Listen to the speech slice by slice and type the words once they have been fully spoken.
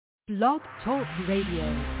Blog Talk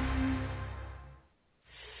Radio.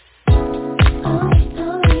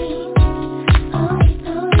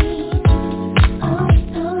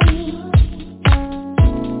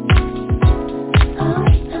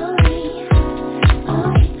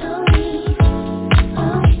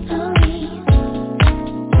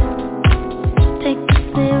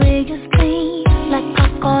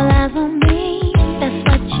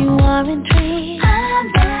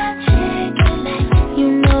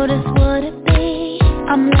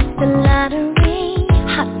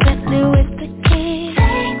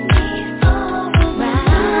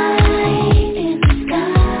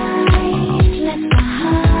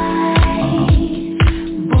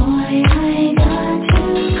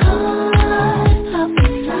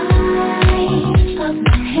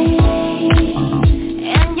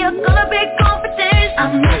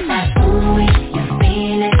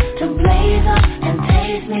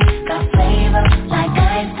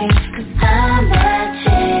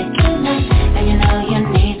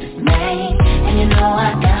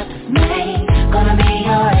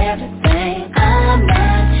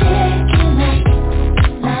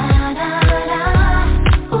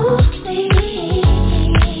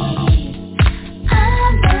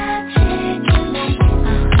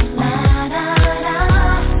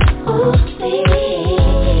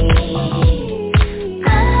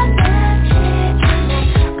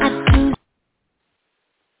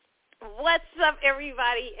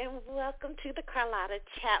 To the Carlotta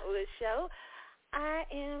Chatwood Show. I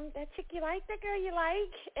am that chick you like, that girl you like,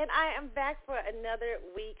 and I am back for another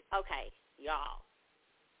week. Okay, y'all,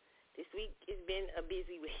 this week has been a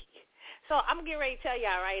busy week, so I'm getting ready to tell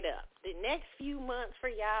y'all right up. The next few months for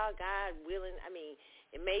y'all, God willing, I mean,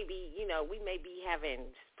 it may be, we may be having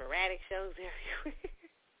sporadic shows every week.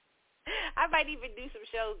 I might even do some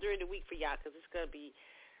shows during the week for y'all because it's going to be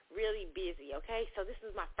really busy, okay? So this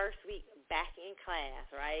is my first week back in class,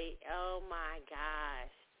 right? Oh, my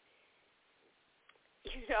gosh.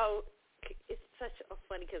 It's such a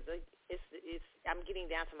funny because I'm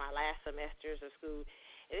getting down to my last semesters of school.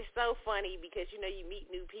 And it's so funny because, you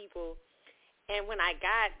meet new people. And when I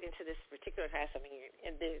got into this particular class I'm here,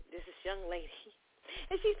 and there's this young lady,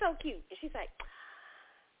 and she's so cute. And she's like,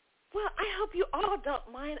 well, I hope you all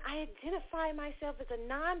don't mind. I identify myself as a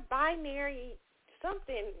non-binary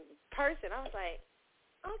something person. I was like,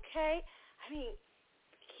 okay. I mean,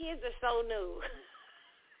 kids are so new.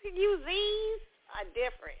 You Z's are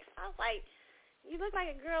different. I was like, you look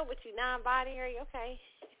like a girl, but you non-binary. Okay.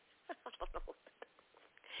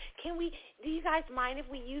 Do you guys mind if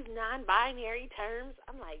we use non-binary terms?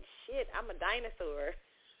 I'm like, shit, I'm a dinosaur.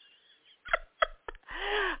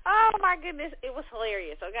 Oh my goodness, it was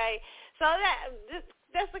hilarious. Okay, so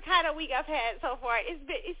that's the kind of week I've had so far.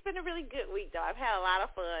 It's been a really good week though. I've had a lot of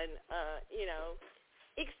fun.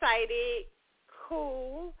 Excited,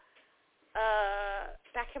 cool.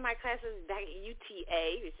 Back in my classes, back at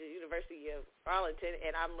UTA, which is University of Arlington,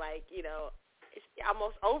 and I'm like, it's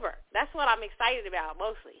almost over. That's what I'm excited about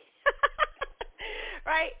mostly.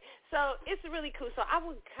 Right? So it's really cool. So I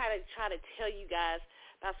would kind of try to tell you guys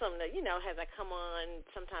about some of the, as I come on,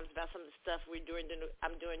 sometimes about some of the stuff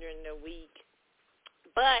I'm doing during the week.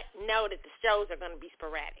 But know that the shows are going to be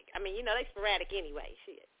sporadic. I mean, they sporadic anyway,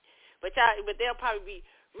 shit. But they'll probably be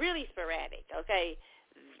really sporadic, okay,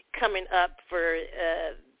 coming up for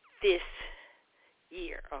this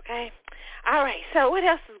year, okay? All right, so what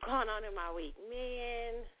else is going on in my week?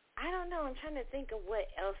 Man, I don't know. I'm trying to think of what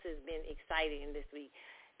else has been exciting this week.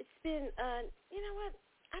 It's been, you know what?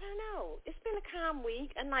 I don't know. It's been a calm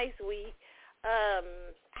week, a nice week. I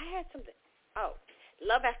had something. Oh,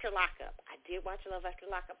 Love After Lockup. I did watch Love After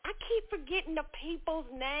Lockup. I keep forgetting the people's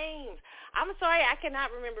names. I'm sorry, I cannot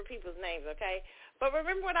remember people's names, okay? But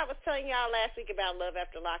remember what I was telling y'all last week about Love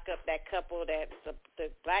After Lockup, that couple, that's the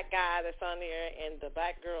black guy that's on there and the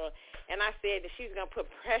black girl, and I said that she was going to put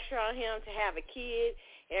pressure on him to have a kid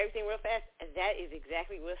and everything real fast, and that is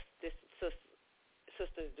exactly what this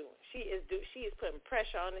sister's doing. She is putting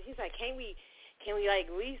pressure on him. He's like, can we like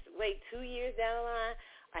at least wait 2 years down the line?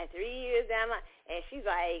 Like 3 years down the line, and she's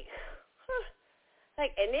like,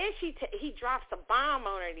 and then he drops a bomb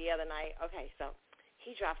on her the other night. Okay, so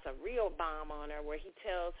he drops a real bomb on her where he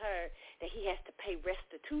tells her that he has to pay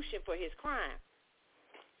restitution for his crime.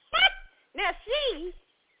 Now she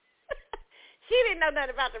didn't know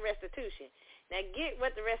nothing about the restitution. Now get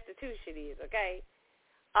what the restitution is, okay?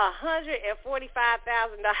 $145,000.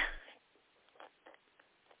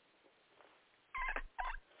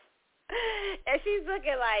 And she's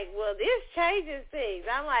looking like, well, this changes things.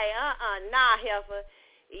 I'm like, nah, heifer.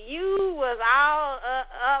 You was all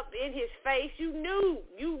up in his face. You knew.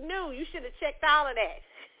 You should have checked all of that.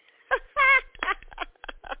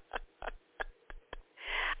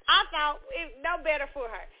 better for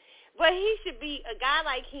her. But he should be, a guy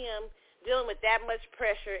like him, dealing with that much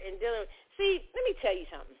pressure and dealing with, see, let me tell you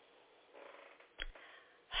something.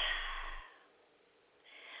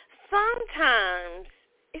 Sometimes,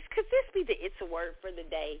 could this be the it's a word for the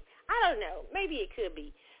day? I don't know. Maybe it could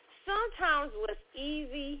be. Sometimes what's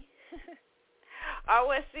easy or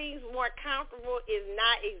what seems more comfortable is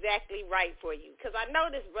not exactly right for you. Because I know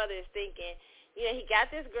this brother is thinking, you know, he got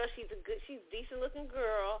this girl. She's a decent-looking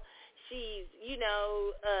girl. She's, you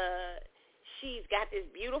know, she's got this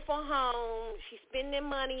beautiful home. She's spending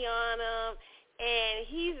money on him. And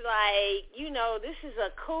he's like, you know, this is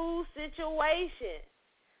a cool situation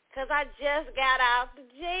because I just got out of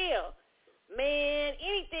jail. Man,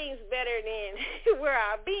 anything's better than where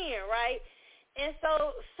I've been, right? And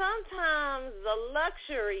so sometimes the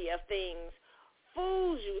luxury of things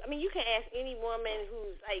fools you. I mean, you can ask any woman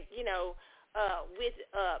who's like, you know, with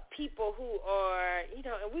people who are, you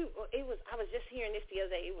know, and I was just hearing this the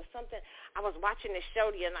other day. It was something, I was watching this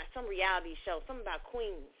show the other night, some reality show, something about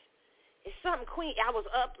queens. It's something queen. I was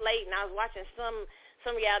up late and I was watching some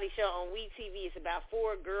reality show on WeTV. It's about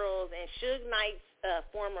 4 girls and Suge Knight's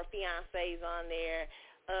former fiance's on there.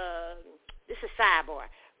 This is sidebar.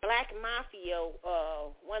 Black Mafia,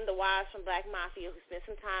 one of the wives from Black Mafia who spent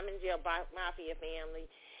some time in jail, Black Mafia family,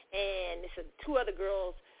 and it's 2 other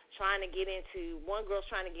girls trying to get into. One girl's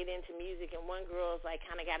trying to get into music, and one girl's like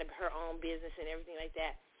kind of got her own business and everything like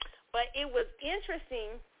that. But it was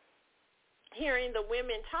interesting hearing the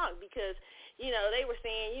women talk because, you know, they were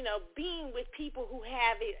saying, you know, being with people who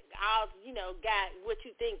have it all, you know, got what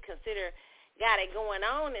you think got it going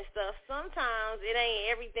on and stuff, sometimes it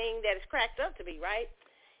ain't everything that it's cracked up to be, right?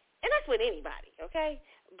 And that's with anybody, okay?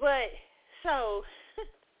 But, so,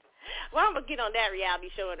 well, I'm going to get on that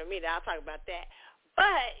reality show in a minute. I'll talk about that.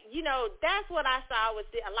 But, you know, that's what I saw with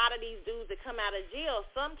a lot of these dudes that come out of jail.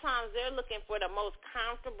 Sometimes they're looking for the most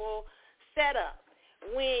comfortable setup.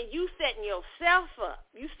 When you setting yourself up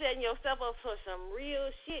for some real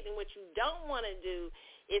shit, and what you don't want to do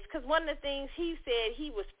is, because one of the things he said, he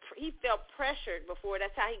felt pressured before.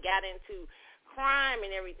 That's how he got into crime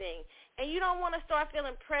and everything. And you don't want to start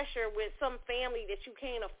feeling pressure with some family that you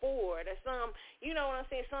can't afford, or some, you know what I'm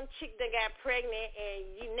saying, some chick that got pregnant,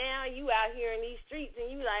 and you out here in these streets, and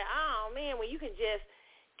you like, oh man, when you can just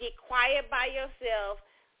get quiet by yourself,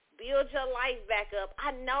 build your life back up.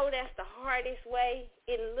 I know that's the hardest way.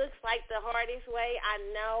 It looks like the hardest way. I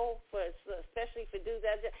know, especially for dudes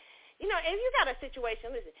that, you know, if you got a situation,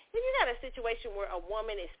 listen, if you got a situation where a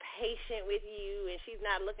woman is patient with you and she's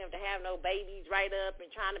not looking to have no babies right up and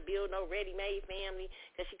trying to build no ready-made family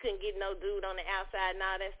because she couldn't get no dude on the outside and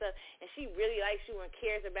all that stuff, and she really likes you and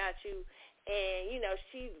cares about you, and, you know,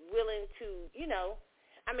 she's willing to, you know,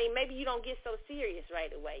 I mean, maybe you don't get so serious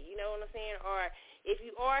right away, you know what I'm saying? Or if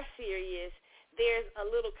you are serious, there's a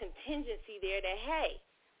little contingency there that, hey,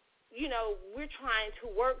 you know, we're trying to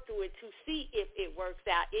work through it to see if it works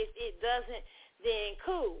out. If it doesn't, then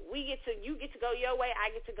cool. You get to go your way, I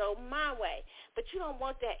get to go my way. But you don't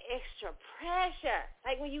want that extra pressure.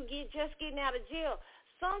 Like when you just getting out of jail,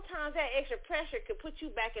 sometimes that extra pressure could put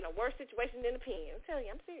you back in a worse situation than the pen. I'm telling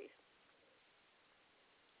you, I'm serious.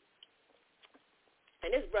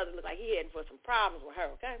 And this brother looked like he heading for some problems with her,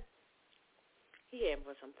 okay? He heading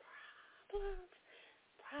for some problems.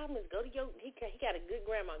 Problem is, he got a good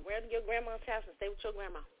grandma. Go to your grandma's house and stay with your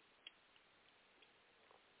grandma.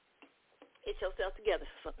 Get yourself together.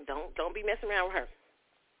 Don't be messing around with her.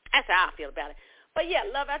 That's how I feel about it. But yeah,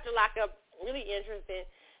 Love After Lockup, really interesting.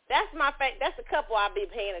 That's that's a couple I'll be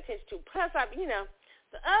paying attention to. Plus, you know,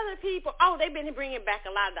 the other people, they've been bringing back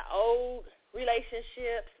a lot of the old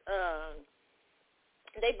relationships.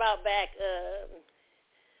 They brought back,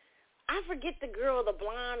 I forget the girl,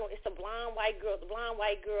 it's the blonde white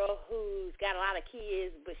girl who's got a lot of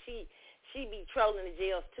kids, but she be trolling the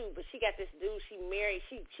jails too, but she got this dude she married.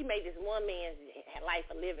 She made this one man's life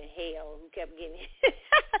a living hell who kept getting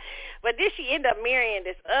but then she ended up marrying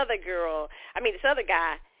this other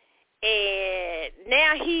guy, and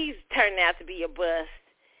now he's turning out to be a bust.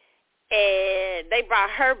 And they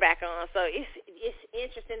brought her back on, so it's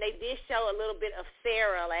interesting. They did show a little bit of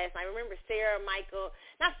Sarah last night. Remember Sarah, Michael,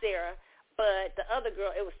 not Sarah, but the other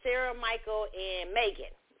girl. It was Sarah, Michael, and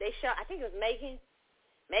Megan. I think it was Megan.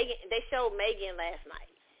 They showed Megan last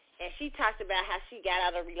night, and she talked about how she got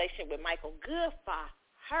out of a relationship with Michael. Good for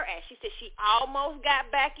her ass. She said she almost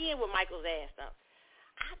got back in with Michael's ass, though.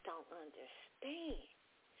 I don't understand.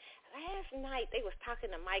 Last night, they was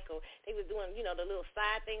talking to Michael. They was doing, you know, the little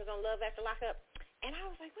side things on Love After Lockup. And I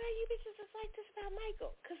was like, well, you bitches just like this about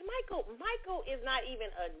Michael. Because Michael is not even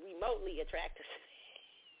remotely attractive.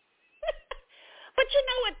 But you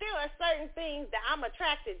know what? There are certain things that I'm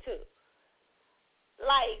attracted to.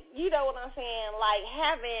 Like, you know what I'm saying? Like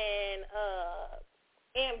having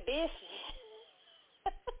ambition,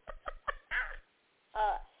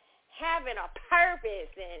 having a purpose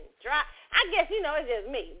and drive. I guess, you know, it's just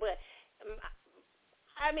me, but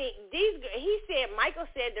I mean, Michael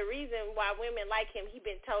said the reason why women like him, he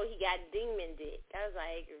been told he got demon dick. I was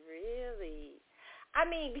like, really? I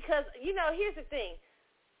mean, because, you know, here's the thing.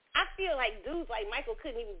 I feel like dudes like Michael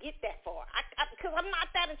couldn't even get that far. Because I'm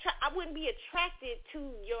not that I wouldn't be attracted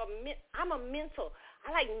to I'm a mental.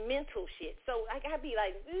 I like mental shit. So I gotta be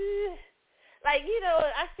like, ugh. Like, you know,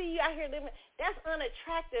 I see you out here living. That's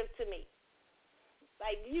unattractive to me.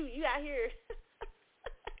 Like, you out here.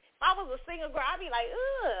 If I was a single girl, I'd be like,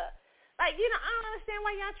 ugh. Like, you know, I don't understand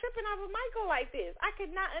why y'all tripping off of Michael like this. I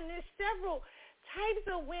could not, and there's several types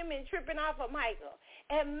of women tripping off of Michael.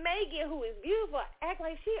 And Megan, who is beautiful, act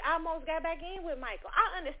like she almost got back in with Michael.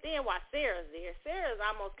 I understand why Sarah's there. Sarah's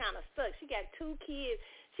almost kind of stuck. She got 2 kids.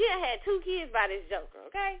 She had 2 kids by this joker,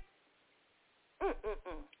 okay?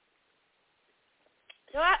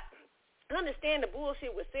 So I understand the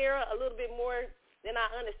bullshit with Sarah a little bit more than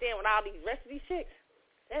I understand with all these rest of these chicks.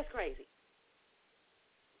 That's crazy.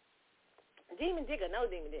 Demon dick or no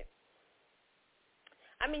demon dick.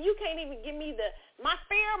 I mean, you can't even give me my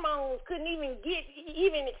pheromones couldn't even get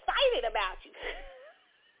even excited about you.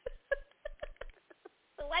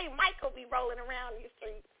 The way Michael be rolling around these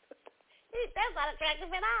streets. That's not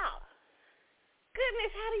attractive at all.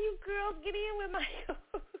 Goodness, how do you girls get in with Michael?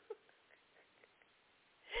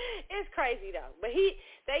 It's crazy though. But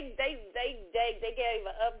they gave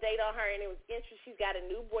an update on her, and it was interesting. She's got a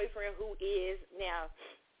new boyfriend who is now.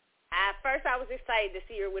 At first, I was excited to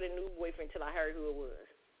see her with a new boyfriend until I heard who it was.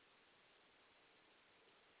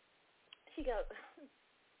 She goes,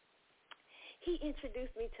 he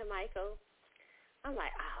introduced me to Michael. I'm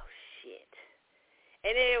like, oh, shit.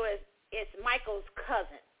 And then it's Michael's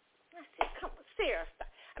cousin. I said, come on, Sarah, stop.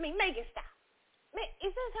 Megan, stop.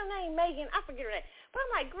 Is that her name, Megan? I forget her name. But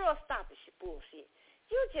I'm like, girl, stop this shit bullshit.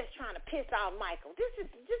 You're just trying to piss off Michael. This is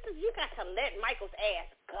you got to let Michael's ass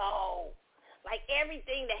go. Like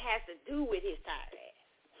everything that has to do with his tired ass.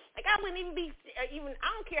 Like I wouldn't even I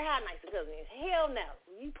don't care how nice the cousin is. Hell no.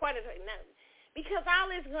 You pointed her, no. Because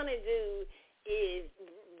all it's going to do is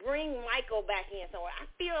bring Michael back in somewhere. I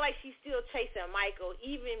feel like she's still chasing Michael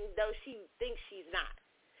even though she thinks she's not.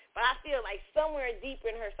 But I feel like somewhere deep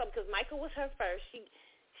in her, because Michael was her first, she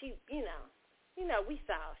you know, we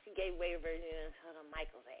saw she gave away her virgin to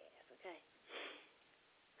Michael's ass, okay?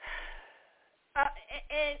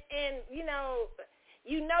 And you know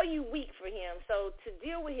you weak for him. So to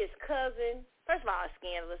deal with his cousin, first of all, it's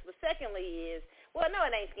scandalous. But secondly is, well, no,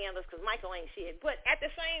 it ain't scandalous because Michael ain't shit. But at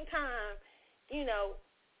the same time, you know,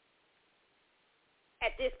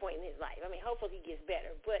 at this point in his life, hopefully he gets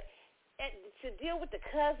better. But to deal with the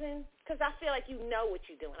cousin, because I feel like you know what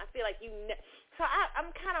you're doing. I feel like you know. So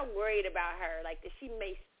I'm kind of worried about her, like that she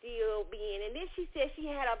may still be in. And then she said she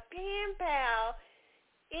had a pen pal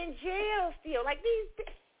in jail still. Like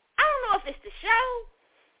I don't know if it's the show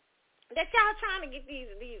that y'all trying to get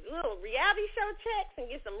these little reality show checks and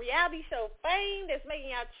get some reality show fame that's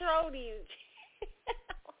making y'all troll these.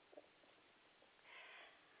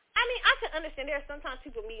 I can understand there are sometimes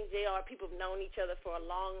people meet in jail or people have known each other for a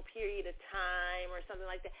long period of time or something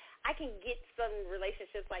like that. I can get some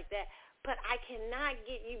relationships like that, but I cannot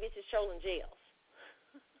get you bitches trolling jails.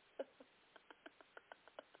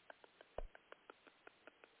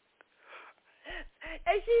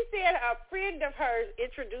 And she said a friend of hers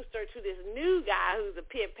introduced her to this new guy who's a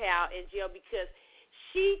pen pal in jail because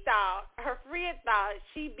her friend thought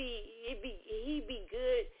he'd be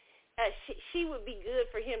good. She would be good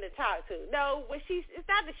for him to talk to. No, it's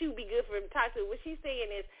not that she would be good for him to talk to. What she's saying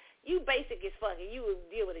is, you basic as fuck, and you would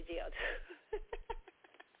deal with a jail too.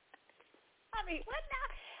 What now?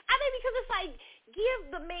 Because it's like, give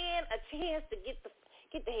the man a chance to get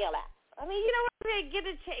the hell out. You know what I'm saying? Give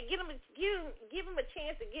him a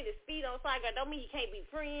chance to get his feet on fire. Don't mean you can't be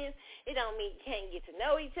friends. It don't mean you can't get to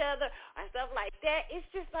know each other or stuff like that. It's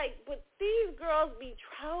just like, but these girls be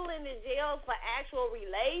trolling the jail for actual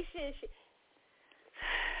relationships.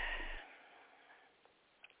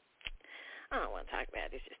 I don't want to talk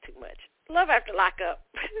about it. It's just too much. Love after lockup.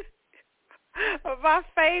 My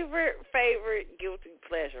favorite guilty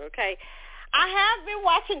pleasure, okay? I have been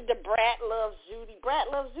watching The Brat Loves Judy.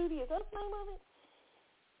 Brat Loves Judy, is that the name of it?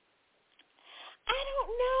 I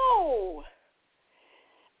don't know.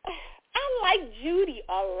 I like Judy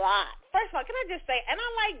a lot. First of all, can I just say, and I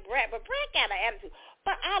like Brat, but Brat got an attitude.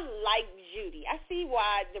 But I like Judy. I see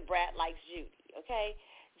why The Brat likes Judy, okay?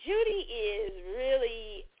 Judy is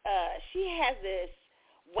really, she has this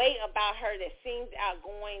way about her that seems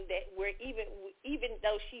outgoing, that where even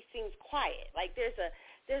though she seems quiet, like there's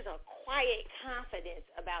a quiet confidence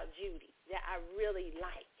about Judy that I really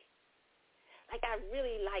like. Like, I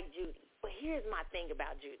really like Judy. But here's my thing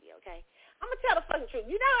about Judy, okay? I'm going to tell the fucking truth.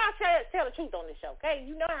 You know I tell the truth on this show, okay?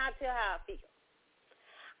 You know how I tell how I feel.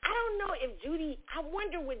 I don't know if Judy, I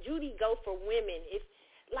wonder would Judy go for women if,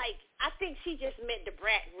 like, I think she just met the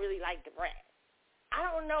brat, really like the brat. I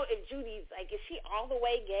don't know if Judy's, like, is she all the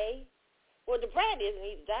way gay? Well, the brat isn't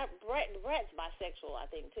either. The brat's bisexual, I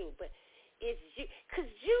think, too. But it's, because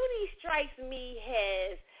Judy strikes me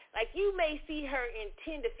as, like, you may see her in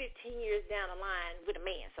 10 to 15 years down the line with a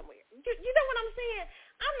man somewhere. You know what I'm saying?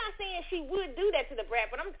 I'm not saying she would do that to the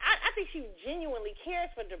brat, but I think she genuinely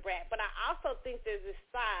cares for the brat. But I also think there's this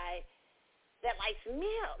side that likes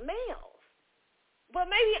males.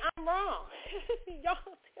 But maybe I'm wrong.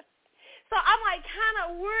 So I'm, like, kind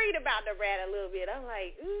of worried about the brat a little bit. I'm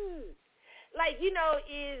like, ooh. Like, you know,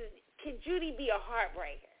 can Judy be a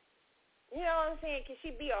heartbreaker? You know what I'm saying? Can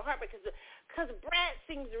she be a heartbreaker? Because Brat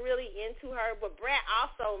seems really into her, but Brat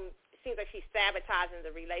also seems like she's sabotaging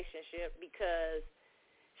the relationship because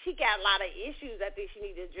she got a lot of issues I think she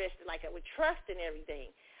needs to address, like with trust and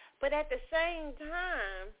everything. But at the same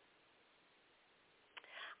time,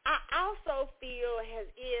 I also feel as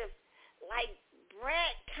if, like,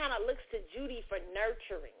 Brat kind of looks to Judy for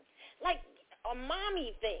nurturing, like a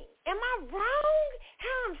mommy thing. Am I wrong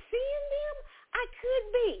how I'm seeing them? I could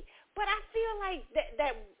be. But I feel like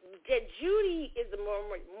that Judy is the more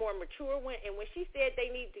mature one, and when she said they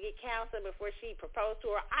need to get counseling before she proposed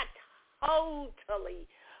to her, I totally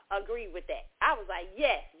agree with that. I was like,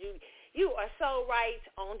 yes, Judy, you are so right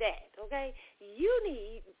on that, okay? Y'all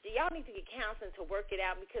need to get counseling to work it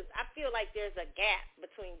out, because I feel like there's a gap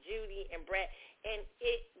between Judy and Brett, and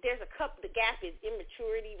the gap is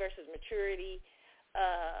immaturity versus maturity.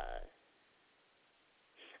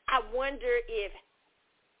 I wonder if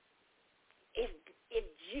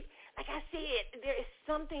like I said, there is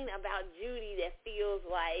something about Judy that feels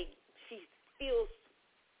like she feels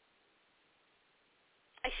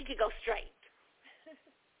like she could go straight.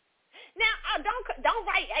 Now, don't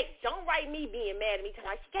write me being mad at me.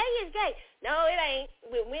 Like, gay is gay. No, it ain't.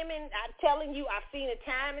 With women, I'm telling you, I've seen it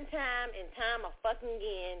time and time of fucking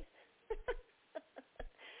again.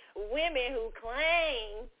 Women who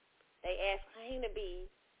claim to be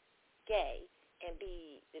gay, and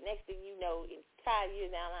be the next thing you know, in 5 years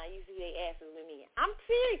down the line, you see their asses with men. I'm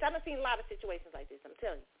serious. I've seen a lot of situations like this. I'm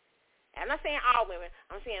telling you. I'm not saying all women.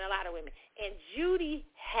 I'm saying a lot of women. And Judy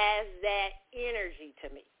has that energy to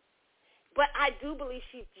me. But I do believe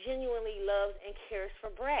she genuinely loves and cares for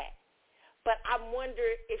Brad. But I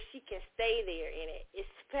wonder if she can stay there in it,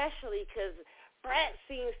 especially because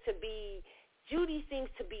Judy seems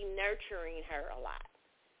to be nurturing her a lot.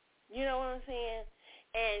 You know what I'm saying?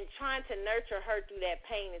 And trying to nurture her through that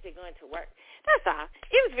pain, is it going to work? That's all.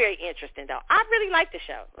 It was very interesting, though. I really liked the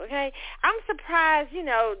show, okay? I'm surprised,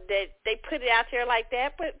 that they put it out there like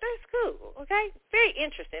that, but that's cool, okay? Very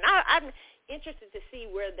interesting. I'm interested to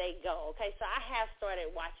see where they go, okay? So I have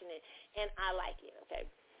started watching it, and I like it, okay?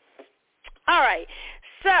 All right.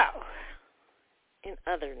 So, in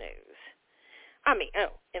other news,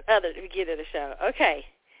 in other beginning of the show, okay.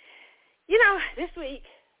 This week,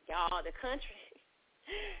 y'all, the country,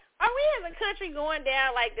 are we as a country going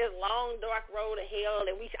down like this long, dark road of hell,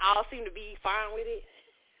 and we all seem to be fine with it?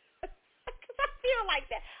 Because I feel like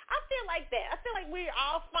that. I feel like we're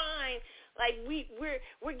all fine. Like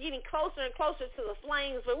we're getting closer and closer to the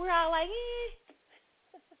flames, but we're all like,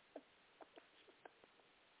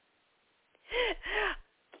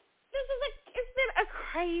 It's been a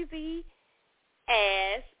crazy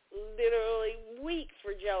ass literally week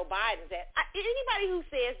for Joe Biden. Anybody who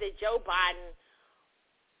says that Joe Biden,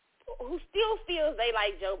 who still feels they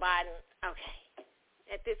like Joe Biden, okay.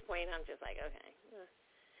 At this point, I'm just like, okay.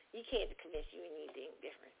 You can't convince you anything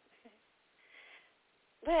different.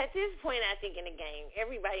 But at this point, I think in the game,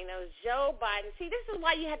 everybody knows Joe Biden. See, this is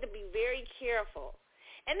why you have to be very careful.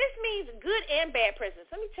 And this means good and bad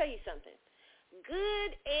presidents. Let me tell you something.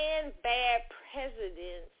 Good and bad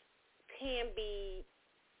presidents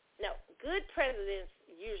good presidents,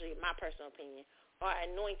 usually, in my personal opinion, are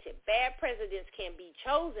anointed. Bad presidents can be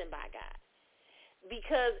chosen by God,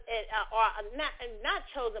 because or not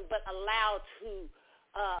chosen, but allowed to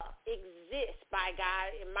exist by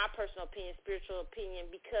God, in my personal opinion, spiritual opinion,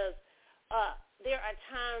 because there are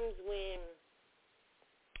times when,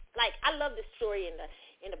 like, I love the story in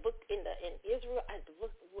Israel, the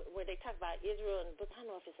book where they talk about Israel in the book. I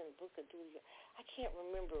don't know if it's in the book of Deuteronomy. I can't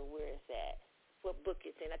remember where it's at. what book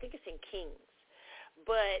it's in. I think it's in Kings.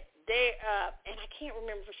 But they and I can't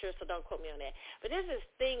remember for sure, so don't quote me on that. But there's this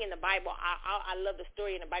thing in the Bible. I love the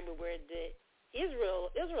story in the Bible where the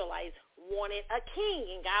Israelites wanted a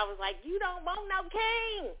king, and God was like, "You don't want no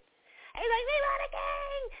king." And he's like, "We want a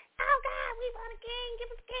king. Oh God, we want a king.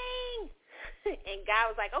 Give us a king." And God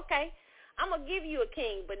was like, "Okay, I'm gonna give you a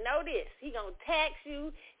king, but know this: He gonna tax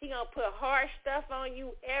you. He gonna put harsh stuff on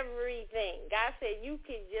you. Everything." God said you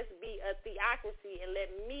can just be a theocracy and let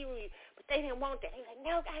me rule you. But they didn't want that. He was like,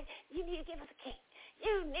 "No, God, you need to give us a king.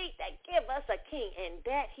 You need to give us a king." And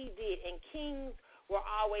that He did. And kings were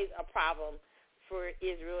always a problem for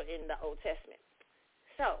Israel in the Old Testament.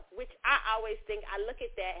 So, which I always think, I look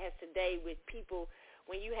at that as today with people,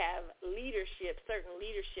 when you have leadership, certain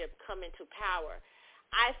leadership come into power,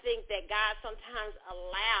 I think that God sometimes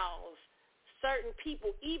allows certain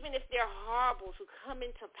people, even if they're horrible, to come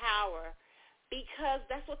into power because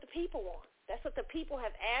that's what the people want. That's what the people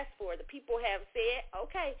have asked for. The people have said,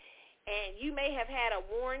 okay, and you may have had a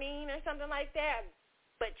warning or something like that,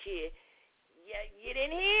 but you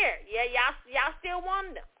didn't hear. Yeah, y'all still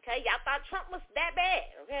wanted them, okay? Y'all thought Trump was that bad,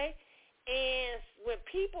 okay? And when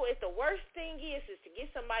people, if the worst thing is to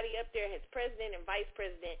get somebody up there as president and vice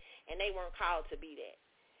president, and they weren't called to be that,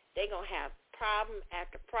 they're going to have problem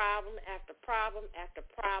after problem after problem after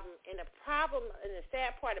problem. And the problem, and the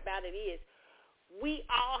sad part about it is, we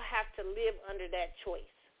all have to live under that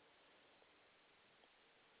choice.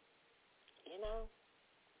 You know?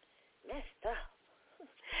 Messed up.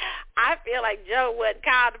 I feel like Joe wasn't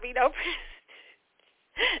called to be no president.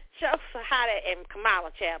 Joe Sahada and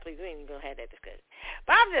Kamala, child, please, we ain't even going to have that discussion.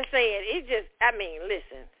 But I'm just saying,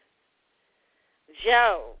 listen,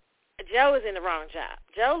 Joe is in the wrong job.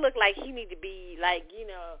 Joe looked like he need to be, relaxing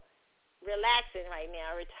right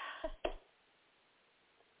now.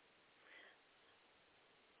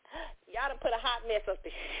 Y'all done put a hot mess up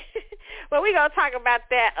there. But we're going to talk about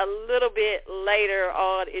that a little bit later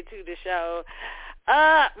on into the show.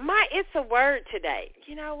 It's a word today.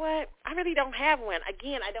 You know what? I really don't have one.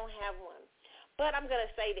 Again, I don't have one. But I'm going to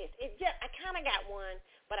say this. I kind of got one,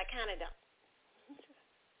 but I kind of don't.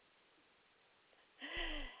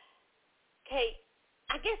 Okay,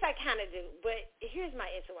 I guess I kind of do, but here's my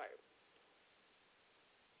it's a word.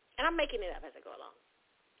 And I'm making it up as I go along.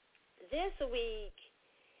 This week,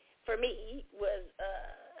 for me, was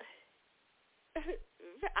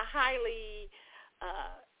a highly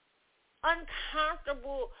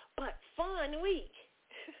uncomfortable but fun week.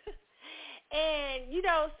 And,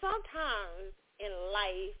 sometimes in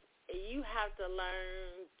life you have to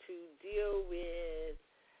learn to deal with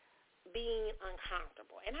being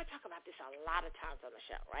uncomfortable. And I talk about this a lot of times on the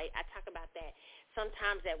show, right? I talk about that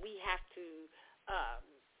sometimes that we have to,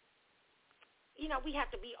 we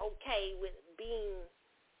have to be okay with being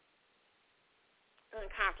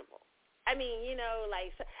uncomfortable. I mean,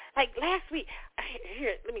 like last week,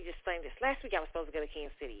 here, let me just explain this. Last week I was supposed to go to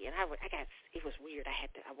Kansas City, and it was weird. I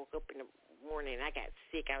woke up in the morning, and I got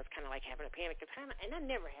sick. I was kind of like having a panic attack, and I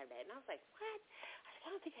never have that. And I was like, what?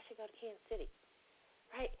 I don't think I should go to Kansas City,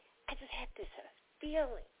 right? I just had this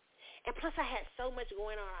feeling. And plus I had so much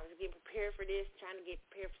going on. I was getting prepared for this, trying to get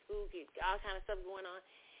prepared for school, get all kind of stuff going on.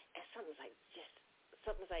 And something was like,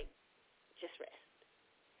 just rest.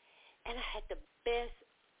 And I had the best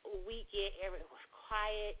weekend ever. It was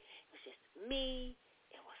quiet. It was just me.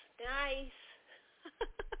 It was nice.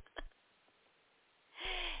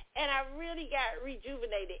 And I really got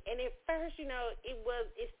rejuvenated. And at first,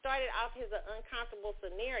 it started off as an uncomfortable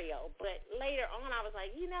scenario. But later on, I was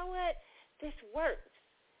like, you know what? This works.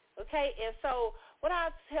 Okay? And so what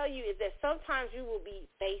I'll tell you is that sometimes you will be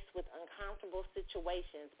faced with uncomfortable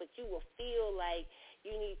situations, but you will feel like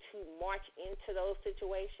you need to march into those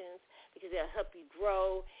situations because they'll help you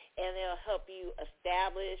grow and they'll help you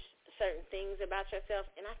establish certain things about yourself.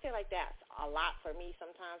 And I feel like that's a lot for me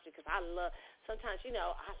sometimes because I like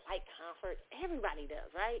comfort. Everybody does,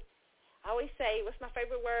 right? I always say, what's my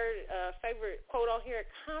favorite word, favorite quote on here?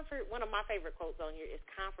 Comfort. One of my favorite quotes on here is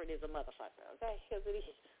comfort is a motherfucker, okay? Because it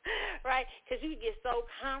is, right? Because you get so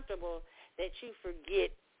comfortable that you forget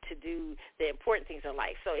to do the important things in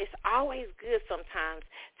life. So it's always good sometimes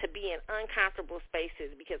to be in uncomfortable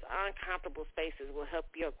spaces because uncomfortable spaces will help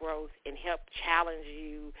your growth and help challenge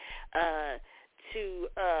you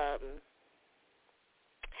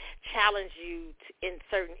in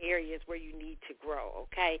certain areas where you need to grow,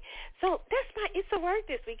 okay? So that's it's a word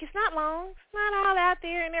this week. It's not long. It's not all out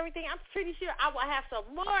there and everything. I'm pretty sure I will have some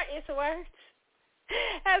more it's a words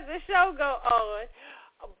as the show go on.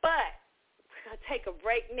 But we're going to take a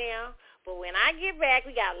break now. But when I get back,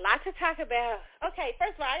 we got a lot to talk about. Okay,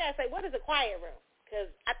 first of all, I got to say, what is a quiet room?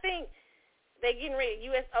 Because I think They're getting ready.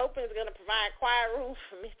 U.S. Open is going to provide quiet rooms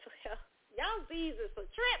for mental health. Y'all season's a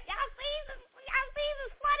trip. Y'all season's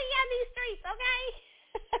funny on these streets, okay?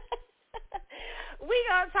 We're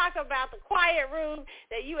going to talk about the quiet room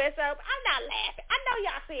that U.S. Open. I'm not laughing. I know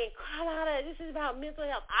y'all saying, Carlotta, this is about mental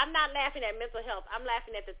health. I'm not laughing at mental health. I'm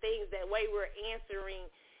laughing at the things that way we're answering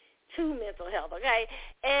to mental health, okay?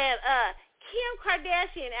 And Kim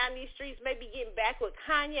Kardashian out in these streets may be getting back with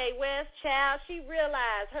Kanye West. Child, she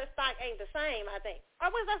realized her stock ain't the same, I think.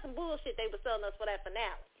 Or was that some bullshit they were selling us for that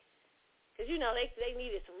finale? Because, you know, they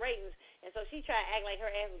needed some ratings. And so she tried to act like her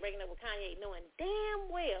ass was breaking up with Kanye, knowing damn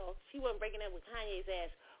well she wasn't breaking up with Kanye's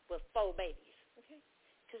ass with 4 babies. Okay?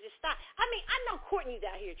 Because your stock, I mean, I know Courtney's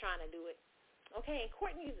out here trying to do it. Okay? And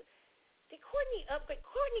did Courtney upgrade?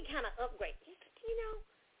 Courtney kind of upgrade, you know,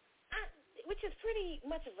 which is pretty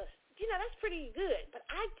much of a, you know, that's pretty good. But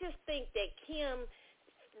I just think that Kim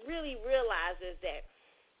really realizes that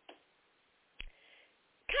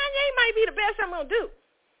Kanye might be the best I'm going to do.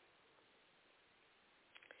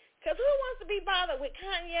 Because who wants to be bothered with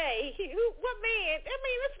Kanye? What man? I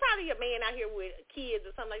mean, there's probably a man out here with kids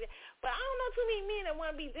or something like that. But I don't know too many men that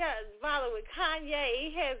want to be bothered with Kanye.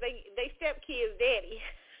 He has they stepkid's daddy.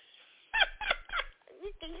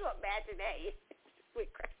 Can you imagine that?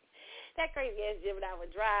 That crazy ass Gemini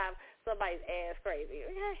would drive somebody's ass crazy.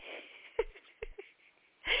 Okay?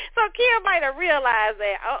 So Kim might have realized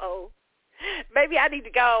that, maybe I need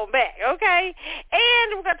to go on back, okay?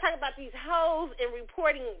 And we're going to talk about these hoes and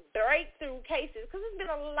reporting breakthrough cases, because there's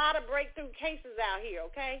been a lot of breakthrough cases out here,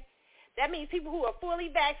 okay? That means people who are fully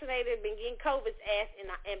vaccinated have been getting COVID's ass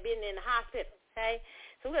and been in the hospital, okay?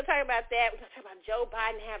 So we're going to talk about that. We're going to talk about Joe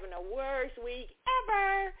Biden having the worst week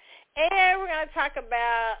ever. And we're going to talk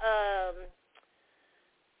about,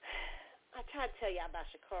 I tried to tell y'all about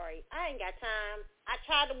Sha'Carri. I ain't got time. I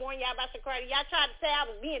tried to warn y'all about Sha'Carri. Y'all tried to say I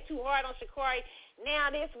was being too hard on Sha'Carri. Now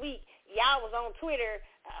this week, y'all was on Twitter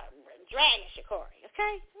dragging Sha'Carri,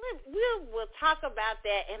 okay? We'll talk about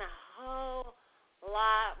that and a whole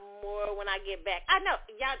lot more when I get back. I know,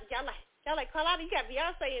 y'all like Carlotta, you got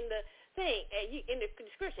Beyonce in the thing, in the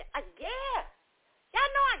description. Yeah.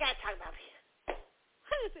 Y'all know I got to talk about it.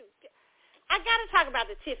 I got to talk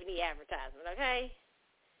about the Tiffany advertisement, okay?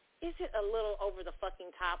 Is it a little over the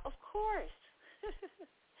fucking top? Of course.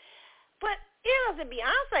 But it wasn't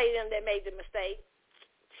Beyonce them that made the mistake.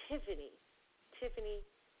 Tiffany,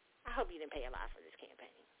 I hope you didn't pay a lot for this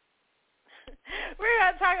campaign. We're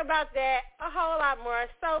going to talk about that, a whole lot more,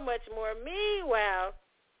 so much more. Meanwhile,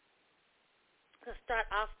 let's start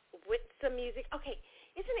off with some music. Okay,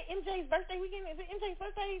 isn't it MJ's birthday weekend? Is it MJ's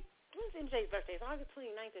birthday? When's MJ's birthday? It's August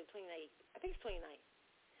 29th or 28th. I think it's 29th.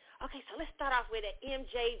 Okay, so let's start off with an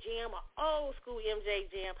MJ jam, an old school MJ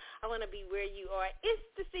jam. I want to be where you are. It's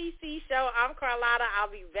the CC Show. I'm Carlotta.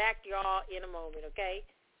 I'll be back, y'all, in a moment, okay?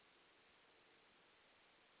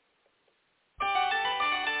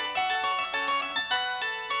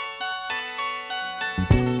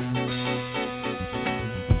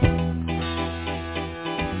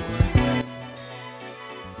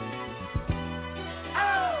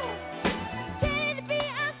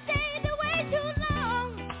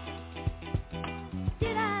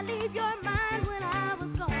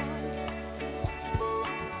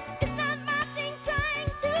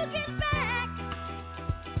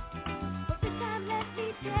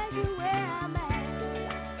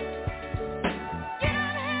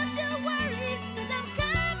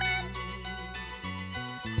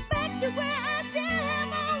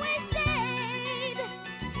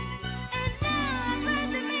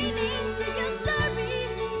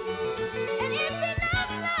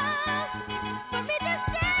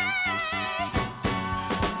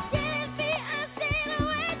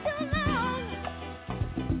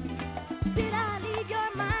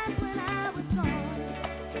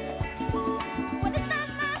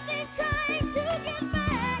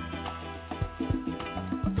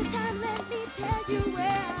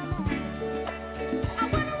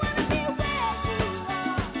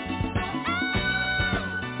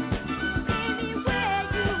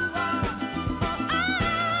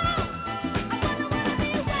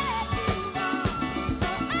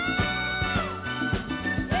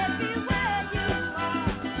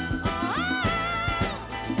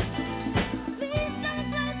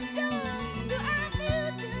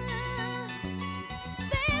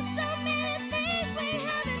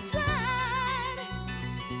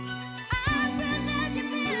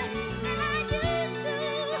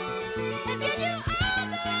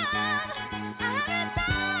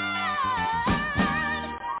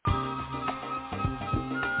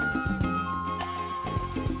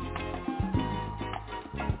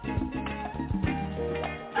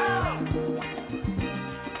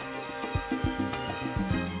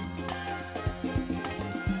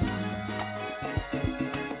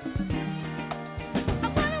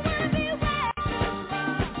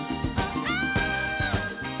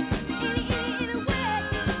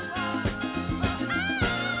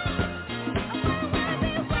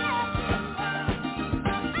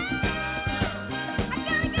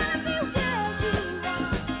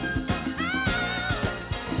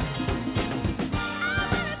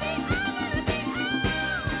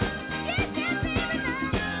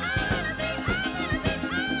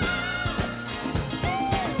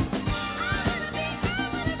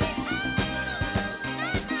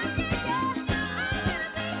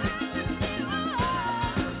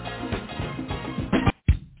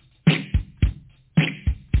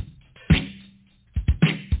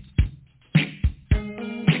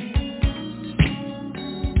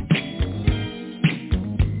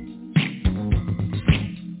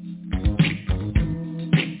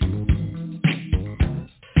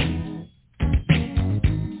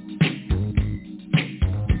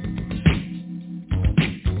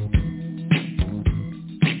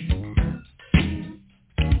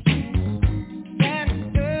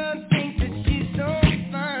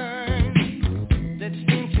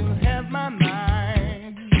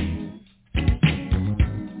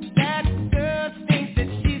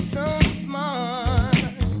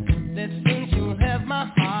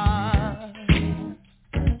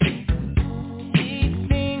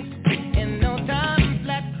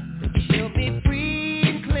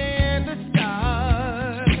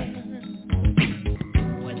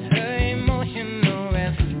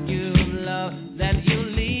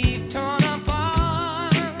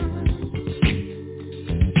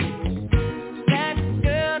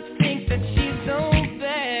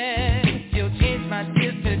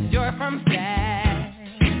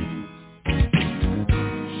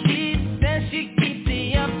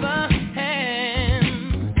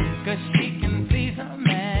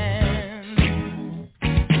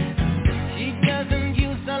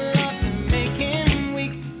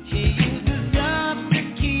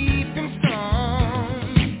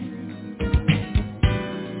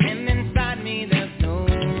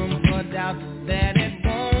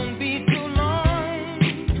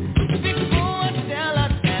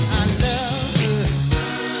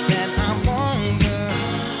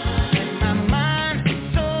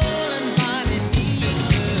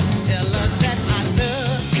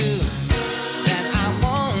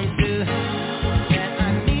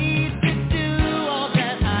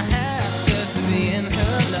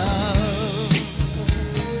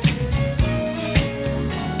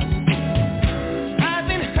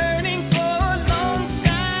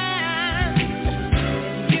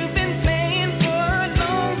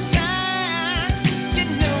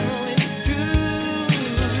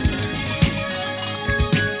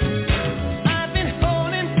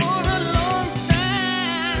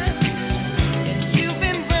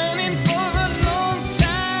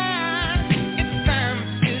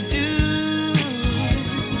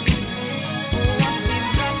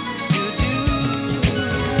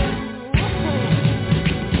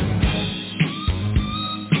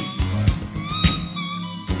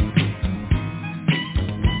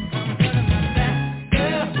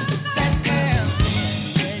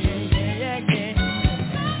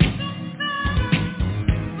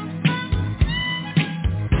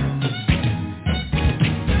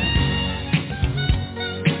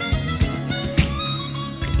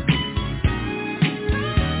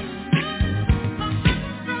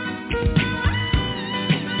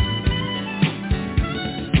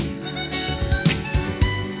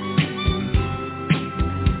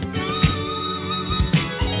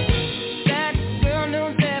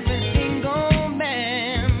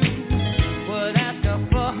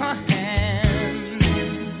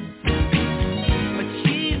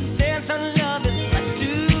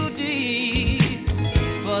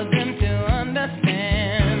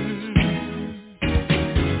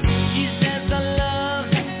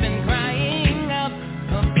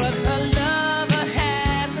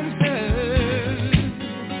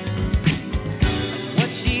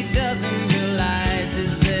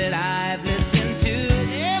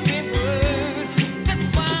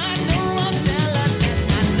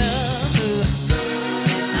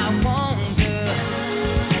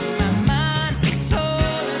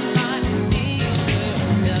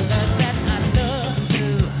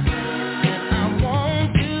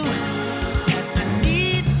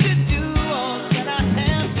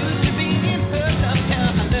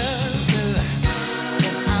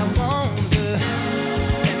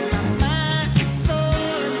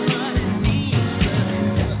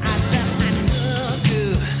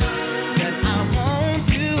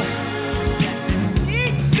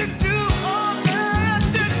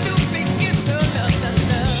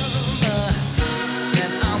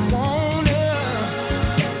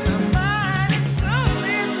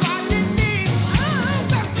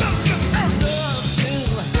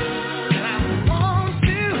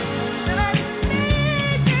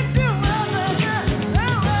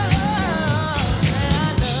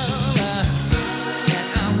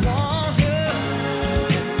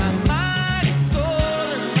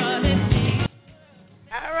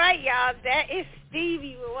 y'all. That is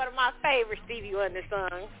Stevie with one of my favorite Stevie Wonder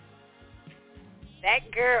songs.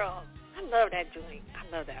 That girl. I love that joint. I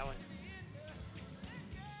love that one.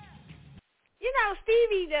 You know,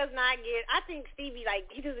 Stevie does not get, I think Stevie, like,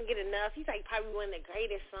 he doesn't get enough. He's, like, probably one of the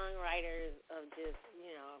greatest songwriters of just,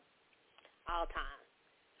 you know, all time.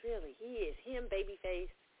 Really, he is. Him,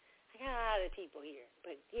 Babyface. I got a lot of people here.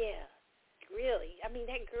 But, yeah, really. I mean,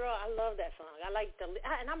 that girl, I love that song. I like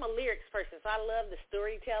and I'm a lyrics person, so I love the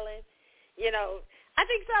storytelling. You know, I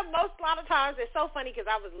think a lot of times, it's so funny because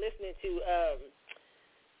I was listening to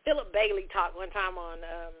Philip Bailey talk one time on,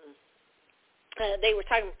 they were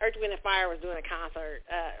talking, Earth, Wind & Fire was doing a concert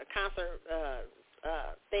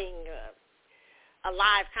thing, a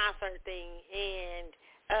live concert thing, and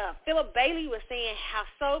Philip Bailey was saying how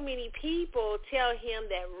so many people tell him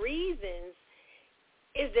that Reasons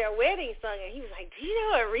is their wedding song, and he was like, do you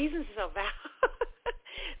know what Reasons is about?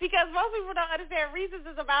 Because most people don't understand Reasons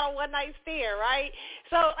is about a one-night stand, right?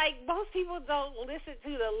 So, like, most people don't listen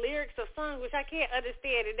to the lyrics of songs, which I can't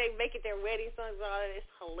understand, and they make it their wedding songs and all that. It's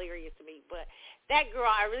hilarious to me. But that girl,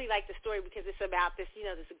 I really like the story because it's about this, you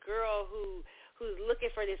know, this girl who's looking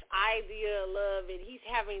for this idea of love, and he's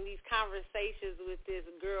having these conversations with this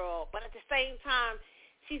girl. But at the same time,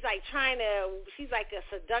 she's like she's like a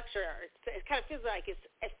seductor. It kind of feels like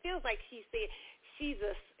she said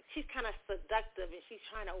she's kind of seductive, and she's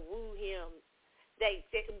trying to woo him.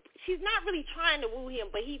 She's not really trying to woo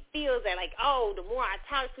him, but he feels that, like, oh, the more I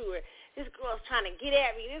talk to her, this girl's trying to get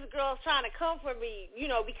at me. This girl's trying to come for me,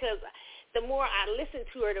 you know, because the more I listen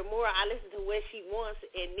to her, the more I listen to what she wants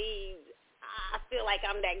and needs, I feel like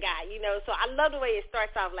I'm that guy, you know. So I love the way it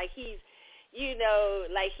starts off, like he's, you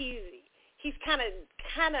know, like he's kind of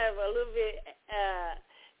a little bit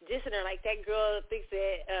dissing her, like that girl thinks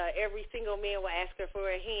that every single man will ask her for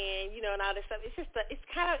a hand, you know, and all this stuff. It's just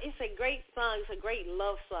it's a great song. It's a great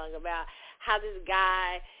love song about how this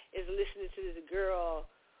guy is listening to this girl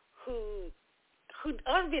who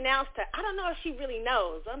unbeknownst to, I don't know if she really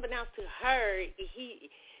knows, unbeknownst to her,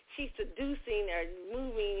 she's seducing or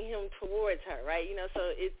moving him towards her, right? You know, so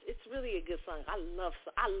it's really a good song. I love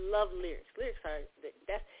lyrics. Lyrics are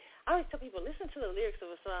I always tell people, listen to the lyrics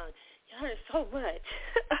of a song. You learn so much,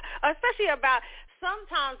 especially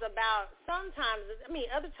sometimes, I mean,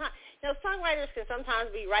 other times, you know, songwriters can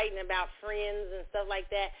sometimes be writing about friends and stuff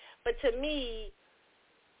like that. But to me,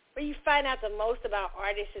 where you find out the most about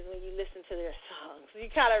artists is when you listen to their songs.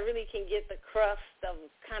 You kind of really can get the crust of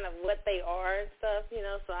kind of what they are and stuff, you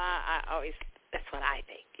know. So I always, that's what I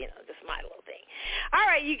think, you know, just my little thing. All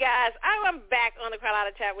right, you guys, I'm back on the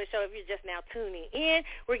Carlotta Chatwood Show. If you're just now tuning in,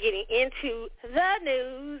 we're getting into the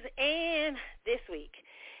news. And this week,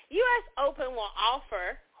 U.S. Open will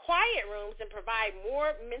offer quiet rooms and provide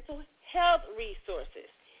more mental health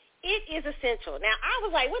resources. It is essential. Now, I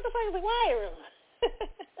was like, what the fuck is a quiet room?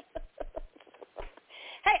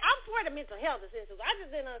 Hey, I'm for the mental health essentials. I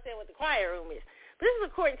just didn't understand what the quiet room is. But this is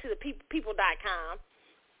according to the people.com.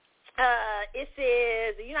 It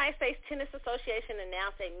says the United States Tennis Association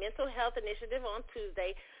announced a mental health initiative on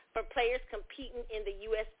Tuesday for players competing in the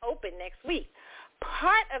U.S. Open next week.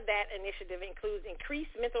 Part of that initiative includes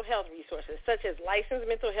increased mental health resources, such as licensed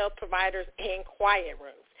mental health providers and quiet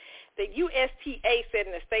rooms. The USTA said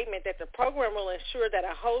in a statement that the program will ensure that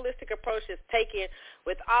a holistic approach is taken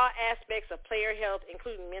with all aspects of player health,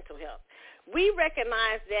 including mental health. We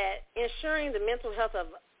recognize that ensuring the mental health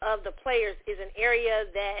of the players is an area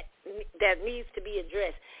that needs to be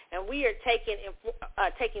addressed, and we are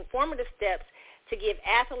taking formative steps to give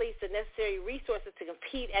athletes the necessary resources to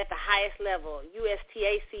compete at the highest level,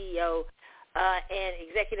 USTA CEO and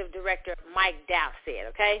Executive Director Mike Dowd said,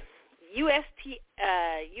 okay?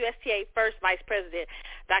 USTA First Vice President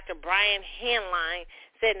Dr. Brian Hanline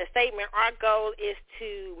said in a statement, our goal is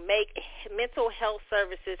to make mental health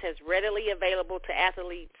services as readily available to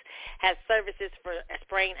athletes as services for a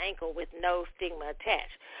sprained ankle with no stigma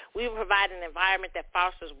attached. We will provide an environment that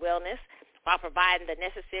fosters wellness while providing the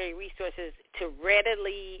necessary resources to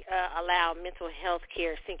readily allow mental health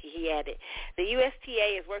care, he added. The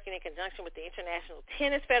USTA is working in conjunction with the International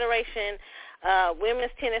Tennis Federation, Women's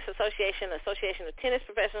Tennis Association, Association of Tennis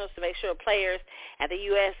Professionals to make sure players at the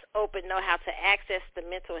U.S. Open know how to access the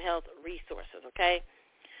mental health resources, okay?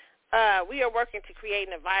 We are working to create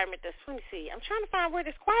an environment that's, let me see, I'm trying to find where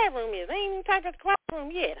this quiet room is. I ain't even talked about the quiet room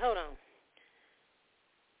yet. Hold on.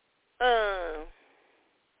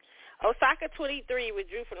 Osaka 23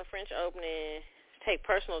 withdrew from the French Open and take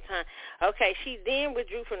personal time. Okay, she then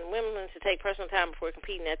withdrew from Wimbledon to take personal time before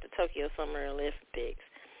competing at the Tokyo Summer Olympics.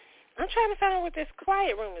 I'm trying to find out what this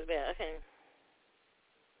quiet room is about.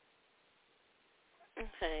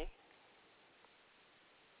 Okay.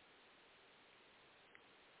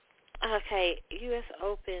 Okay, U.S.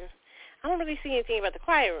 Open. I don't really see anything about the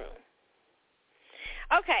quiet room.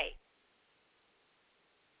 Okay.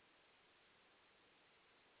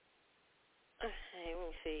 Okay, let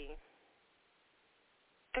me see.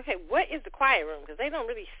 Okay, what is the quiet room? Because they don't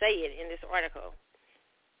really say it in this article.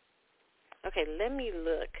 Okay, let me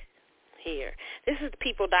look here. This is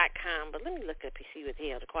people.com, but let me look up and see what the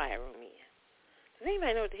hell the quiet room is. Does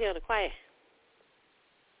anybody know what the hell the quiet?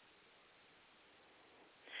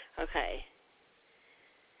 Okay.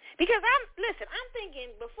 Because I'm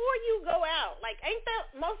thinking before you go out, like, ain't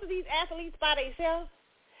that most of these athletes by themselves?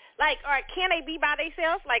 Like, or can they be by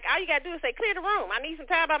themselves? Like, all you got to do is say, clear the room. I need some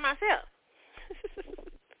time by myself.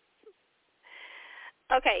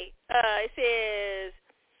 Okay, it says,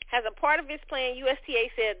 as a part of its plan,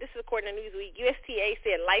 USTA said, this is according to Newsweek, USTA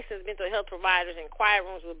said licensed mental health providers and quiet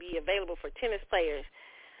rooms will be available for tennis players.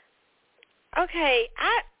 Okay,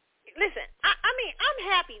 listen, I mean, I'm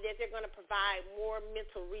happy that they're going to provide more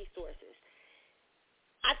mental resources.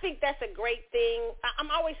 I think that's a great thing.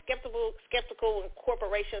 I'm always skeptical when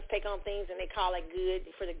corporations take on things and they call it good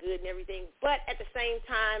for the good and everything. But at the same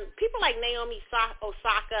time, people like Naomi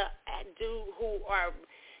Osaka who are,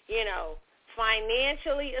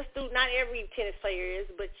 financially astute. Not every tennis player is,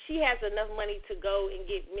 but she has enough money to go and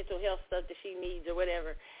get mental health stuff that she needs or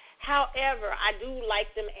whatever. However, I do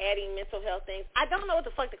like them adding mental health things. I don't know what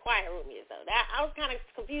the fuck the quiet room is, though. I was kind of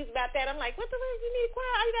confused about that. I'm like, what the fuck you need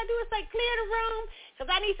quiet? All you got to do is, like, clear the room because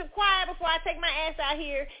I need some quiet before I take my ass out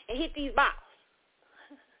here and hit these balls.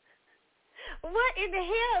 What in the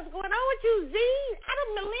hell is going on with you, Z? I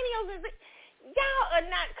don't millennials. Y'all are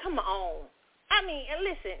not, come on. I mean,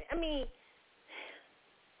 listen,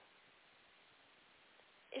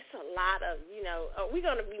 it's a lot of, we're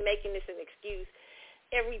going to be making this an excuse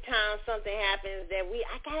every time something happens that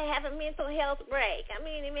I gotta have a mental health break. I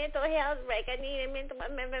need a mental health. I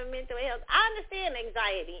understand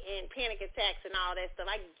anxiety and panic attacks and all that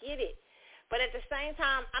stuff. I get it. But at the same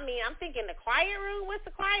time, I'm thinking the quiet room, what's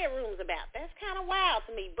the quiet rooms about? That's kind of wild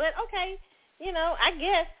to me. But okay, I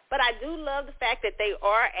guess. But I do love the fact that they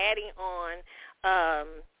are adding on,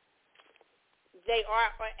 they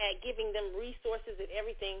are giving them resources and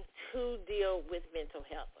everything to deal with mental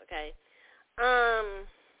health, okay?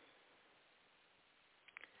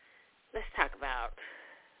 Let's talk about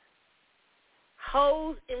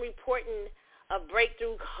holes in reporting of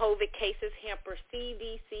breakthrough COVID cases hamper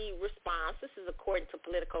CDC response. This is according to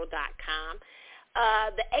Politico.com.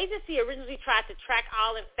 The agency originally tried to track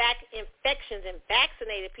all infections in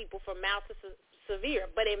vaccinated people from mild to severe,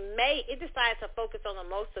 but in May it decided to focus on the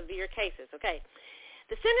most severe cases. Okay.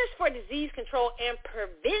 The Centers for Disease Control and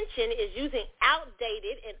Prevention is using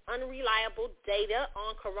outdated and unreliable data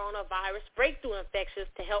on coronavirus breakthrough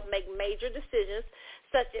infections to help make major decisions,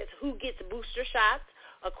 such as who gets booster shots,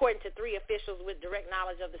 according to 3 officials with direct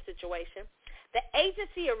knowledge of the situation. The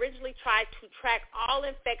agency originally tried to track all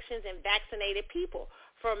infections in vaccinated people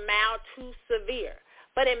from mild to severe.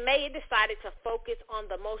 But in May, it decided to focus on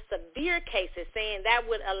the most severe cases, saying that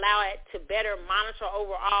would allow it to better monitor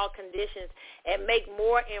overall conditions and make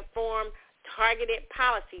more informed, targeted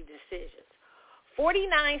policy decisions.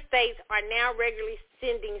 49 states are now regularly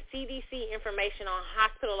sending CDC information on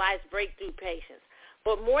hospitalized breakthrough patients.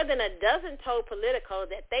 But more than a dozen told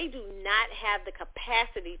Politico that they do not have the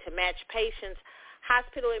capacity to match patients'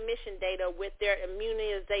 hospital admission data with their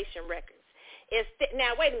immunization records.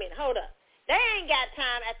 Now, wait a minute, hold up. They ain't got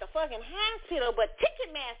time at the fucking hospital, but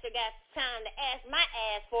Ticketmaster got time to ask my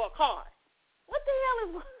ass for a card. What the hell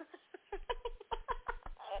is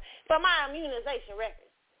for my immunization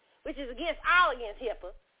records, which is against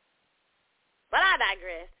HIPAA. But I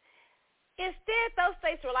digress. Instead, those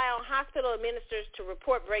states rely on hospital administrators to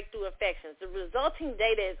report breakthrough infections. The resulting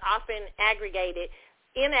data is often aggregated,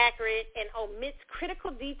 inaccurate, and omits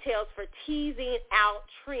critical details for teasing out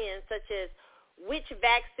trends such as which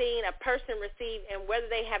vaccine a person received and whether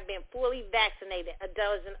they have been fully vaccinated, a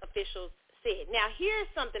dozen officials said. Now, here's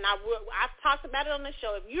something I've talked about it on the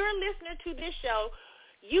show. If you're a listener to this show,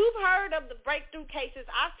 you've heard of the breakthrough cases.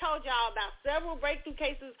 I've told y'all about several breakthrough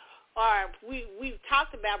cases, or we've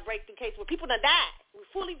talked about breakthrough cases where people that died, were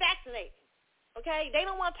fully vaccinated. Okay? They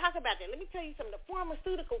don't want to talk about that. Let me tell you something. The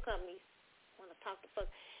pharmaceutical companies want to talk to folks.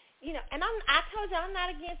 And I told you I'm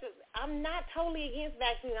not against it. I'm not totally against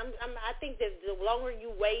vaccines. I think that the longer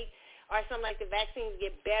you wait or something like the vaccines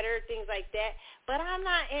get better, things like that. But I'm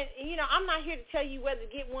not, I'm not here to tell you whether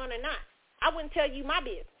to get one or not. I wouldn't tell you my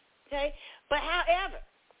business, okay? But however,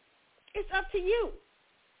 it's up to you.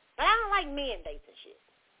 But I don't like mandates and shit.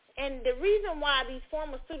 And the reason why these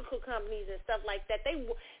pharmaceutical companies and stuff like that,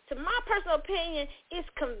 to my personal opinion, it's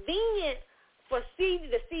convenient for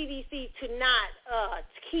the CDC to not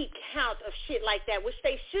keep count of shit like that, which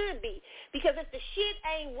they should be. Because if the shit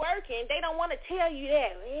ain't working, they don't want to tell you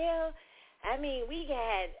that. Well,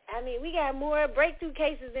 we got more breakthrough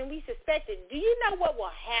cases than we suspected. Do you know what will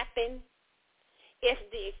happen if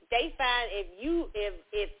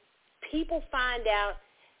people find out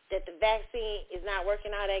that the vaccine is not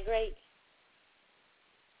working all that great?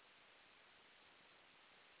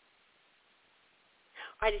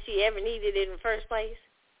 Or did she ever needed it in the first place?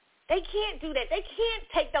 They can't do that. They can't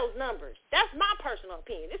take those numbers. That's my personal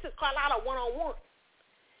opinion. This is Carlotta one-on-one.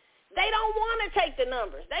 They don't want to take the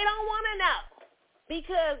numbers. They don't want to know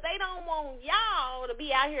because they don't want y'all to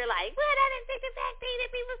be out here like, well, that didn't take the vaccine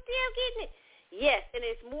and people still getting it. Yes, and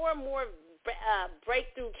it's more and more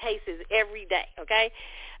breakthrough cases every day, okay?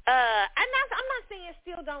 I'm not saying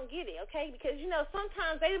still don't get it, okay? Because,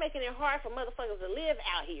 sometimes they're making it hard for motherfuckers to live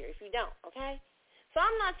out here if you don't, okay? So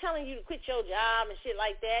I'm not telling you to quit your job and shit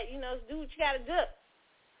like that. Do what you got to do.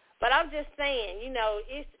 But I'm just saying,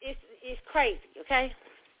 it's crazy, okay?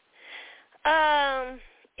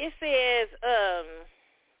 It says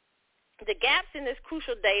the gaps in this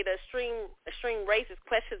crucial data string raises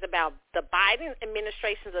questions about the Biden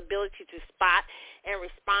administration's ability to spot and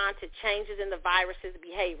respond to changes in the virus's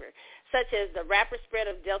behavior, such as the rapid spread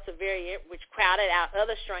of Delta variant, which crowded out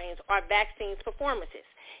other strains, or vaccines' performances.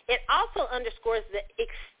 It also underscores the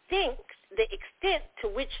extent to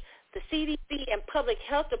which the CDC and public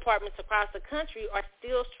health departments across the country are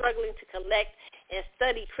still struggling to collect and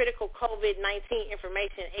study critical COVID-19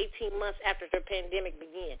 information 18 months after the pandemic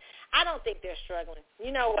began. I don't think they're struggling.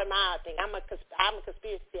 You know what I think? I'm a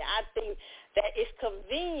conspiracy theorist. I think that it's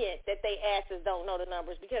convenient that they asses don't know the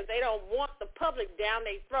numbers because they don't want the public down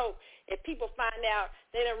their throat if people find out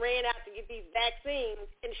they done ran out to get these vaccines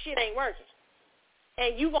and shit ain't working.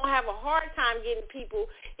 And you're going to have a hard time getting people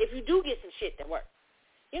if you do get some shit that works.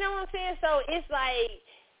 You know what I'm saying? So it's like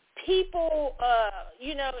people,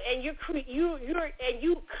 and you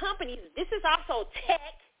companies. This is also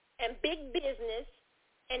tech and big business,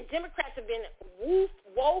 and Democrats have been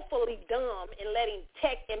woefully dumb in letting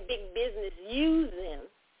tech and big business use them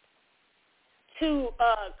to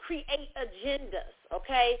create agendas.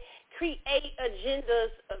 Okay, create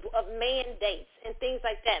agendas of mandates and things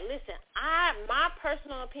like that. Listen, my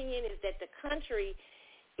personal opinion is that the country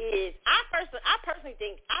is, I personally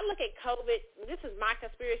think, I look at COVID, this is my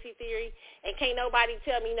conspiracy theory, and can't nobody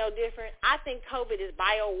tell me no different. I think COVID is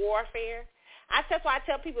bio-warfare. That's why I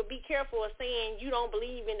tell people be careful of saying you don't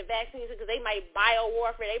believe in the vaccines because they might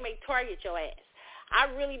bio-warfare, they may target your ass. I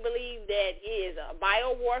really believe that it is a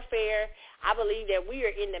bio-warfare. I believe that we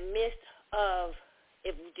are in the midst of,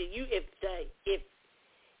 if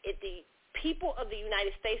the people of the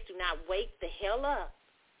United States do not wake the hell up,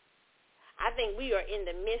 I think we are in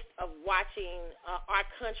the midst of watching our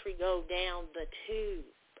country go down the tube.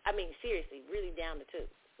 I mean, seriously, really down the tube.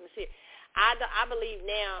 I believe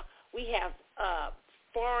now we have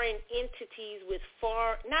foreign entities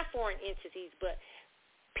not foreign entities, but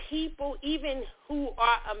people even who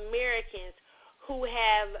are Americans who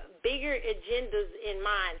have bigger agendas in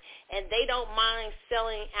mind, and they don't mind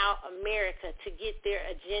selling out America to get their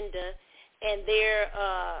agenda and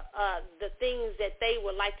the things that they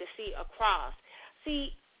would like to see across.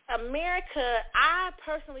 See, America, I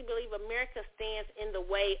personally believe America stands in the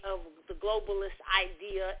way of the globalist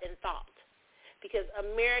idea and thought. Because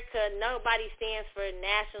America, nobody stands for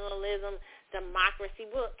nationalism, democracy.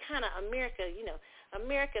 Well, kind of America,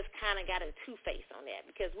 America's kind of got a two-face on that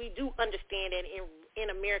because we do understand that in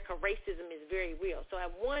America, racism is very real. So at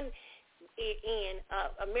one end,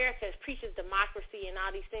 America preaches democracy and all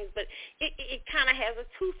these things, but it kind of has a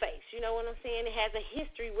two-face. You know what I'm saying? It has a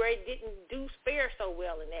history where it didn't fare so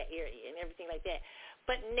well in that area and everything like that.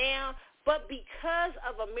 But because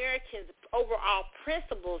of Americans' overall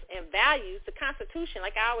principles and values, the Constitution,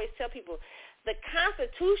 like I always tell people, the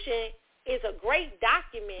Constitution is a great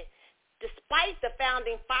document despite the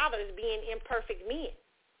founding fathers being imperfect men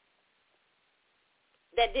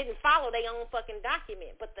that didn't follow their own fucking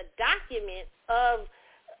document. But the document of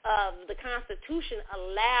the Constitution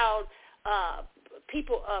allowed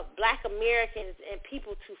people, Black Americans and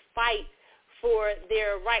people to fight for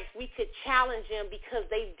their rights. We could challenge them because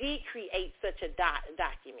they did create such a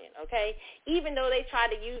document, okay? Even though they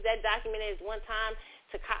tried to use that document as one time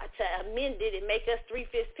to amend it and make us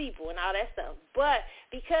 3/5 people and all that stuff. But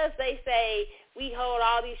because they say we hold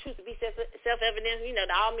all these truths to be self-evident,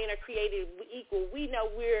 that all men are created equal, we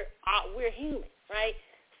know we're human, right?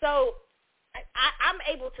 So I'm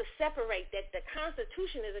able to separate that the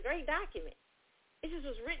Constitution is a great document. It just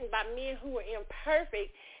was written by men who were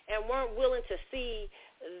imperfect and weren't willing to see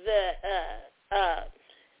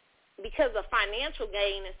because of financial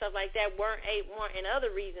gain and stuff like that, weren't and other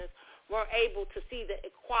reasons, weren't able to see the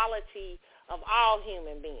equality of all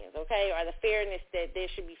human beings, okay, or the fairness, that there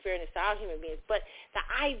should be fairness to all human beings. But the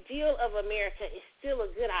ideal of America is still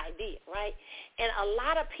a good idea, right? And a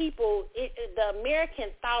lot of people, the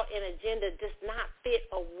American thought and agenda does not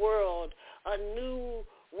fit a world, a new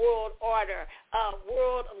world order, a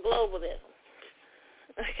world of globalism,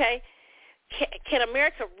 okay? Can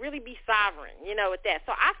America really be sovereign, with that?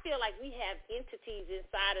 So I feel like we have entities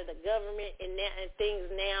inside of the government and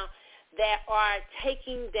things now that are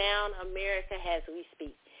taking down America as we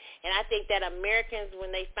speak. And I think that Americans,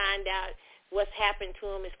 when they find out what's happened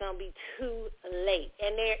to them, it's going to be too late.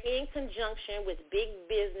 And they're in conjunction with big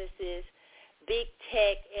businesses, big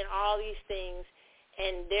tech, and all these things,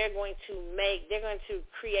 and they're going to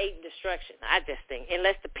create destruction, I just think,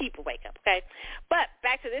 unless the people wake up, okay? But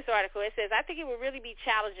back to this article, it says, I think it would really be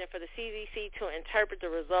challenging for the CDC to interpret the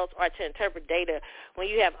results or to interpret data when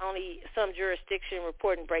you have only some jurisdiction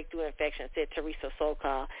reporting breakthrough infections, said Teresa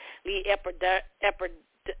Sokol, lead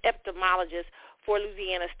epidemiologist for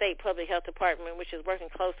Louisiana State Public Health Department, which is working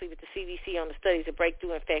closely with the CDC on the studies of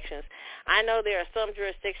breakthrough infections. I know there are some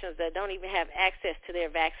jurisdictions that don't even have access to their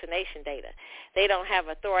vaccination data. They don't have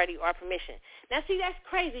authority or permission. Now, see, that's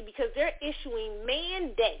crazy because they're issuing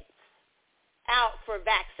mandates out for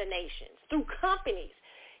vaccinations through companies.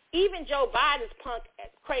 Even Joe Biden's punk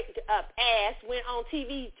ass went on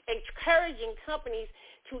TV encouraging companies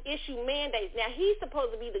to issue mandates. Now, he's supposed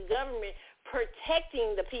to be the government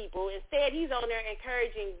protecting the people. Instead, he's on there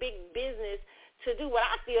encouraging big business to do what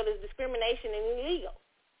I feel is discrimination and illegal.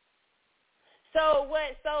 So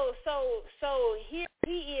here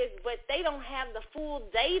he is, but they don't have the full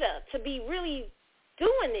data to be really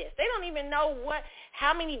doing this. They don't even know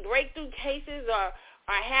how many breakthrough cases are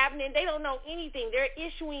happening. They don't know anything. They're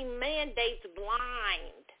issuing mandates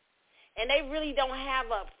blind, and they really don't have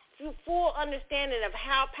a full understanding of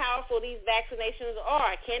how powerful these vaccinations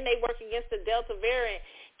are. Can they work against the Delta variant?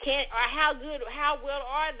 How well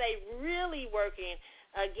are they really working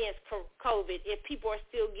against COVID if people are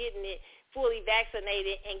still getting it fully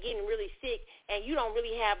vaccinated and getting really sick, and you don't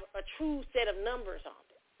really have a true set of numbers on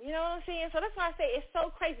it? You know what I'm saying? So that's why I say it's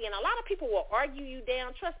so crazy. And a lot of people will argue you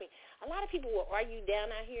down. Trust me, a lot of people will argue you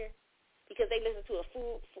down out here because they listen to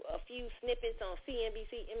a few snippets on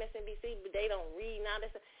CNBC, MSNBC, but they don't read none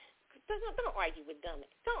of this. Don't argue with dummies.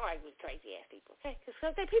 Don't argue with crazy ass people, okay?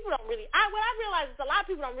 Because people don't really. What I realize is a lot of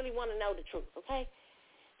people don't really want to know the truth, okay?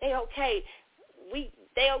 They okay with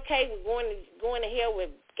going to hell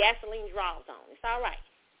with gasoline draws on. It's all right.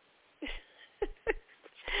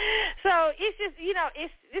 So it's just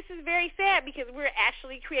this is very sad because we're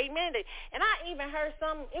actually creating mandates. And I even heard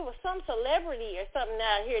it was some celebrity or something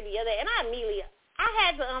out here the other day, and I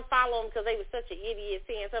had to unfollow them because they were such an idiot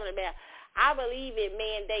saying something about, I believe in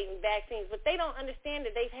mandating vaccines, but they don't understand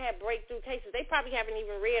that they've had breakthrough cases. They probably haven't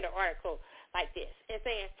even read an article like this and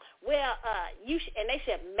saying, well, and they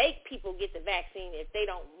should make people get the vaccine if they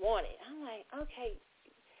don't want it. I'm like, okay,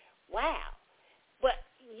 wow. But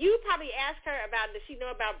you probably asked her does she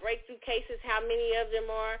know about breakthrough cases, how many of them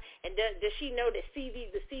are, and does she know that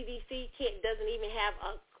the CDC doesn't even have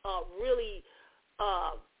a really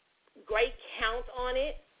great count on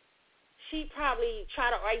it? She'd probably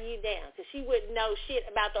try to argue you down because she wouldn't know shit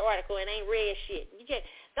about the article and ain't read shit.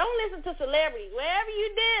 Don't listen to celebrities. Whatever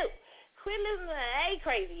you do, quit listening to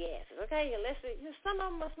crazy asses, okay? Some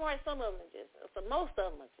of them are smart, some of them are just, most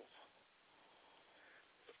of them are just,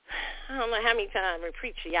 I don't know how many times I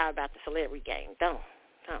preach to y'all about the celebrity game. Don't.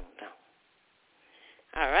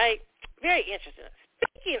 All right. Very interesting.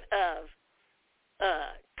 Speaking of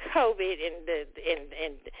COVID and this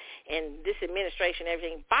administration and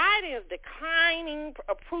everything, Biden's declining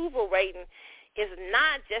approval rating is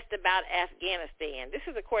not just about Afghanistan. This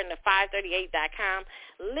is according to 538.com.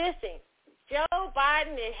 Listen, Joe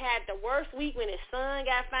Biden had the worst week when his son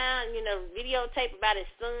got found, videotape about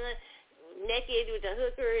his son naked with the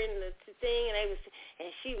hooker and the thing, and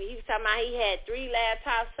he was talking about he had 3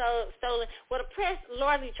 laptops stolen. Well, the press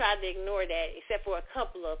largely tried to ignore that, except for a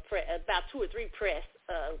couple of about 2 or 3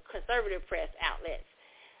 conservative press outlets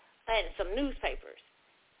and some newspapers.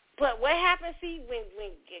 But what happens? See, when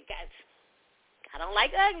I don't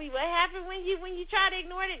like ugly. What happened when you try to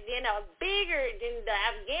ignore it? Then bigger than the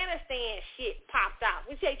Afghanistan shit popped out,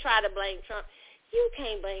 which they try to blame Trump. You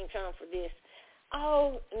can't blame Trump for this.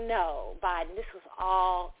 Oh, no, Biden, this was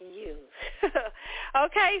all you.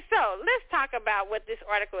 Okay, so let's talk about what this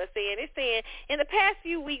article is saying. It's saying, in the past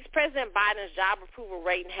few weeks, President Biden's job approval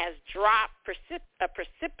rating has dropped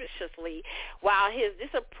precipitously, while his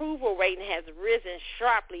disapproval rating has risen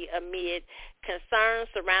sharply amid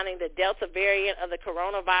concerns surrounding the Delta variant of the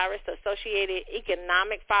coronavirus, associated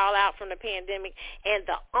economic fallout from the pandemic, and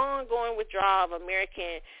the ongoing withdrawal of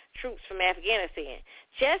American troops from Afghanistan.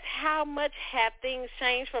 Just how much have things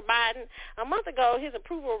changed for Biden? A month ago, his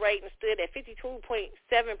approval rating stood at 52.7%,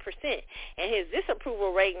 and his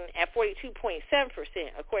disapproval rating at 42.7%,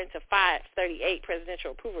 according to 538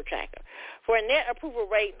 Presidential Approval Tracker, for a net approval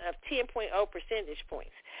rating of 10.0 percentage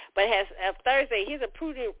points. But as of Thursday, his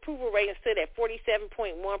approval rating stood at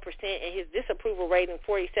 47.1%, and his disapproval rating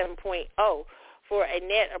 47.0%. For a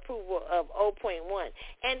net approval of 0.1.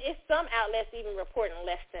 And it's some outlets even reporting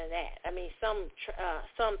less than that. I mean, some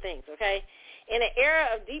things, okay? In an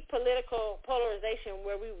era of deep political polarization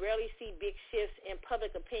where we rarely see big shifts in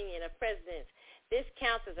public opinion of presidents, this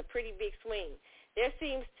counts as a pretty big swing. There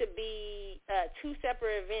seems to be two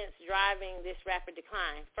separate events driving this rapid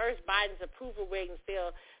decline. First, Biden's approval rating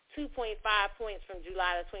fell 2.5 points from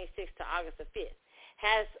July the 26th to August the 5th.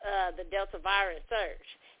 Has the Delta variant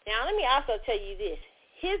surged. Now, let me also tell you this.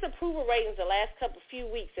 His approval ratings the last few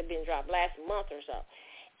weeks have been dropped, last month or so.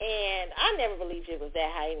 And I never believed it was that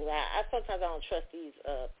high anyway. Sometimes I don't trust these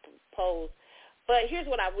polls. But here's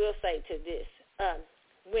what I will say to this.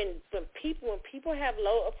 When people have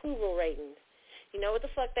low approval ratings, you know what the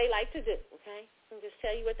fuck they like to do, okay? I'll just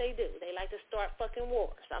tell you what they do. They like to start fucking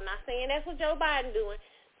wars. I'm not saying that's what Joe Biden doing.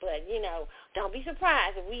 But, you know, don't be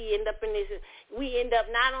surprised if we end up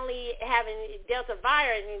not only having Delta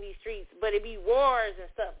virus in these streets, but it be wars and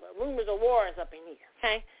stuff, rumors of wars up in here,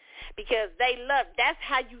 okay? Because that's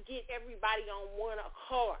how you get everybody on one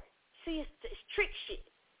accord. See, it's trick shit.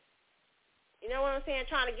 You know what I'm saying?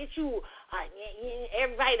 Trying to get you,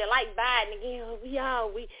 everybody to like Biden again.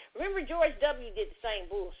 Remember George W. did the same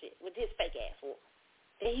bullshit with his fake ass war.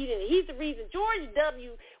 And he's the reason. George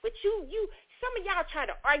W., but some of y'all try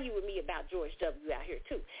to argue with me about George W. out here,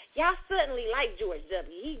 too. Y'all suddenly like George W.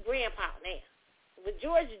 He grandpa now. But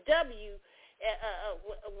George W.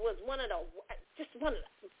 Was one of the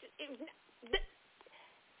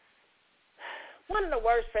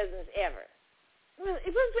worst presidents ever.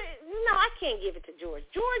 I can't give it to George.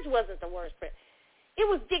 George wasn't the worst president. It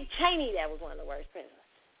was Dick Cheney that was one of the worst presidents.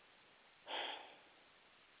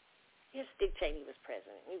 Yes, Dick Cheney was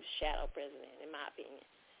president. He was shadow president, in my opinion.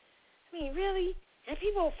 I mean, really? And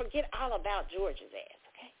people forget all about George's ass,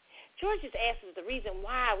 okay? George's ass is the reason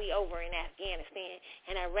why we over in Afghanistan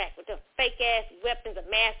and Iraq with the fake-ass weapons of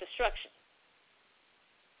mass destruction.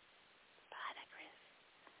 I digress.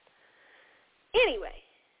 Anyway,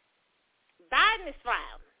 Biden is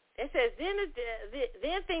filed. It says, then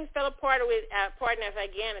things fell apart with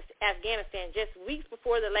Afghanistan just weeks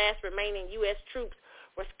before the last remaining U.S. troops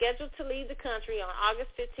were scheduled to leave the country. On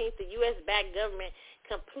August 15th, the U.S.-backed government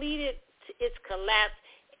completed its collapse,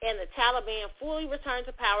 and the Taliban fully returned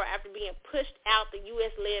to power after being pushed out the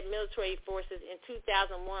U.S.-led military forces in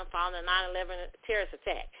 2001 following the 9/11 terrorist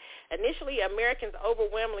attack. Initially, Americans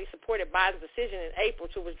overwhelmingly supported Biden's decision in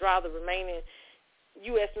April to withdraw the remaining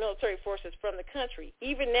U.S. military forces from the country.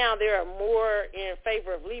 Even now, there are more in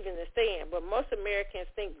favor of leaving than staying, but most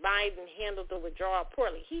Americans think Biden handled the withdrawal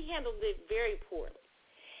poorly. He handled it very poorly.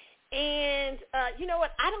 And you know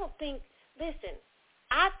what? I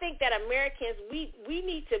think that Americans, we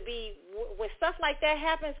need to be, when stuff like that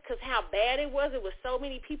happens, because how bad it was so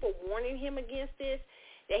many people warning him against this,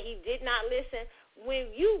 that he did not listen.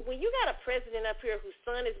 When you got a president up here whose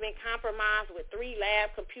son has been compromised with 3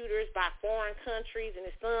 lab computers by foreign countries, and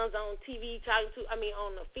his son's on TV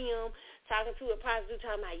on the film, talking to a prostitute,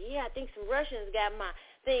 talking about, I think some Russians got my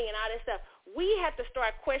thing and all that stuff. We have to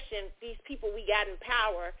start questioning these people we got in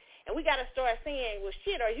power. And we got to start saying, well,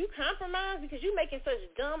 shit, are you compromised? Because you making such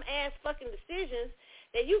dumb-ass fucking decisions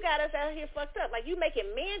that you got us out here fucked up. Like, you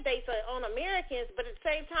making mandates on Americans, but at the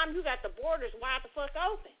same time, you got the borders wide the fuck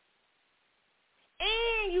open.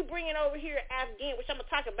 And you bringing over here which I'm going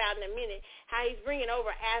to talk about in a minute, how he's bringing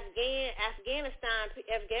over Afghanistan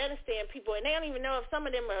people, and they don't even know if some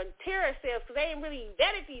of them are terrorist cells because they ain't really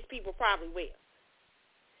vetted these people probably well.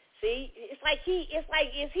 See,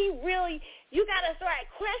 is he really, you got to start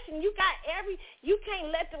questioning, you can't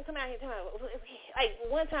let them come out here and talk. Like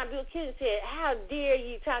one time Bill Clinton said, how dare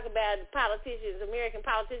you talk about politicians, American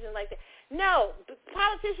politicians like that. No,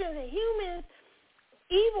 politicians and humans,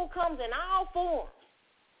 evil comes in all forms.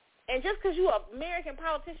 And just because you're an American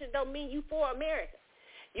politician don't mean you for America.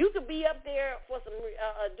 You could be up there for some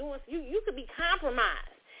you could be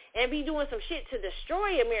compromised and be doing some shit to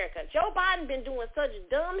destroy America. Joe Biden been doing such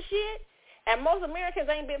dumb shit, and most Americans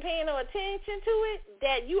ain't been paying no attention to it,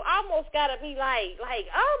 that you almost gotta be like,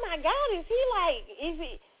 oh my God, is he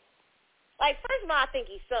like, first of all, I think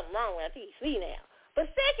he's something wrong with him. I think he's senile. But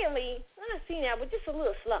secondly, not senile, but just a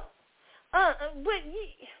little slow.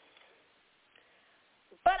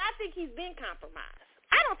 But I think he's been compromised.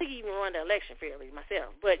 I don't think he even won the election fairly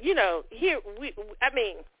myself. But,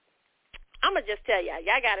 I'm going to just tell y'all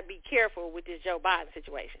got to be careful with this Joe Biden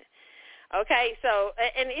situation. Okay, so,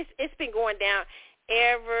 and it's been going down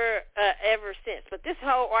ever since. But this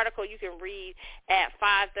whole article you can read at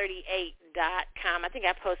 538.com. I think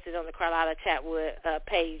I posted on the Carlotta Chatwood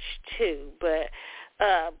page too. But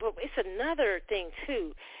it's another thing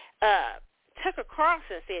too. Tucker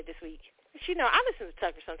Carlson said this week, I listen to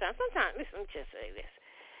Tucker sometimes. Listen, let me just say this.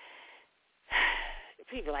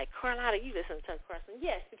 People like, Carlotta, you listen to Tucker Carlson.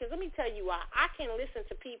 Yes, because let me tell you why. I can listen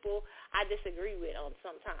to people I disagree with on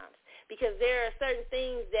sometimes, because there are certain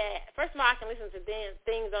things that, first of all, I can listen to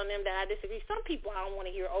things on them that I disagree. Some people I don't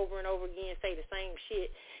want to hear over and over again say the same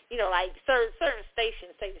shit. Like certain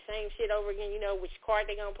stations say the same shit over again, which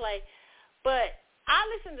card they're going to play. But I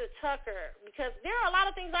listen to Tucker because there are a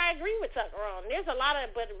lot of things I agree with Tucker on. There's a lot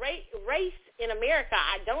of, but race in America,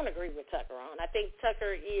 I don't agree with Tucker on. I think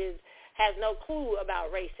Tucker has no clue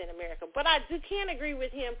about race in America. But I can agree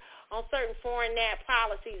with him on certain foreign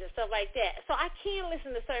policies and stuff like that. So I can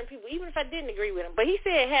listen to certain people, even if I didn't agree with him. But he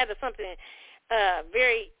said he had something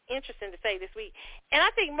very interesting to say this week. And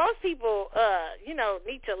I think most people,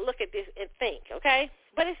 need to look at this and think, okay?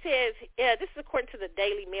 But it says, this is according to the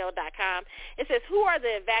dailymail.com, it says, who are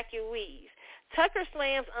the evacuees? Tucker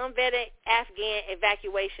slams unvetted Afghan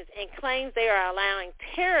evacuations and claims they are allowing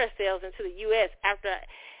terror cells into the U.S. after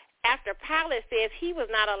pilot says he was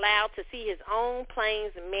not allowed to see his own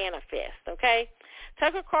planes manifest, okay?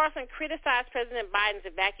 Tucker Carlson criticized President Biden's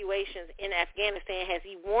evacuations in Afghanistan as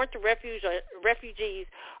he warned the refugees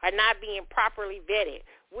are not being properly vetted,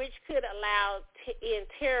 which could allow in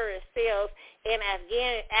terrorist cells and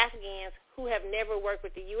Afghans who have never worked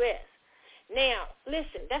with the U.S. Now,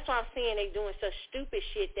 listen, that's why I'm saying they're doing such stupid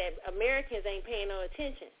shit that Americans ain't paying no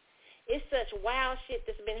attention. It's such wild shit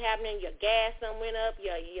that's been happening. Your gas done went up.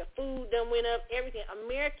 Your food done went up. Everything.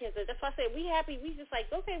 Americans, that's why I said we happy. We just like,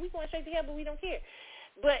 okay, we going straight to hell, but we don't care.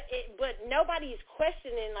 But nobody's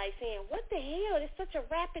questioning, like saying, what the hell? It's such a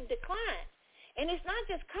rapid decline. And it's not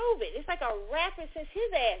just COVID. It's like a rapid since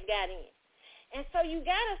his ass got in. And so you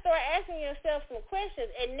got to start asking yourself some questions.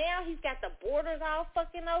 And now he's got the borders all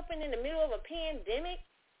fucking open in the middle of a pandemic.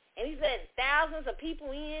 And he's letting thousands of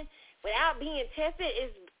people in without being tested.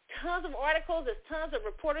 It's tons of articles, there's tons of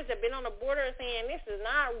reporters that have been on the border saying this is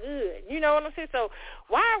not good. You know what I'm saying? So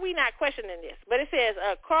why are we not questioning this? But it says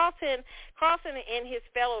Carlson and his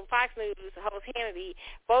fellow Fox News host Hannity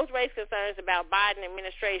both raised concerns about Biden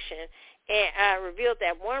administration and revealed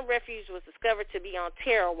that one refuge was discovered to be on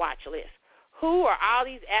terror watch list. Who are all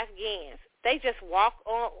these Afghans? They just whisk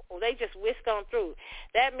on through.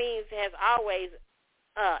 That means, as always,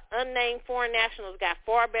 unnamed foreign nationals got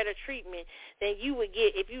far better treatment than you would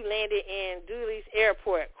get if you landed in Dulles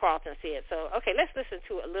Airport, Carlton said. So, okay, let's listen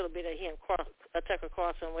to a little bit of him, Tucker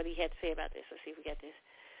Carlson, what he had to say about this. Let's see if we got this.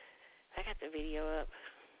 I got the video up.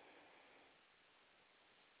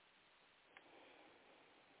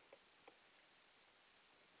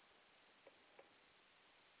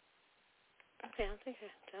 Okay, I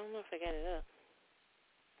don't know if I got it up.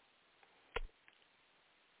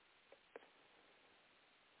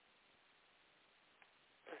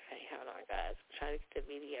 Hold on, guys. I'm trying to get the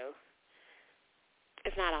video.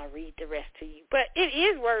 If not, I'll read the rest to you. But it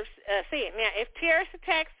is worth saying. Now, if terrorist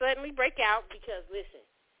attacks suddenly break out, because, listen,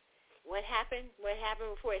 what happened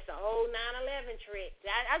before? It's the whole 9/11 trick.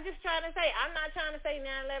 I'm just trying to say, I'm not trying to say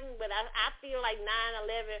 9/11, but I feel like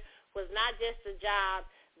 9/11 was not just a job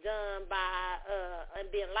done by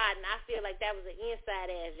Bin Laden. I feel like that was an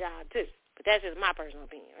inside-ass job, too. But that's just my personal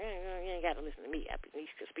opinion. You ain't got to listen to me. I be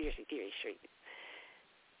these conspiracy theory streets.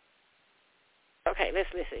 Okay, let's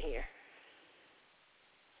listen here.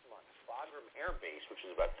 Bagram Air Base, which is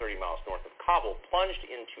about 30 miles north of Kabul, plunged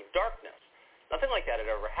into darkness. Nothing like that had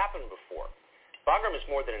ever happened before. Bagram is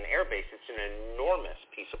more than an air base. It's an enormous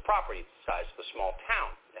piece of property the size of a small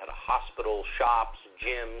town. It had a hospital, shops,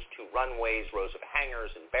 gyms, 2 runways, rows of hangars,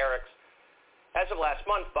 and barracks. As of last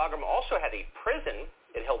month, Bagram also had a prison.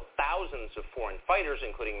 It held thousands of foreign fighters,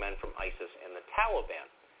 including men from ISIS and the Taliban.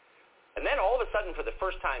 And then all of a sudden, for the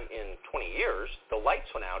first time in 20 years, the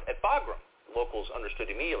lights went out at Bagram. Locals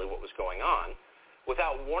understood immediately what was going on.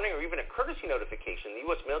 Without warning or even a courtesy notification, the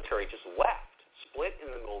U.S. military just left, split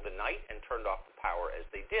in the middle of the night, and turned off the power as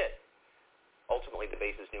they did. Ultimately, the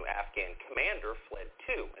base's new Afghan commander fled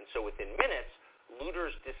too, and so within minutes,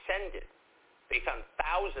 looters descended. They found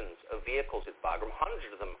thousands of vehicles at Bagram,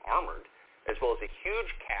 hundreds of them armored, as well as a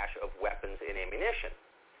huge cache of weapons and ammunition.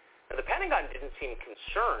 Now, the Pentagon didn't seem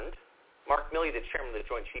concerned. Mark Milley, the chairman of the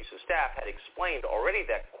Joint Chiefs of Staff, had explained already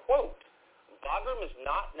that, quote, Bagram is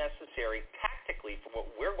not necessary tactically for what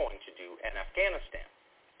we're going to do in Afghanistan,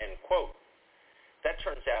 end quote. That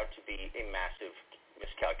turns out to be a massive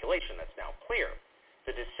miscalculation. That's now clear.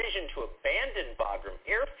 The decision to abandon Bagram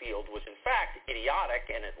Airfield was in fact idiotic,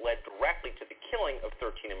 and it led directly to the killing of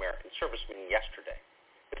 13 American servicemen yesterday.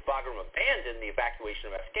 With Bagram abandoned, the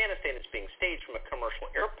evacuation of Afghanistan is being staged from a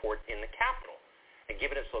commercial airport in the capital. And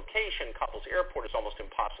given its location, Kabul's airport is almost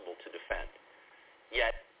impossible to defend.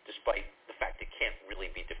 Yet, despite the fact it can't really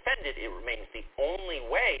be defended, it remains the only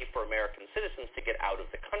way for American citizens to get out of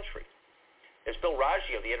the country. As Bill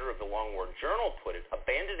Raggio, the editor of the Long War Journal, put it,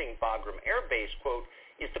 abandoning Bagram Air Base, quote,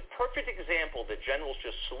 is the perfect example that generals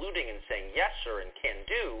just saluting and saying, yes, sir, and can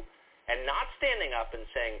do, and not standing up and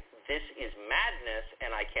saying, this is madness,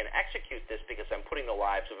 and I can't execute this because I'm putting the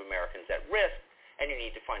lives of Americans at risk, and you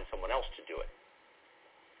need to find someone else to do it.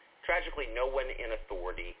 Tragically, no one in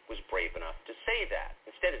authority was brave enough to say that.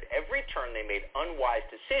 Instead, at every turn, they made unwise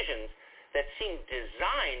decisions that seemed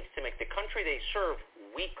designed to make the country they serve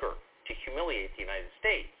weaker, to humiliate the United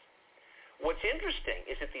States. What's interesting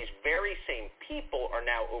is that these very same people are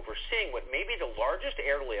now overseeing what may be the largest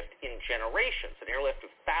airlift in generations, an airlift of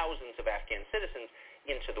thousands of Afghan citizens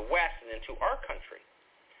into the West and into our country.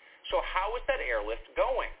 So how is that airlift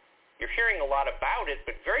going? You're hearing a lot about it,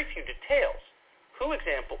 but very few details. Who,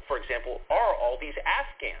 for example, are all these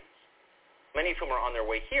Afghans, many of whom are on their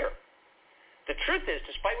way here? The truth is,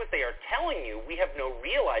 despite what they are telling you, we have no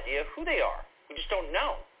real idea who they are. We just don't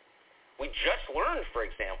know. We just learned, for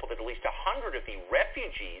example, that at least 100 of the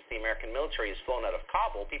refugees the American military has flown out of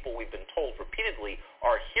Kabul, people we've been told repeatedly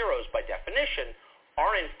are heroes by definition,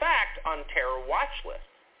 are in fact on terror watch lists.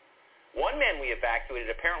 One man we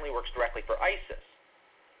evacuated apparently works directly for ISIS.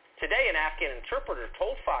 Today, an Afghan interpreter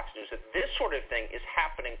told Fox News that this sort of thing is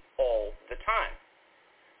happening all the time.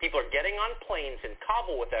 People are getting on planes in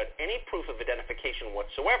Kabul without any proof of identification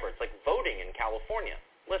whatsoever. It's like voting in California.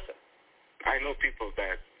 Listen. I know people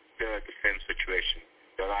that they're in the same situation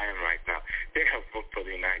that I am right now. They have worked for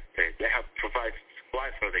the United States. They have provided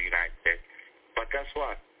supplies for the United States. But guess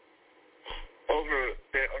what?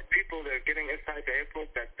 There are people that are getting inside the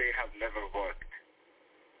airport that they have never worked.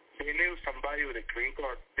 They knew somebody with a green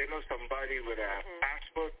card. They know somebody with a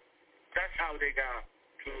passport. That's how they got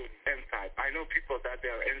to inside. I know people that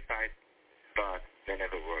they are inside, but they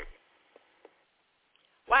never worked.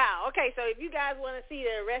 Wow. Okay, so if you guys want to see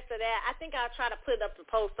the rest of that, I think I'll try to put up the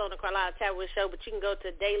post on the Carlotta Tablet Show, but you can go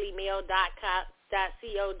to dailymail.co.uk.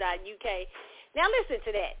 Now listen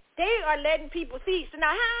to that. They are letting people see. So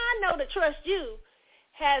now how I know to trust you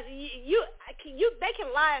has they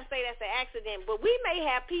can lie and say that's an accident, but we may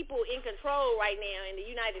have people in control right now in the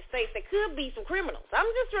United States that could be some criminals. I'm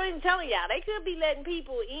just really telling y'all, they could be letting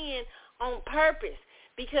people in on purpose,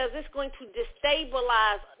 because it's going to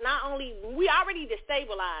destabilize, not only, we already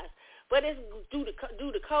destabilized, but it's due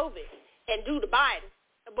to COVID and due to Biden.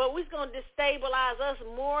 But it's going to destabilize us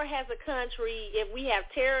more as a country if we have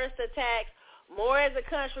terrorist attacks, more as a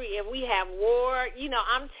country if we have war. You know,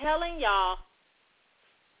 I'm telling y'all,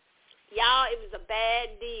 it was a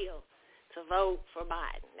bad deal to vote for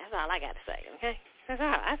Biden. That's all I got to say, okay? That's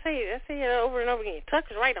all. I say it over and over again.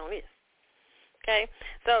 Tuck is right on this. Okay,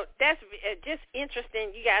 so that's just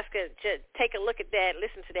interesting. You guys could just take a look at that,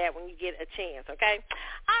 listen to that when you get a chance, okay?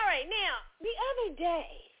 All right, now, the other day,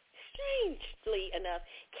 strangely enough,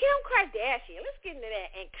 Kim Kardashian, let's get into that,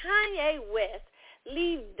 and Kanye West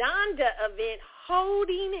leave Donda event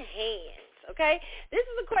holding hands, okay? This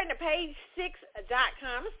is according to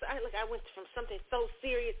page6.com. Look, I went from something so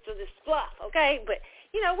serious to this fluff, okay? But,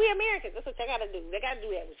 you know, we Americans, that's what they got to do. They got to do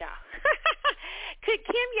that with y'all. Could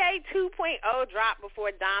Kim Ye 2.0 drop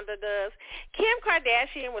before Donda does? Kim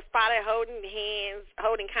Kardashian was spotted holding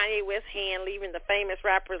Kanye West's hand, leaving the famous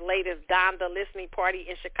rapper's latest Donda listening party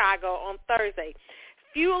in Chicago on Thursday,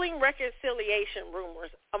 fueling reconciliation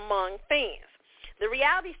rumors among fans. The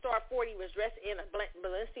reality star 40 was dressed in a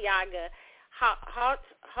Balenciaga haute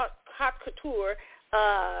couture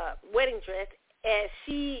wedding dress as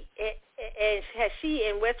she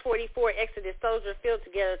and West 44 exited Soldier Field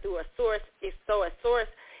together through a source. So a source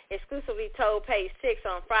exclusively told Page 6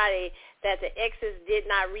 on Friday that the exes did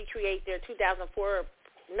not recreate their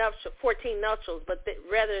 2014 nuptials, but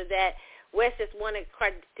rather that West just wanted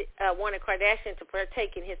Kardashian to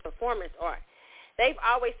partake in his performance art. They've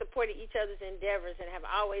always supported each other's endeavors and have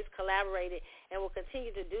always collaborated and will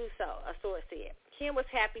continue to do so, a source said. Kim was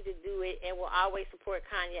happy to do it and will always support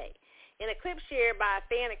Kanye. In a clip shared by a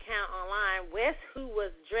fan account online, West, who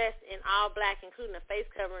was dressed in all black, including a face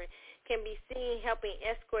covering, can be seen helping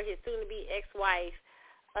escort his soon-to-be ex-wife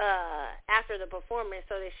after the performance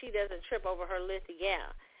so that she doesn't trip over her lengthy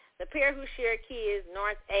gown. The pair, who share kids,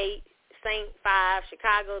 North 8, Saint 5,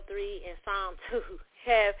 Chicago 3, and Psalm 2,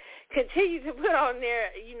 have continued to put on their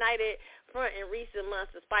united front in recent months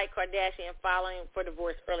despite Kardashian filing for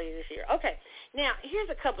divorce earlier this year. Okay, now here's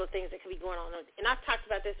a couple of things that could be going on, and I talked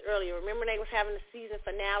about this earlier. Remember they was having the season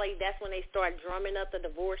finale? That's when they started drumming up the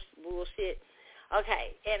divorce bullshit.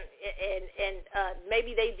 Okay, and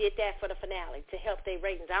maybe they did that for the finale to help their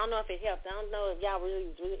ratings. I don't know if it helped. I don't know if y'all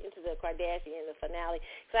really was really into the Kardashian, the finale,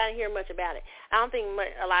 because I didn't hear much about it. I don't think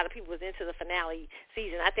a lot of people was into the finale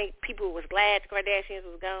season. I think people was glad the Kardashians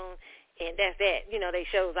was gone, and that's that. You know, they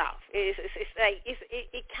shows off. It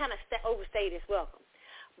kind of overstayed its welcome.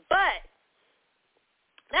 But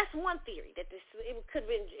that's one theory, that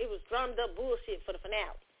it was drummed up bullshit for the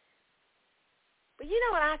finale. But you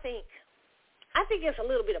know what I think? I think it's a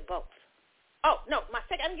little bit of both. Oh, no, I'm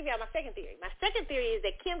going to give you my second theory. My second theory is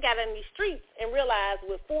that Kim got on these streets and realized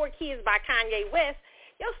with 4 kids by Kanye West,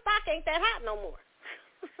 your stock ain't that hot no more.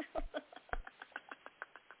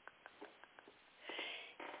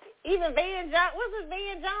 Even Van Jones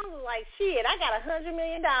was like, shit, I got $100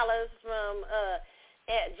 million from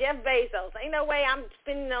Jeff Bezos. Ain't no way I'm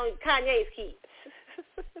spending on Kanye's kids.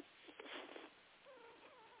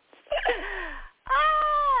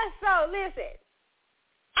 So listen,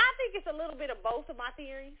 I think it's a little bit of both of my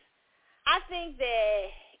theories. I think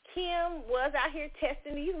that Kim was out here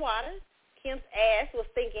testing these waters. Kim's ass was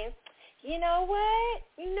thinking, you know what?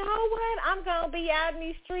 I'm going to be out in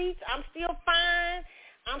these streets. I'm still fine.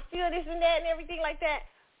 I'm still this and that and everything like that.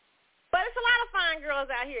 But it's a lot of fine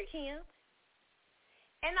girls out here, Kim.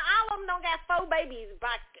 And all of them don't got 4 babies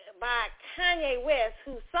by Kanye West,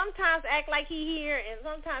 who sometimes act like he here and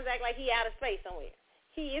sometimes act like he out of space somewhere.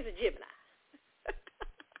 He is a Gemini.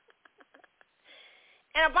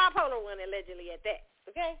 And a bipolar one, allegedly, at that,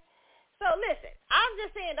 okay? So, listen, I'm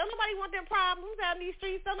just saying, don't nobody want them problems out in these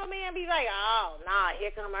streets. Don't no man be like, oh, nah,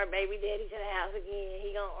 here come our baby daddy to the house again.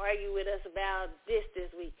 He going to argue with us about this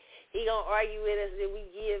week. He going to argue with us that we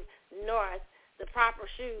give North the proper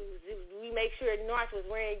shoes. We make sure North was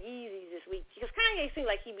wearing Yeezys this week. Because Kanye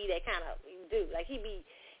seems like he be that kind of dude. Like, he be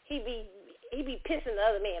pissing the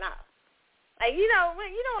other man off. Like, you know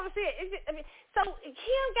what I'm saying? So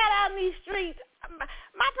Kim got out in these streets.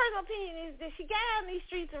 My personal opinion is that she got out in these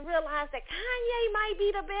streets and realized that Kanye might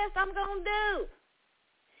be the best I'm going to do.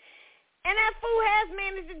 And that fool has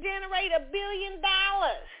managed to generate $1 billion.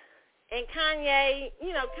 And Kanye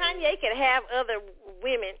could have other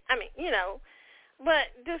women.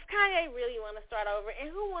 But does Kanye really want to start over?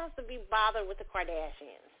 And who wants to be bothered with the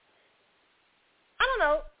Kardashians? I don't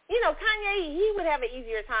know. Kanye, he would have an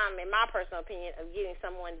easier time, in my personal opinion, of getting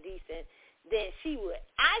someone decent than she would.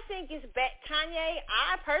 I think it's Kanye,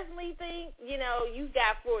 I personally think, you've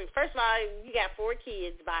got 4. First of all, you got 4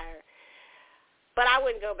 kids by her. But I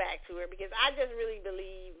wouldn't go back to her because I just really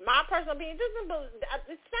believe, my personal opinion, it's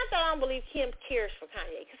not that I don't believe Kim cares for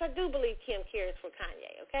Kanye, because I do believe Kim cares for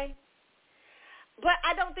Kanye, okay? But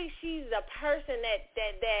I don't think she's a person that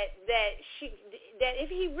if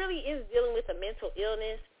he really is dealing with a mental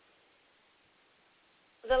illness,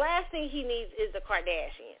 the last thing he needs is the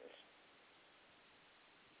Kardashians.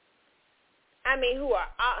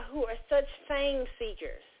 Who are such fame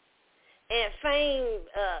seekers and fame,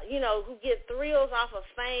 who get thrills off of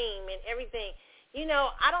fame and everything.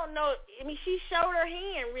 I don't know. She showed her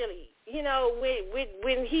hand really.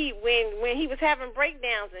 When he was having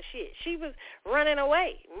breakdowns and shit, she was running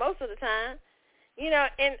away most of the time.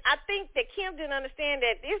 And I think that Kim didn't understand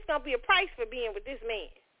that there's gonna be a price for being with this man.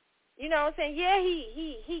 You know what I'm saying? Yeah,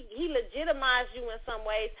 he legitimized you in some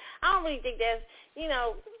ways. I don't really think that's,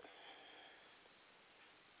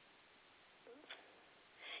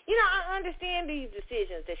 I understand these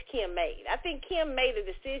decisions that Kim made. I think Kim made a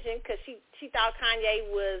decision because she thought Kanye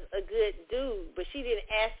was a good dude, but she didn't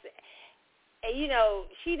ask. She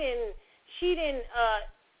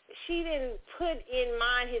didn't put in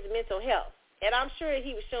mind his mental health, and I'm sure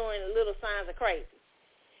he was showing little signs of crazy.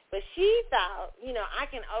 But she thought, I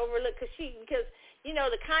can overlook because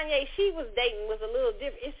the Kanye she was dating was a little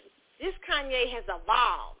different. This Kanye has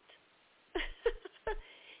evolved.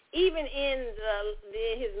 Even in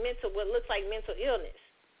his what looks like mental illness.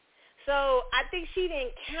 So I think she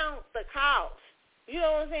didn't count the cost You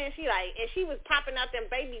know what I'm saying? And she was popping out them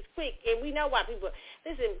babies quick, and we know why people,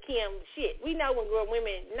 listen, Kim, shit, we know when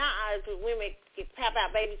women can pop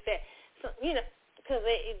out babies fast, so, you know, because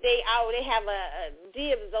they have a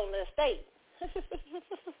dibs on the estate.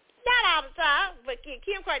 Not all the time, but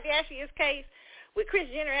Kim Kardashian's case with Kris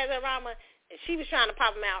Jenner has a drama, she was trying to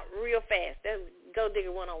pop them out real fast. That's Gold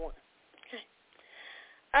Digger 101. Okay.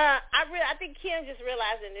 I think Kim just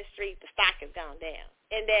realized in this street the stock has gone down.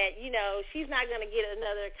 And that, you know, she's not going to get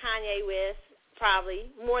another Kanye West,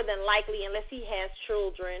 probably, more than likely, unless he has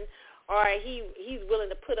children or he's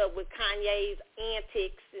willing to put up with Kanye's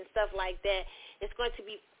antics and stuff like that. It's going to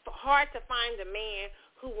be hard to find a man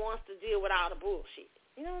who wants to deal with all the bullshit.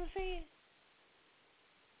 You know what I'm saying?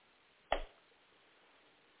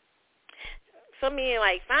 Some men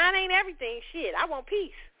like, fine ain't everything. Shit, I want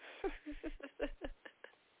peace.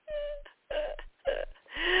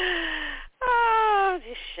 Oh,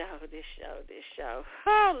 this show.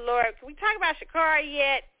 Oh, Lord. Can we talk about Sha'Carri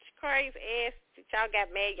yet? Sha'Carri's ass. Y'all got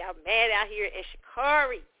mad. Y'all mad out here at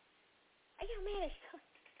Sha'Carri. Are y'all mad at Sha'Carri?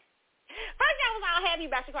 First, y'all was all happy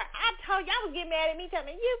about Sha'Carri. I told y'all was getting mad at me, telling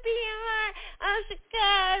me, you being hard on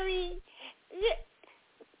Sha'Carri. Yeah.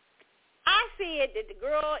 I said that the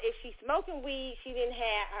girl, if she's smoking weed, she didn't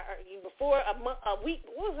have before a week.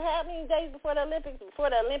 What was how many days before the Olympics? Before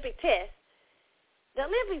the Olympic test. The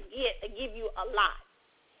Olympics give you a lot.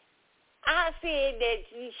 I said that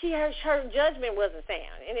her judgment wasn't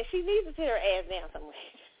sound, and that she needs to sit her ass down somewhere.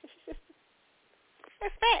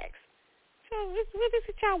 That's facts. So what is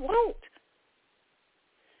it y'all want?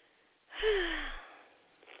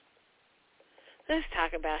 Let's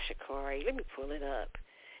talk about Sha'Carri. Let me pull it up.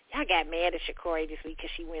 Y'all got mad at Sha'Carri this week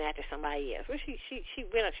because she went after somebody else. What she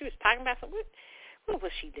went up. She was talking about something. What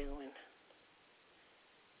was she doing?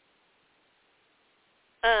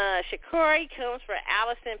 Sha'Carri comes for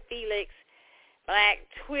Allison Felix. Black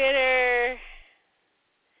Twitter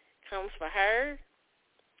comes for her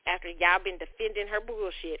after y'all been defending her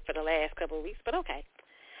bullshit for the last couple of weeks, but okay.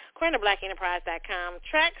 According to BlackEnterprise.com,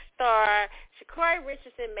 track star Sha'Carri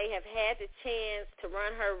Richardson may have had the chance to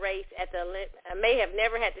run her race at the may have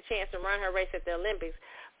never had the chance to run her race at the Olympics,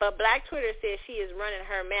 but Black Twitter says she is running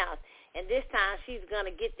her mouth, and this time she's going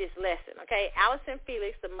to get this lesson, okay? Allison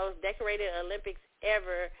Felix, the most decorated Olympics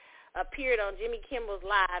ever, appeared on Jimmy Kimmel's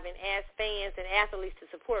Live and asked fans and athletes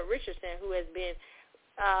to support Richardson, who has been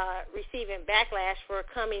receiving backlash for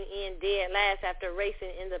coming in dead last after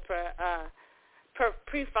racing in the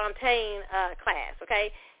Prefontaine class,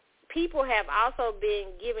 okay? People have also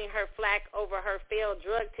been giving her flack over her failed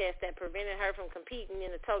drug test that prevented her from competing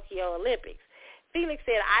in the Tokyo Olympics. Felix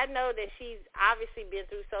said, I know that she's obviously been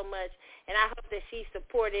through so much, and I hope that she's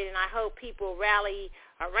supported, and I hope people rally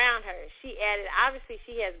around her. She added, obviously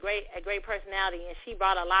she has a great personality, and she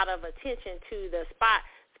brought a lot of attention to the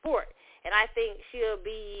sport, and I think she'll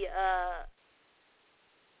be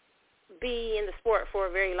in the sport for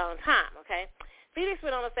a very long time, okay? Felix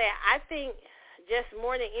went on to say, I think just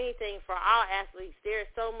more than anything for all athletes,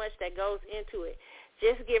 there's so much that goes into it.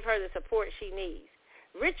 Just give her the support she needs.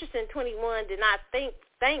 Richardson, 21, did not thank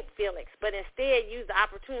Felix, but instead used the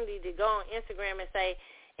opportunity to go on Instagram and say,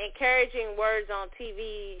 encouraging words on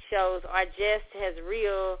TV shows are just as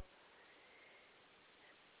real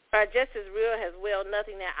as well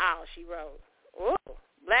nothing at all, she wrote. Whoa.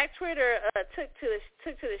 Black Twitter took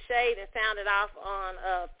to the shade and sounded off on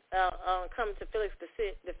coming to Felix's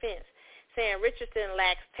defense, saying Richardson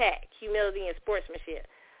lacks tact, humility, and sportsmanship.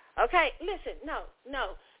 Okay, listen, no.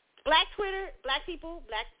 Black Twitter, black people,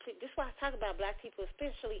 this is why I talk about black people,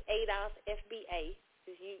 especially ADOS, FBA,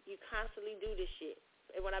 because you constantly do this shit.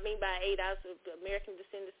 And what I mean by ADOS, American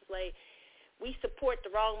Descendants of Slaves, we support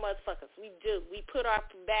the wrong motherfuckers. We do. We put our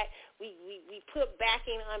back. We put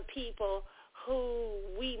backing on people who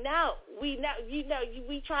we know. We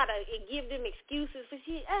try to give them excuses for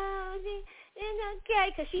shit. Oh, it's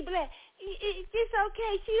okay, because she black. It's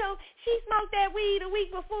okay. She smoked that weed a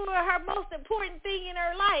week before her most important thing in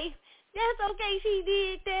her life. That's okay. She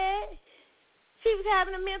did that. She was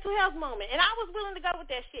having a mental health moment, and I was willing to go with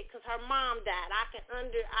that shit because her mom died. I can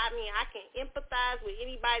empathize with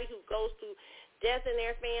anybody who goes through death in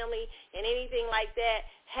their family and anything like that.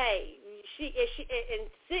 Hey, she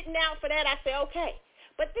sitting out for that, I say okay.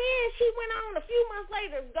 But then she went on a few months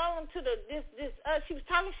later, going to she was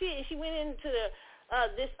talking shit, and she went into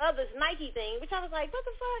this other Nike thing, which I was like, what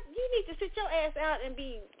the fuck? You need to sit your ass out and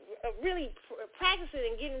be really practicing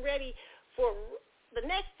and getting ready for the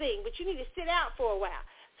next thing, but you need to sit out for a while.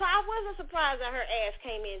 So I wasn't surprised that her ass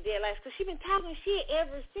came in dead last, because she's been talking shit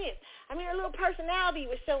ever since. I mean, her little personality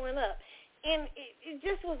was showing up. And it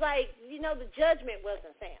just was like, the judgment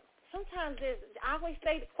wasn't sound. sometimes I always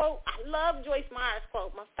say the quote, I love Joyce Meyer's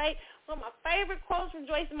quote. One of my favorite quotes from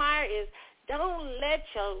Joyce Meyer is, don't let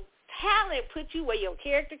your talent put you where your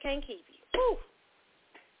character can't keep you. Whew.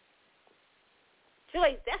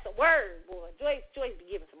 Joyce, that's a word, boy. Joyce be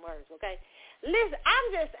giving some words, okay? Listen,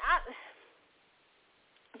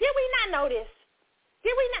 did we not know this?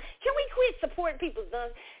 Did we not? Can we quit supporting people's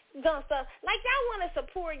done stuff? Like, y'all wanted to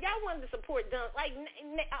support done. Like,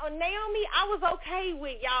 Naomi, I was okay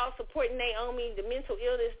with y'all supporting Naomi, the mental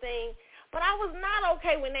illness thing, but I was not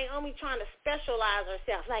okay with Naomi trying to specialize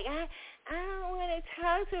herself. Like, I don't want to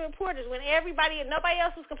talk to reporters when nobody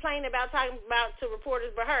else was complaining about talking about to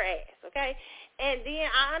reporters but her ass, okay? And then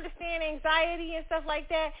I understand anxiety and stuff like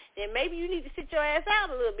that. Then maybe you need to sit your ass out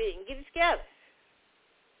a little bit and get it together.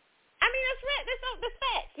 I mean, that's right. That's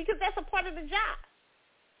facts, because that's a part of the job.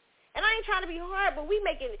 And I ain't trying to be hard, but we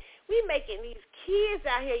making these kids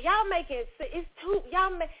out here. And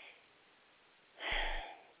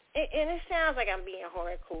it sounds like I'm being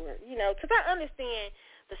hardcore, because I understand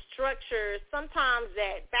the structure. Sometimes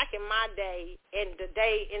that back in my day, and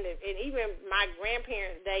even my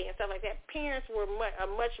grandparents' day and stuff like that, parents were a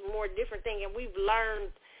much more different thing, and we've learned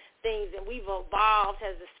things and we've evolved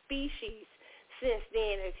as a species since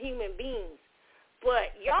then as human beings.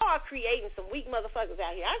 But y'all are creating some weak motherfuckers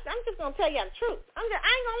out here. I'm just going to tell y'all the truth. I ain't going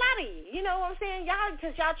to lie to you. You know what I'm saying?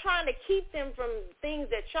 Because y'all trying to keep them from things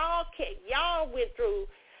that y'all went through.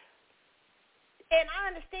 And I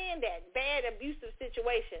understand that, bad, abusive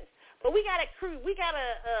situations. But we got to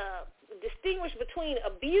distinguish between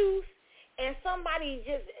abuse and somebody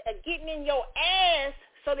just getting in your ass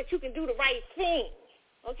so that you can do the right thing.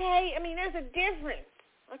 Okay? I mean, there's a difference.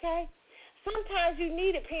 Okay? Sometimes you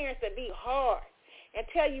needed parents to be hard and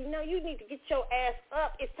tell you, no, you need to get your ass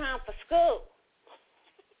up. It's time for school.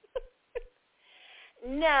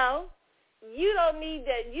 No, you don't need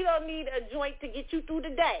a joint to get you through the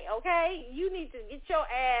day, okay? You need to get your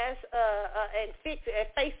ass and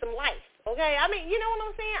face some life, okay? I mean, you know what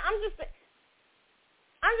I'm saying? I'm just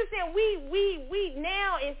saying we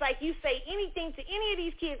now, it's like you say anything to any of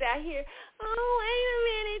these kids out here. Oh, wait a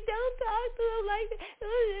minute, don't talk to them like that.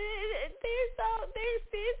 They're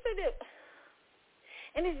sensitive.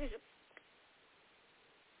 And it's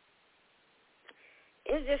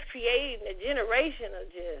just creating a generation of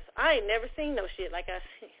I ain't never seen no shit like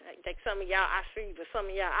some of y'all I see, but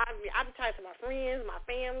some of y'all I be talking to my friends, my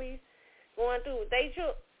families, going through what they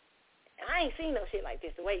took. I ain't seen no shit like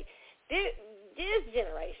this. The way this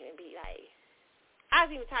generation be like, I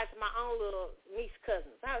was even talking to my own little niece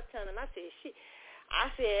cousins. I was telling them, I said, shit.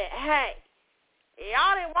 I said, hey,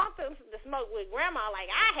 y'all didn't want to smoke with grandma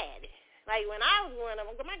like I had it. Like when I was growing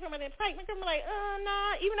up, my grandma didn't play. My grandma like,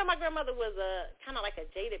 nah. Even though my grandmother was kind of like a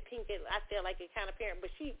jaded Pinkett, I feel like a kind of parent,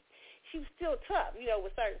 but she was still tough,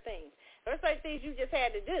 with certain things. There were certain things you just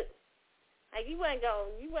had to do. Like you ain't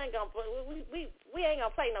gonna we ain't gonna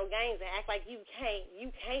play no games and act like you can't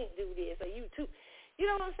do this or you too. You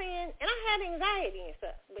know what I'm saying? And I had anxiety and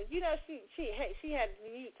stuff, but she had.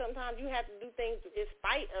 Sometimes you have to do things in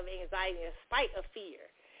spite of anxiety, in spite of fear.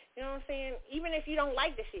 You know what I'm saying? Even if you don't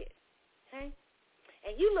like the shit. Okay?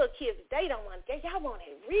 And you little kids, y'all want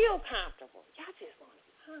it real comfortable. Y'all just want it,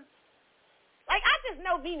 huh? Like, I just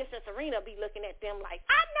know Venus and Serena be looking at them like,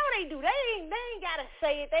 I know they do. They ain't got to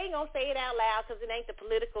say it. They ain't going to say it out loud because it ain't the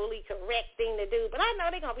politically correct thing to do. But I know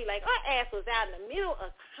they going to be like, our ass was out in the middle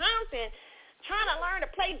of Compton trying to learn to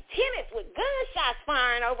play tennis with gunshots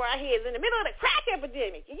firing over our heads in the middle of the crack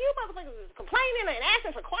epidemic. And you motherfuckers is complaining and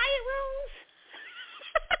asking for quiet rooms?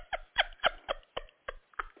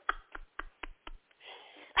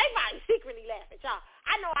 They probably secretly laugh at y'all.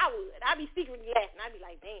 I know I would. I'd be secretly laughing. I'd be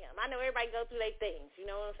like, damn, I know everybody go through their things. You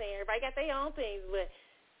know what I'm saying? Everybody got their own things. But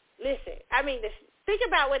listen, I mean, think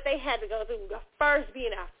about what they had to go through.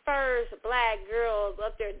 Being our first black girls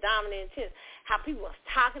up there dominant tennis. How people was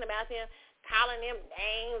talking about them, calling them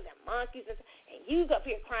names and monkeys. And you up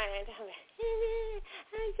here crying. And I'm like,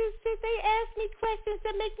 I just said they asked me questions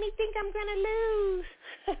that make me think I'm going to lose.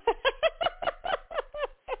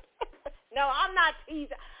 No, I'm not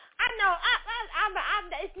teasing. I know.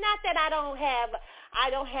 It's not that I don't have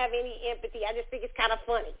any empathy. I just think it's kind of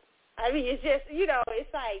funny. I mean, it's just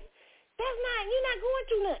it's like you're not going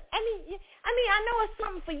through nothing. I mean, I know it's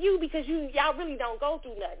something for you because y'all really don't go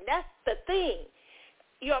through nothing. That's the thing.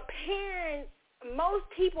 Your parents, most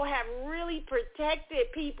people have really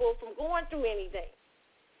protected people from going through anything,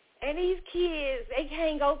 and these kids, they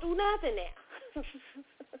can't go through nothing now.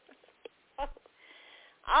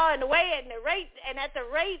 Oh, and at the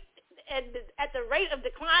rate of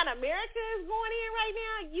decline America is going in right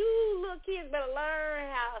now, you little kids better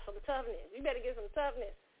learn some toughness. You better get some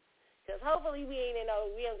toughness. Because hopefully we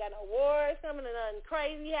don't got no wars coming and nothing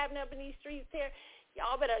crazy happening up in these streets here.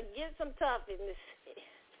 Y'all better get some tough in this.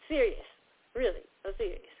 Serious. Really. I'm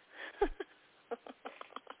serious.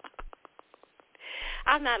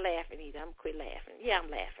 I'm not laughing either. I'm quit laughing. Yeah, I'm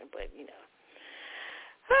laughing, but,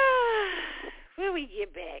 when we get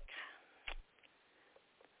back,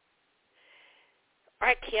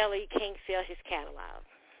 RKELLY can't sell his catalog.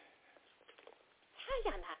 How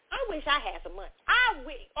y'all not? I wish I had some money.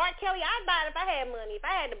 RKELLY, I'd buy it if I had money, if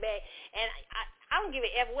I had the bag. And I don't give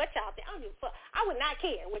a F what y'all think. I don't give a fuck. I would not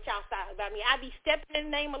care what y'all thought about me. I'd be stepping in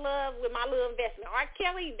the name of love with my little investment.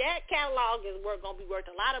 RKELLY, that catalog is going to be worth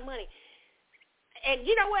a lot of money. And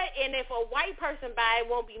you know what? And if a white person buy it,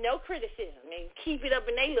 won't be no criticism. And keep it up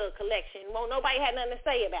in their little collection. Won't nobody have nothing to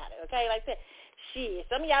say about it, okay? Like that. Shit,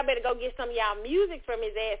 some of y'all better go get some of y'all music from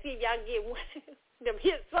his ass. See if y'all can get one them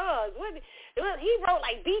hit songs. He wrote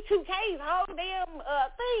like B2K's whole damn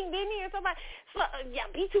thing, didn't he? Or somebody. So, yeah,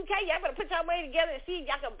 B2K, y'all better put y'all money together and see if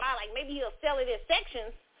y'all can buy, like, maybe he'll sell it in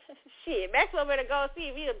sections. Shit, Maxwell better go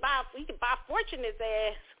see if he can buy Fortunate's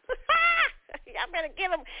ass. Y'all better get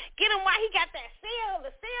him while he got that sale.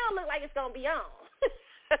 The sale look like it's gonna be on.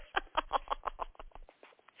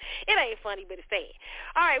 It ain't funny, but it's sad.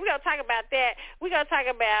 All right, we're gonna talk about that. We're gonna talk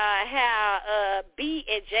about how B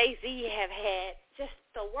and Jay-Z have had just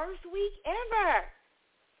the worst week ever.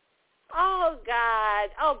 Oh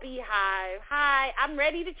God. Oh, Beehive. Hi, I'm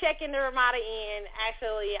ready to check in the Ramada Inn.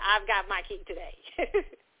 Actually, I've got my key today.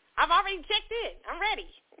 I've already checked in. I'm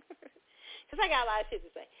ready. Because I got a lot of shit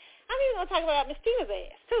to say. I'm even going to talk about Miss Tina's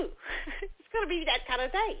ass, too. It's going to be that kind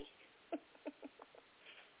of day.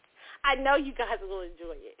 I know you guys will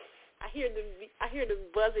enjoy it. I hear the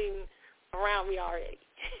buzzing around me already.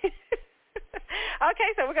 Okay,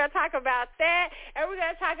 so we're going to talk about that. And we're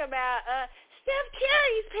going to talk about Steph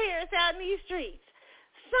Curry's parents out in these streets.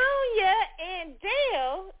 Sonya and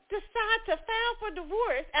Dale decide to file for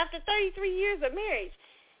divorce after 33 years of marriage.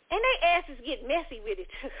 And they asses get messy with it,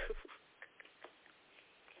 too.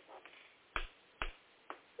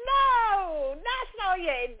 No, not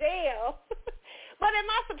Sonya and Dale. But am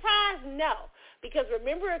I surprised? No. Because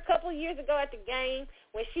remember a couple of years ago at the game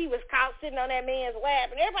when she was caught sitting on that man's lap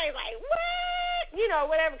and everybody's like, what?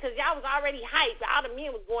 Whatever, because y'all was already hyped. All the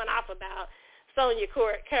men was going off about Sonya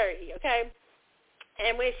Curry, okay?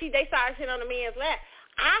 And when they started sitting on the man's lap,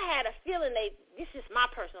 I had a feeling this is my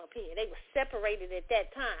personal opinion, they were separated at that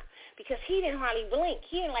time because he didn't hardly blink.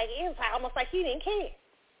 It was almost like he didn't care.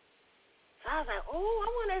 So I was like, oh, I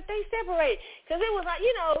wonder if they separated. Because it was like,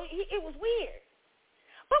 it was weird.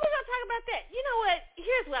 But we're going to talk about that. You know what?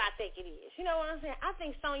 Here's what I think it is. You know what I'm saying? I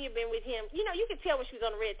think Sonya been with him. You could tell when she was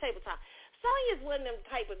on the red tabletop. Sonya's one of them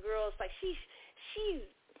type of girls, like she's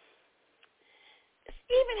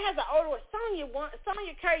even has an older Sonya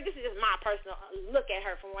Curry. This is just my personal look at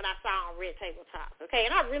her from what I saw on red tabletop. Okay,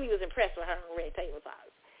 and I really was impressed with her on red tabletop.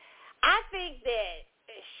 I think that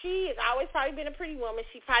she has always probably been a pretty woman.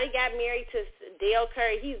 She probably got married to Dale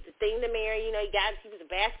Curry. He's the thing to marry. He was a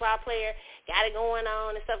basketball player, got it going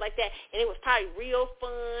on and stuff like that. And it was probably real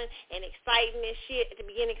fun and exciting and shit at the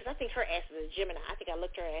beginning because I think her ass is a Gemini. I think I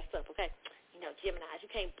looked her ass up, okay? Geminis,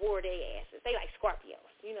 you can't bore their asses. They like Scorpios.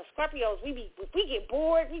 Scorpios, we get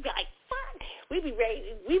bored, we be like, fuck. We be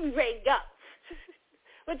ready to go.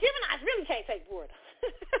 But Geminis really can't take boredom.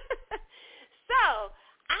 So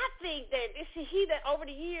I think that over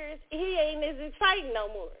the years, he ain't as exciting no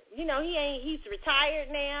more. He's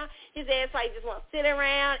retired now. His ass just want to sit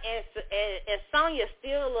around, and Sonya's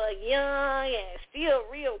still young and still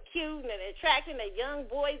real cute and attracting the young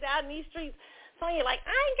boys out in these streets. Sonya I ain't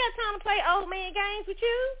got time to play old man games with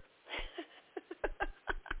you.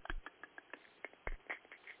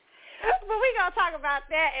 But we're going to talk about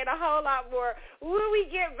that and a whole lot more when we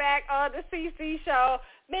get back on the CC Show.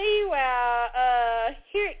 Meanwhile,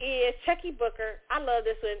 here is Chucky Booker. I love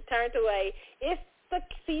this one. Turned Away. It's the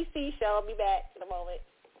CC Show. I'll be back in a moment.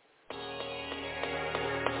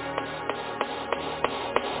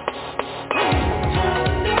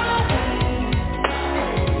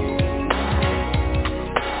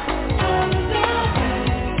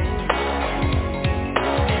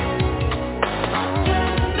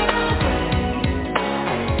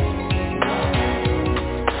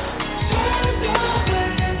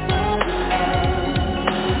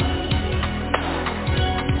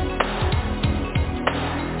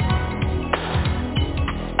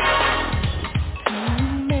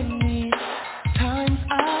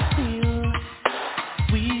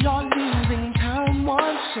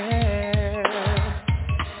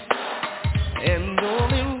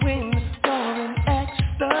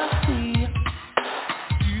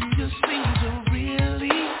 Really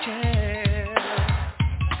care.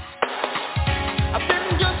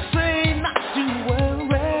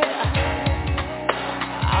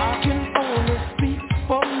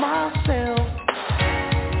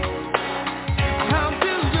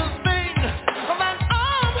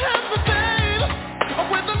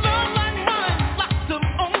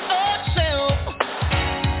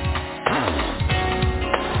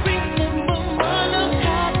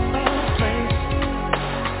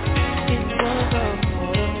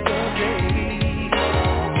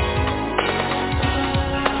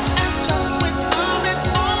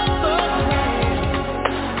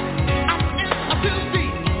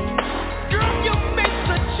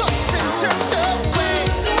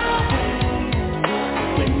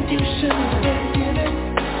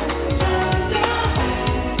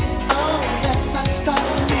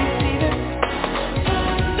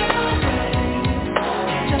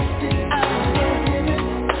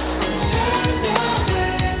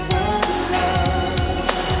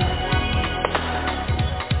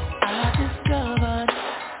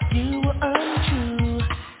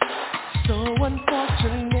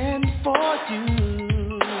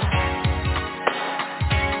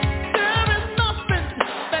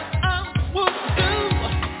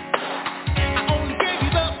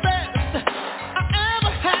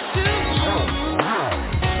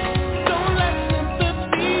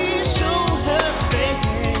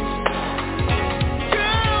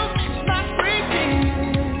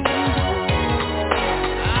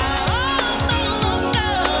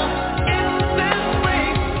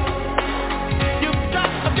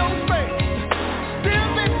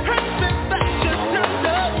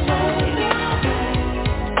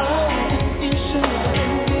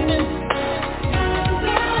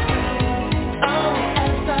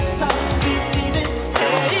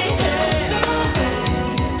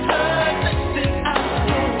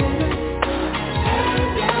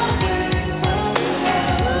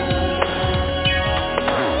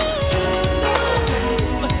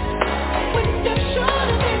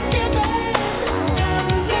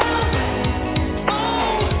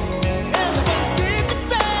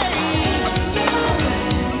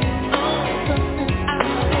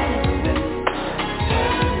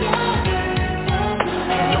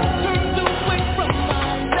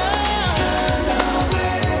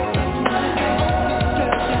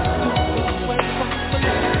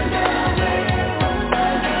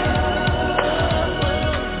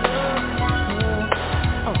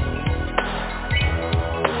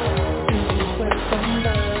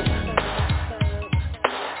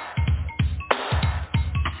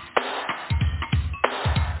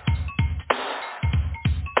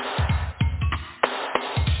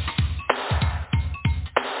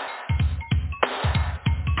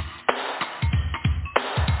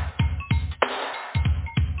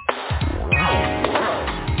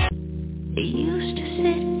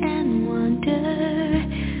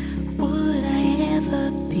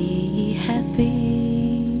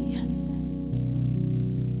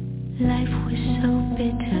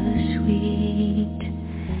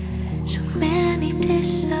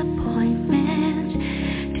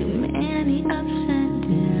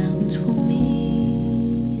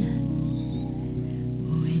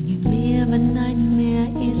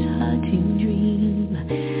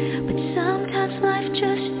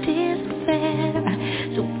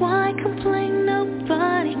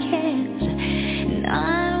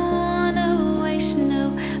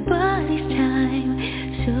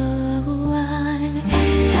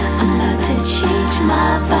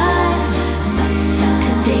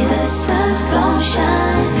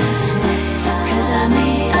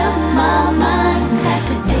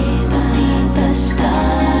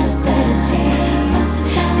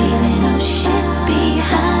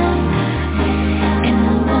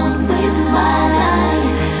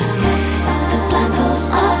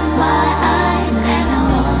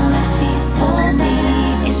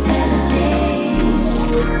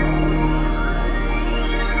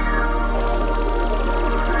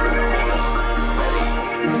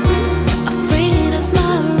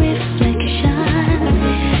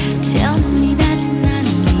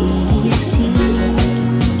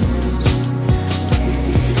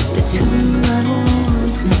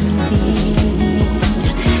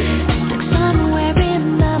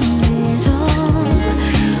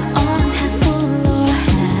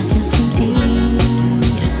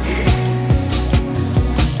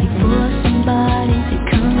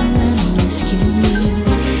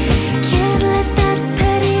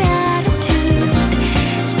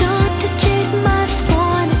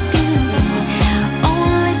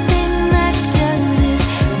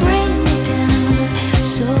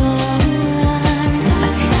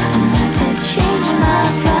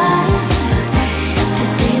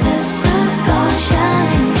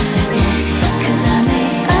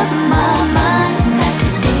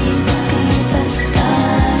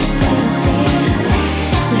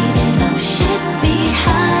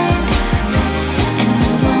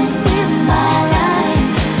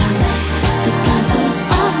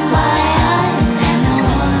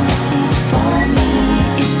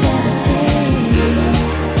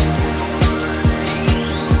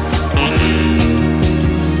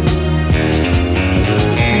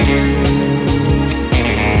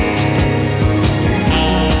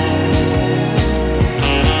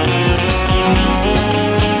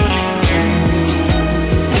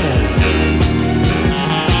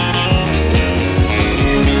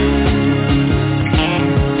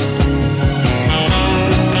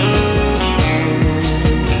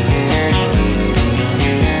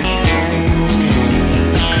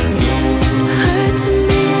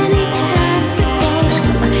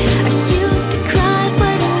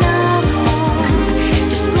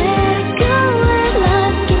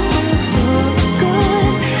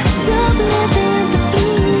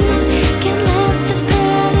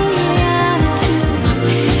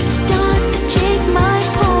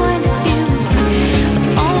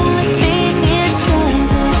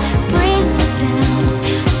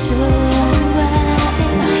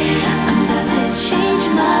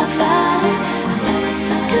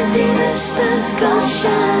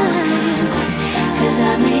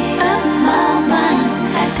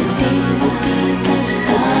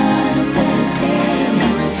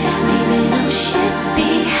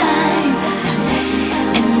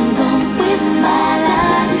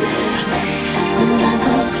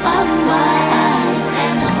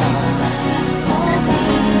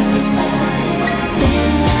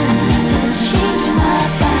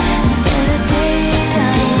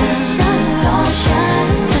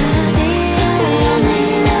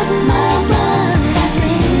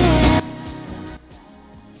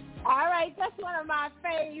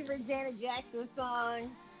 Janet Jackson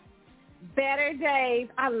song, Better Days.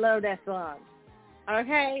 I love that song.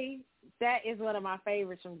 Okay? That is one of my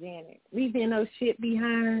favorites from Janet. Leaving no shit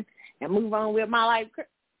behind and move on with my life.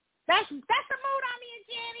 That's the mood I'm in,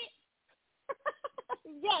 Janet.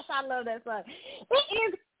 Yes, I love that song.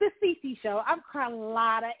 It is the CC Show. I'm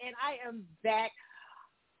Carlotta, and I am back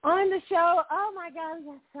on the show. Oh, my God, we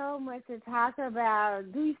got so much to talk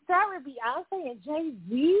about. Do we start with Beyonce and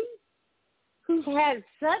Jay-Z, who's had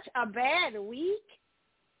such a bad week?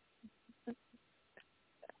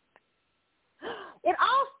 It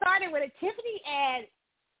all started with a Tiffany ad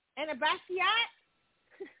and a Basquiat.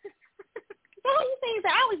 What do you think?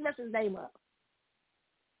 I always mess his name up.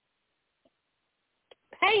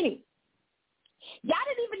 Painting. Y'all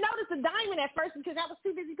didn't even notice the diamond at first because I was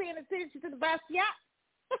too busy paying attention to the Basquiat.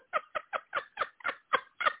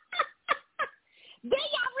 Then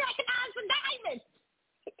y'all recognize the diamond.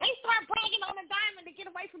 They start bragging on the diamond to get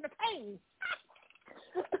away from the pain.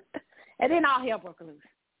 And then all hell broke loose.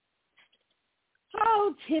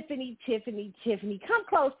 Oh, Tiffany. Come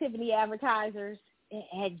close, Tiffany advertisers.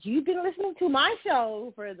 Had you been listening to my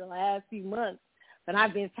show for the last few months, and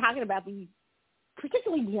I've been talking about these,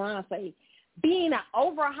 particularly Beyonce, being an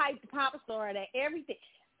overhyped pop star that everything,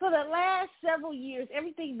 for the last several years,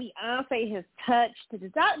 everything Beyonce has touched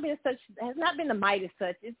has not been the Midas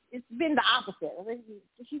touch. It's been the opposite.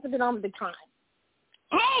 She's been on the decline.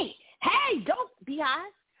 Hey, don't be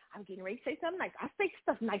honest. I'm getting ready to say something nice. I say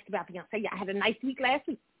stuff nice about Beyonce. Yeah, I had a nice week last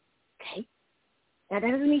week. Okay. Now,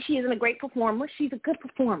 that doesn't mean she isn't a great performer. She's a good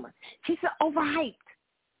performer. She's overhyped.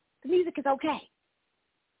 The music is okay.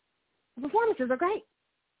 The performances are great.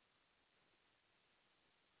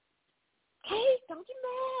 Okay? Don't get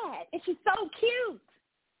mad. And she's so cute.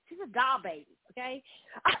 She's a doll baby, okay?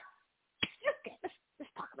 Okay,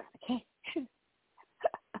 let's talk about it, okay?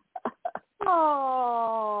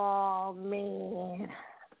 Oh, man.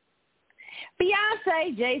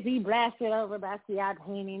 Beyonce, Jay-Z blasted over Basquiat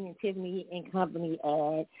painting and Tiffany and Company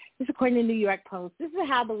ad. This is according to the New York Post. This is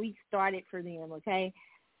how the week started for them, okay?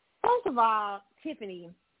 First of all,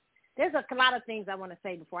 Tiffany, there's a lot of things I want to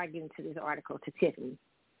say before I get into this article to Tiffany.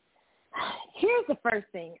 Here's the first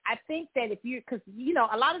thing. I think that because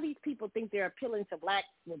a lot of these people think they're appealing to black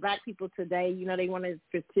people today. They want to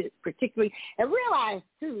particularly, and realize,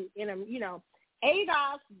 too,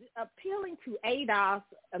 ADOS, appealing to ADOS,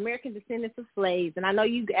 American Descendants of Slaves, and I know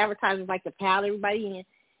you advertisers like to pile everybody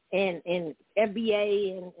in, and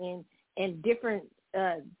FBA and different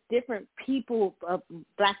people of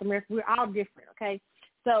Black America. We're all different, okay?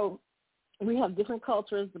 So we have different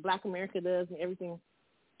cultures, the Black America does, and everything.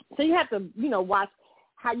 So you have to, watch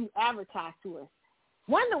how you advertise to us.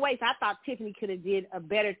 One of the ways I thought Tiffany could have did a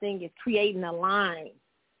better thing is creating a line,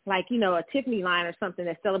 like, a Tiffany line or something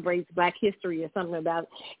that celebrates Black history or something about it,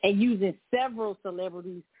 and using several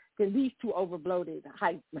celebrities, because these two overbloated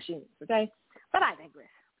hype machines, okay? But I digress,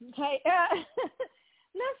 okay?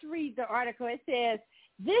 Let's read the article. It says,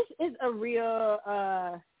 this is a real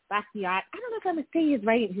Basquiat. I don't know if I'm going to say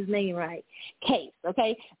his name right. Case,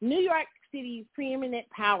 okay? New York City's preeminent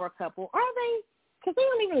power couple. Are they? Because they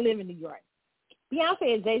don't even live in New York.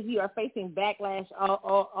 Beyonce and Jay-Z are facing backlash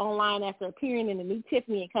online after appearing in the new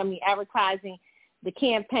Tiffany and Company advertising the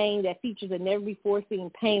campaign that features a never-before-seen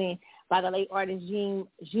painting by the late artist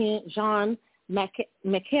Jean-Michel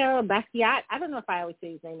Basquiat. I don't know if I always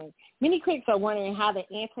say his name right. Many critics are wondering how the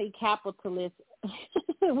anti-capitalist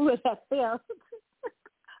would have felt about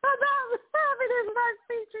having his work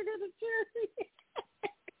featured in the jury.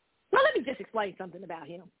 Well, let me just explain something about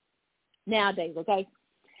him nowadays, okay?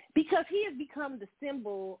 Because he has become the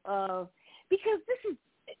symbol of,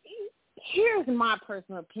 here's my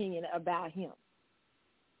personal opinion about him.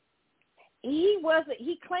 He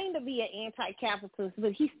claimed to be an anti-capitalist,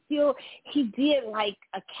 but he did like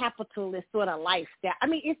a capitalist sort of lifestyle. I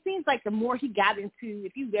mean, it seems like the more he got into,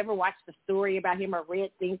 if you've ever watched the story about him or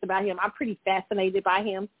read things about him, I'm pretty fascinated by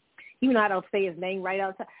him. Even though I don't say his name right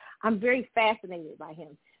all the time, I'm very fascinated by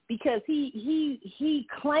him. Because he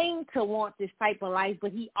claimed to want this type of life,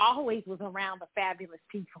 but he always was around the fabulous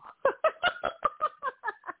people.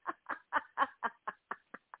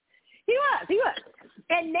 He was.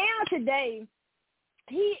 And now today,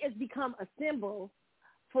 he has become a symbol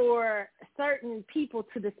for certain people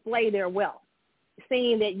to display their wealth,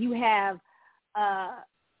 saying that you have a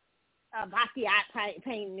Basquiat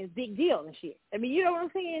painting is big deal and shit. I mean, you know what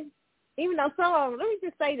I'm saying? Even though some of them, let me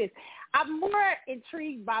just say this, I'm more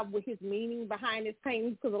intrigued by what his meaning behind his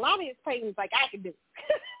paintings, because a lot of his paintings, like, I can do.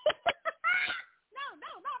 No,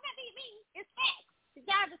 not me. It's facts. You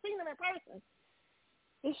guys have seen them in person.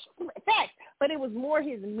 It's facts, but it was more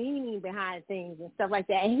his meaning behind things and stuff like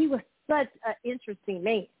that. And he was such an interesting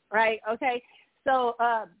man, right? Okay, so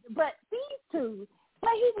but these two,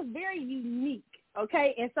 but he was very unique.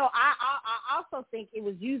 Okay, and so I also think it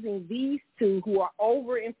was using these two who are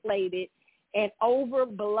overinflated and over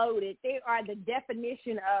bloated. They are the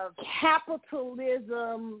definition of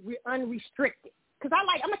capitalism unrestricted. Because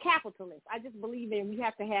I'm a capitalist. I just believe in we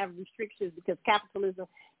have to have restrictions because capitalism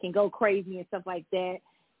can go crazy and stuff like that,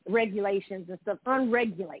 regulations and stuff,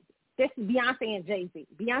 unregulated. This is Beyonce and Jay-Z.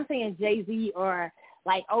 Beyonce and Jay-Z are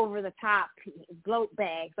like over the top bloat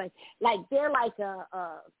bags. Like they're like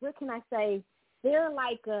what can I say? They're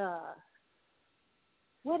like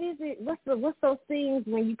what is it? What's those things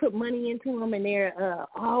when you put money into them and they're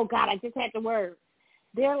oh God, I just had the word.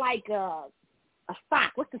 They're like a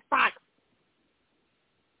stock. What's the stock?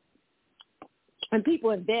 And people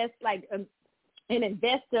invest like an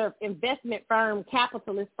investment firm,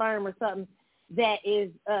 capitalist firm or something that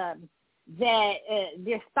is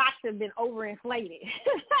their stocks have been overinflated.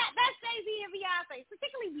 That's Jay-Z and Beyonce,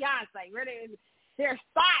 particularly Beyonce. Where their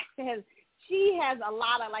stocks she has a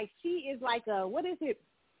lot of like she is like a what is it?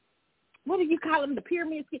 What do you call them? The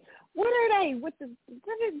pyramid scheme? What are they with the?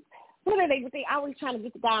 What are they? What they always trying to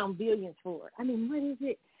get the guy on billions for? I mean, what is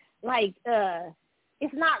it like?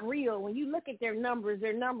 It's not real. When you look at their numbers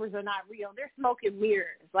are not real. They're smoke and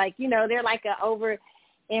mirrors. Like, they're like an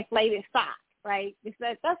overinflated stock, right?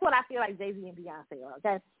 That's what I feel like Jay-Z and Beyonce are,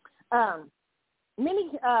 okay?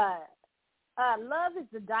 Love is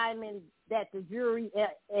the diamond that the jewelry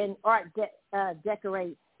and art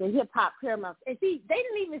decorate the hip-hop pyramids. And see,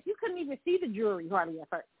 you couldn't even see the jewelry hardly at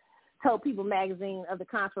first. Told People magazine of the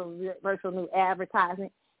controversial new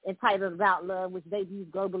advertisement entitled About Love, which debuted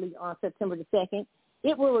globally on September the 2nd.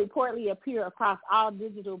 It will reportedly appear across all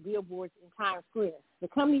digital billboards in Times Square. The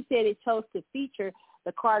company said it chose to feature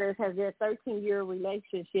the Carters as their 13-year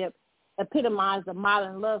relationship epitomized a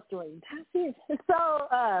modern love story. So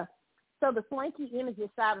the swanky images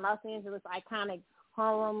shot in Los Angeles' iconic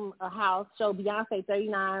Harlem house show Beyonce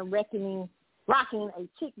 39 rocking a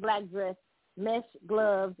chic black dress, mesh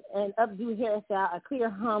gloves, and updo hairstyle, a clear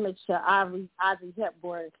homage to Audrey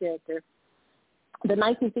Hepburn character. The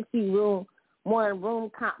 1960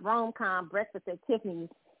 rom-com Breakfast at Tiffany's,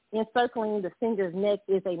 encircling the singer's neck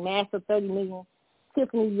is a massive 30 million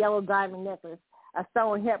Tiffany yellow diamond necklace, a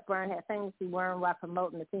stone Hepburn had famously worn while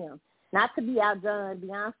promoting the film. Not to be outdone,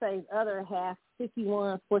 Beyonce's other half,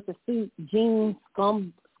 51, sports a suit, jeans,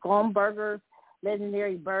 Schlumberger's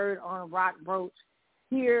legendary bird on rock brooch.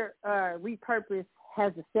 Here, repurposed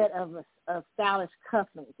has a set of stylish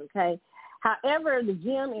cufflinks, okay? However, the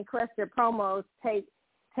gem-encrusted promos take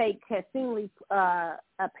has seemingly a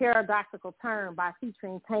paradoxical turn by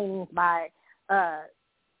featuring paintings by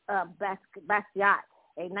Basquiat,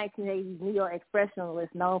 a 1980s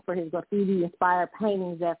neo-expressionist known for his graffiti-inspired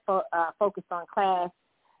paintings that focused on class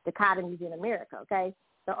dichotomies in America, okay?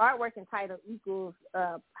 The artwork entitled Equals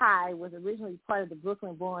Pi was originally part of the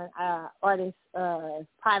Brooklyn-born artist's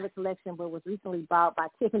private collection, but was recently bought by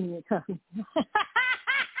Tiffany & Company.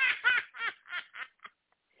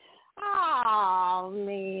 Oh,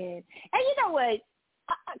 man. And you know what?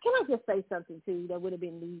 Can I just say something to you that would have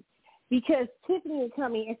been neat? Because Tiffany &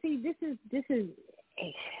 Company, and see, this is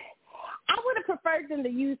I would have preferred them to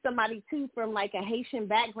use somebody, too, from, like, a Haitian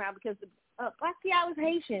background because Basquiat was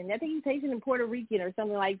Haitian. I think he's Haitian and Puerto Rican or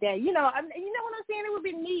something like that. You know what I'm saying? It would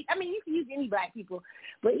be neat. I mean, you can use any black people,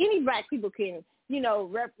 but any black people can,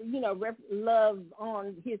 love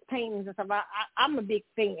on his paintings and stuff. I'm a big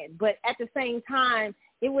fan, but at the same time,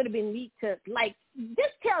 it would have been neat to, like,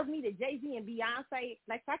 this tells me that Jay-Z and Beyonce,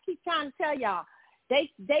 like I keep trying to tell y'all,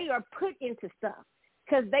 they are put into stuff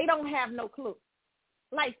because they don't have no clue.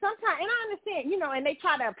 Like, sometimes, and I understand, and they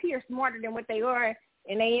try to appear smarter than what they are,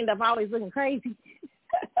 and they end up always looking crazy.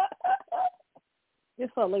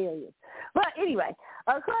 It's hilarious. But anyway,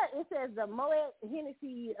 it says the Moet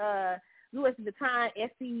Hennessy Louis Vuitton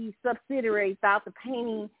SE subsidiary thought the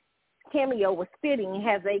painting cameo was fitting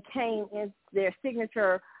as they came in their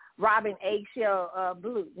signature robin eggshell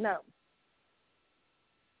blue. No.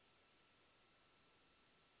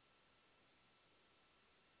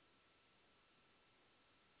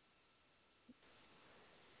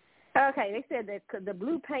 Okay, they said that the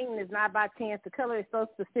blue painting is not by chance. The color is so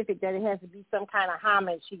specific that it has to be some kind of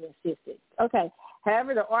homage, she insisted. Okay.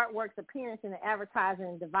 However, the artwork's appearance in the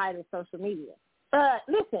advertising divided social media.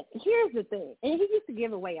 Listen, here's the thing. And he used to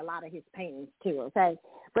give away a lot of his paintings, too, okay?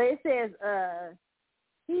 But it says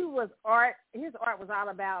his art was all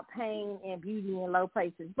about pain and beauty in low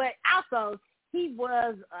places. But also, he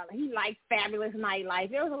liked fabulous nightlife.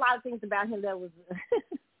 There was a lot of things about him that was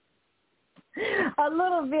a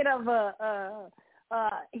little bit of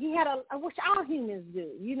he had which all humans do,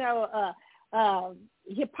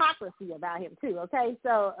 hypocrisy about him too. Okay,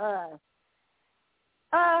 so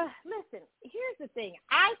listen, here's the thing.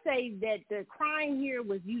 I say that the crime here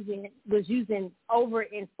was using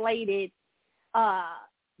overinflated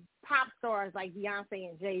pop stars like Beyonce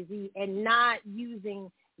and Jay-Z, and not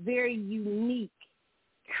using very unique,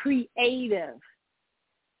 creative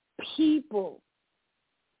people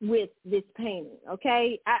with this painting,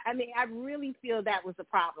 okay? I mean, I really feel that was the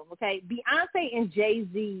problem, okay? Beyonce and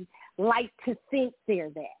Jay-Z like to think they're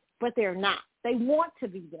that, but they're not. They want to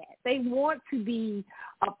be that. They want to be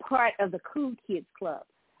a part of the cool kids club,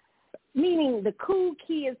 meaning the cool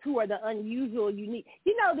kids who are the unusual, unique.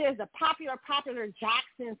 There's a popular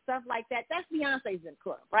jocks and stuff like that. That's Beyonce's in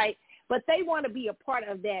club, right? But they want to be a part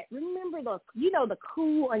of that. Remember the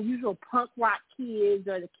cool, unusual punk rock kids,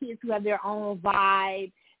 or the kids who have their own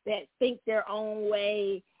vibe, that think their own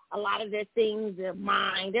way. A lot of their things are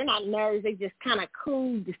mine. They're not nerds. They just kind of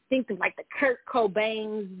cool, distinctive, like the Kurt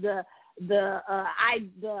Cobains, the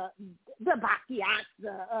Basquiat's,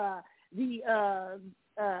 the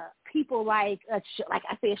people like I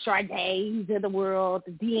said, Sade's of the world,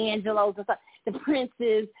 the D'Angelo's and stuff, the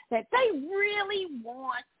Princes, that they really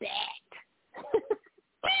want that.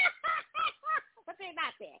 But they're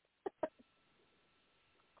not that.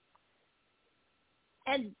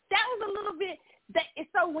 And that was a little bit,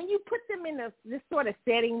 so when you put them in this sort of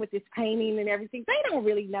setting with this painting and everything, they don't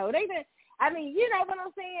really know. You know what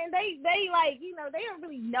I'm saying? They like, they don't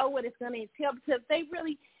really know what it's going to entail, because they're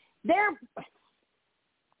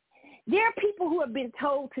people who have been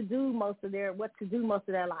told what to do most of their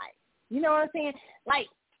life. You know what I'm saying? Like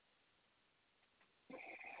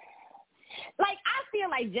I feel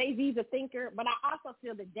like Jay-Z's a thinker, but I also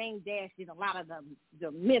feel that Dame Dash did a lot of the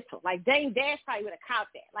mental. Like Dame Dash probably would have caught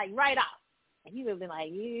that, like right off. He would have been like,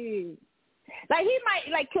 ew. Like he might,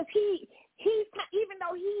 like, because he's even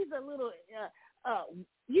though he's a little,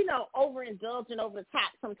 overindulgent, over the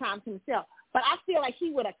top sometimes himself. But I feel like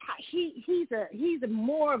he would have. He's a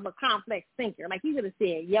more of a complex thinker. Like he would have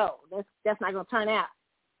said, "Yo, that's not gonna turn out.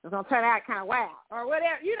 It's gonna turn out kind of wild or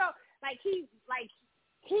whatever." He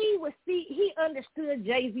understood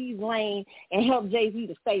Jay-Z's lane and helped Jay-Z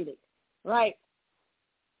to stay there, right?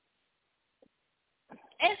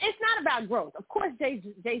 And it's not about growth. Of course,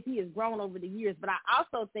 Jay-Z has grown over the years, but I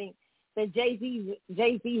also think that Jay-Z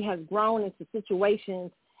has grown into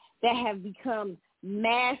situations that have become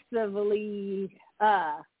massively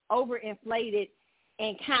overinflated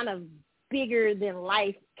and kind of bigger than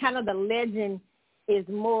life. Kind of the legend is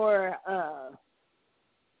more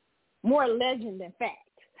legend than fact.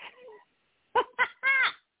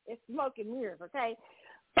 It's smoke and mirrors, okay?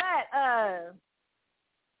 But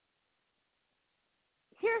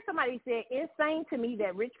here's somebody said, insane to me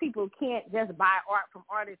that rich people can't just buy art from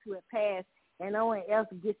artists who have passed and no one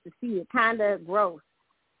else gets to see it. Kind of gross.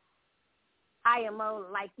 IMO,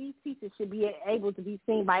 like these pieces should be able to be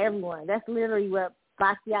seen by everyone. That's literally what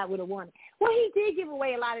Basquiat would have wanted. Well, he did give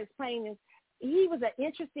away a lot of his paintings. He was an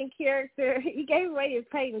interesting character. He gave away his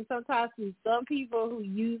paintings sometimes to some people who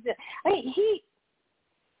use it. I mean,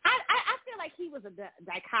 I feel like he was a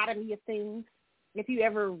dichotomy of things. If you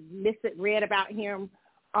ever read about him,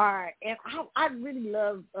 and I really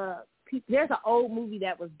love. There's an old movie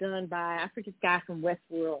that was done by, I forget, this guy from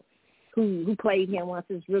Westworld who played him once.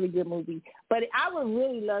 It's a really good movie. But I would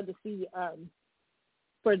really love to see,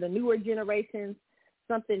 for the newer generations,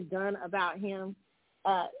 something done about him.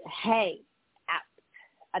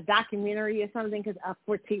 A documentary or something, to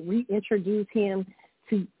reintroduce him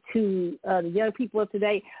to the young people of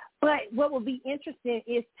today. But what would be interesting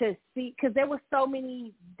is to see, because there were so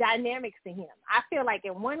many dynamics to him. I feel like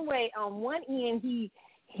in one way, on one end, he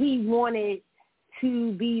wanted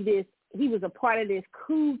to be this, he was a part of this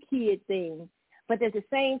cool kid thing, but at the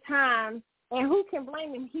same time, and who can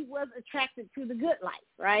blame him, he was attracted to the good life,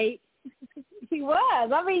 right? He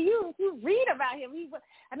was. I mean, you read about him. He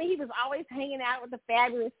was always hanging out with the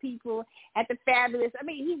fabulous people at the fabulous. I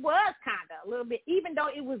mean, he was kind of a little bit, even though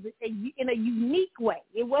it was in a unique way.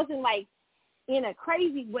 It wasn't like in a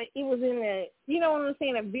crazy way. It was in a, you know what I'm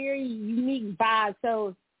saying, a very unique vibe.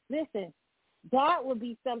 So listen, that would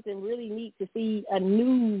be something really neat to see a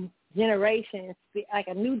new generation, like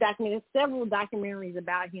a new documentary, several documentaries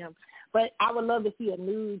about him. But I would love to see a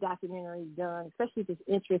new documentary done, especially if it's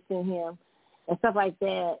interest in him and stuff like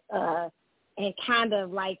that. and kind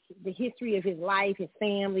of like the history of his life, his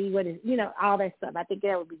family, what is, all that stuff. I think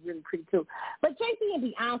that would be really pretty cool. But Jay-Z and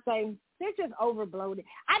Beyonce, they're just overbloated.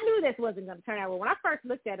 I knew this wasn't going to turn out well. When I first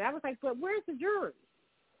looked at it, I was like, but where's the jury?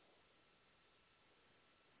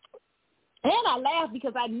 And I laughed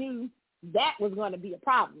because I knew that was going to be a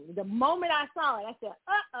problem. The moment I saw it, I said,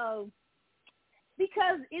 uh-oh,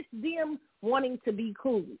 because it's them wanting to be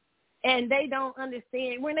cool. And they don't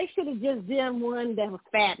understand when they should have just done one that was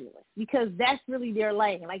fabulous, because that's really their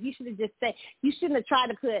lane. Like, you should have just said, you shouldn't have tried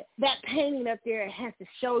to put that painting up there. It has to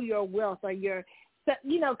show your wealth or your,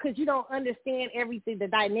 because you don't understand everything, the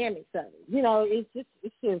dynamics of it. It's just,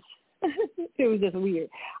 it was just weird.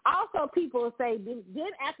 Also, people say, then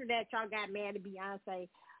after that, y'all got mad at Beyonce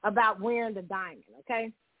about wearing the diamond,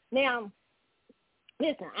 okay? Now,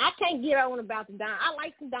 listen, I can't get on about the diamond. I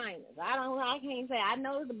like some diamonds. I can't say. I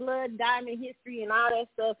know the blood diamond history and all that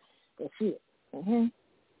stuff, but shit. Mm-hmm.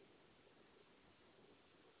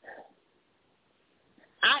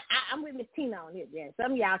 I'm with Miss Tina on it, yeah.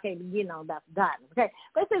 Some of y'all can't be getting on about the diamonds, okay?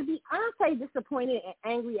 But it says Beyonce disappointed and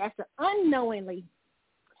angry after unknowingly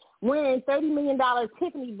wearing $30 million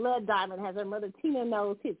Tiffany blood diamond has her mother Tina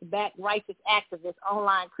knows hits back righteous activist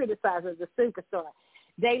online criticizes the superstar.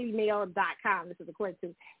 DailyMail.com. This is according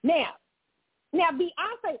to now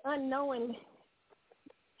Beyonce unknowingly,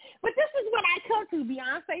 but this is what I come to.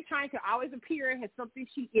 Beyonce trying to always appear as something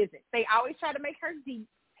she isn't. They always try to make her deep.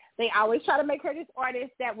 They always try to make her this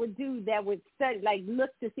artist that would study, like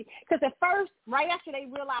look to see. Because at first, right after they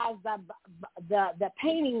realized the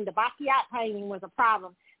painting, the Basquiat painting was a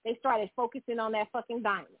problem, they started focusing on that fucking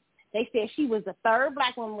diamond. They said she was the third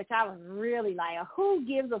black woman, which I was really like, who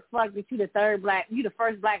gives a fuck that you the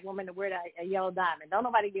first black woman to wear a yellow diamond? Don't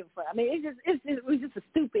nobody give a fuck. I mean, it was just a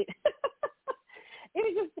stupid. It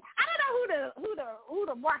was just, I don't know who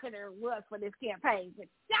the marketer was for this campaign, but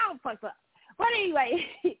y'all fucked up. But anyway,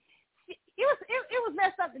 it was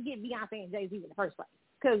messed up to get Beyonce and Jay-Z in the first place,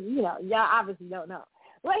 because y'all obviously don't know.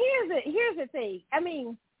 Well, here's the thing. I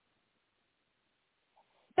mean,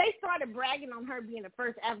 they started bragging on her being the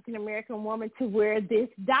first African-American woman to wear this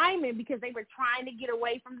diamond because they were trying to get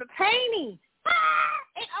away from the painting.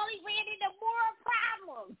 It only ran into more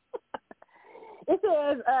problems. It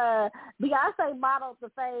says Beyonce modeled the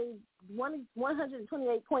fade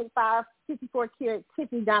 128.5 54-karat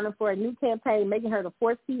Tiffany diamond for a new campaign, making her the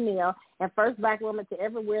fourth female and first black woman to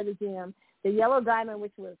ever wear the gem. The yellow diamond,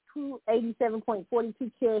 which was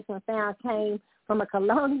 287.42 carats when found, came from a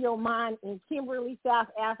colonial mine in Kimberley, South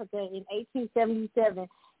Africa in 1877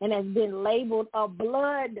 and has been labeled a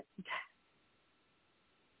blood.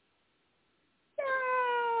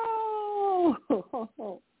 No!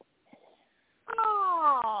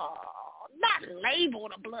 Oh, not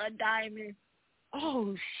labeled a blood diamond.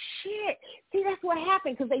 Oh, shit. See, that's what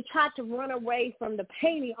happened because they tried to run away from the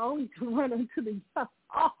painting only to run into the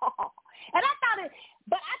and I thought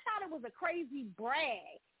it was a crazy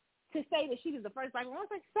brag to say that she was the first black woman. I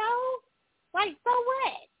was like, so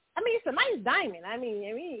what? I mean, it's a nice diamond. I mean,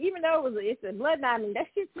 even though it's a blood diamond, that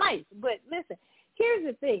shit's nice. But listen, here's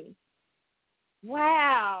the thing.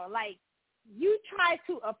 Wow, like, you try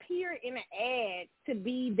to appear in an ad to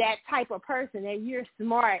be that type of person, that you're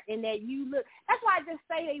smart and that you look. That's why I just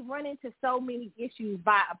say they run into so many issues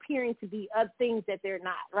by appearing to be other things that they're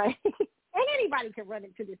not, right? And anybody can run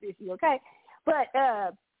into this issue, okay? But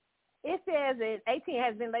it says that 18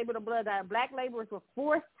 has been labeled a blood diamond. Black laborers were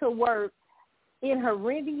forced to work in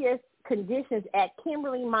horrendous conditions at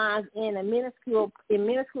Kimberley mines in minuscule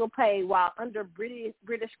pay while under British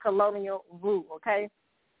colonial rule, okay?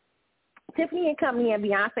 Tiffany and Company and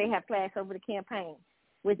Beyonce have clashed over the campaign,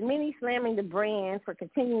 with many slamming the brand for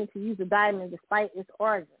continuing to use the diamond despite its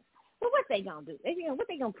origins. Well, what they gonna do? What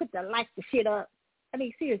they gonna put the shit up? I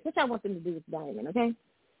mean, seriously, what y'all want them to do with the diamond, okay?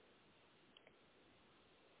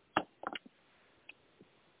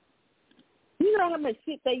 You know how much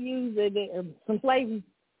shit they use in some flavors,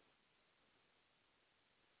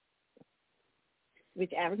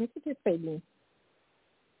 which Africans participate in.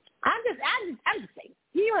 I'm just saying.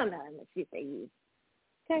 You don't know how much shit they use.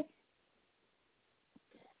 Okay?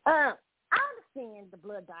 I understand the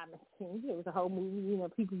blood diamond thing. It was a whole movie.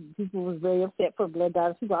 People was very upset for blood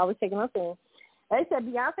diamonds. People always taking on things. They said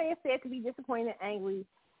Beyonce is said to be disappointed and angry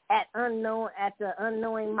at the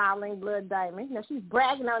unknowing modeling blood diamond. Now, she's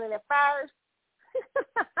bragging on it at first.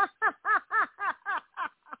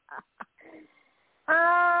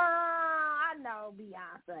 I know,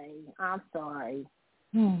 Beyonce. I'm sorry.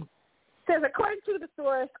 Says, according to the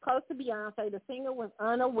source close to Beyonce, the singer was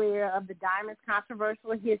unaware of the diamond's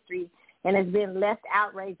controversial history and has been left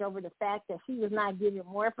outraged over the fact that she was not given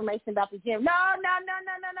more information about the gym. No, that's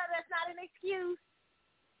not an excuse.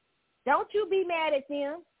 Don't you be mad at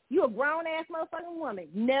them. You a grown-ass motherfucking woman.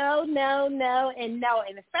 No,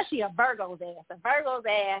 and especially a Virgo's ass. A Virgo's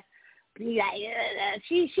ass, be like,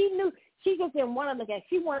 she knew, she just didn't want to look at,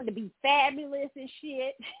 she wanted to be fabulous and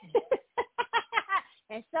shit.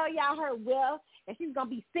 And show y'all her wealth, and she's going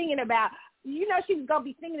to be singing about, she was going to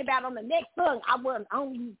be singing about on the next song, I was the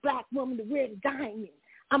only black woman to wear the diamond.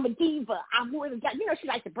 I'm a diva. I wore the diamond. She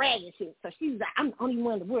likes to brag and shit. So she was like, I'm the only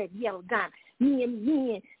one to wear the yellow diamond. Me and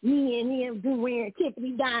him been wearing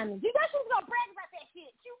Tiffany diamonds. You know she was going to brag about that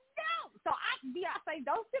shit. You know. So Beyonce,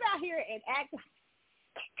 don't sit out here and act like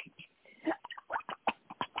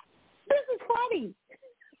this is funny.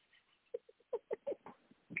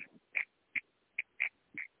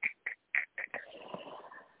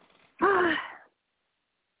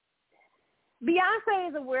 Beyonce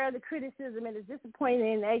is aware of the criticism and is disappointed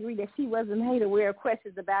and angry that she wasn't made aware of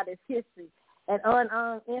questions about its history. And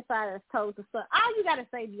insiders told the Sun. All you got to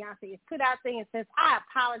say, Beyonce, is put out there and says, I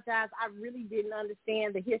apologize. I really didn't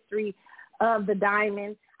understand the history of the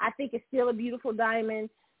diamond. I think it's still a beautiful diamond,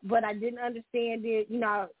 but I didn't understand it.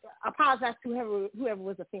 Apologize to whoever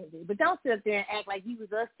was offended. But don't sit up there and act like you was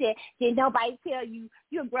upset. Did nobody tell you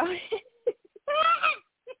you're grown?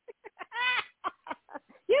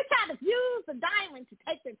 You're trying to use the diamond to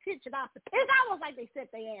take the attention off. It's almost like they set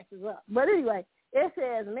their asses up. But anyway, it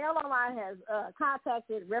says Mail Online has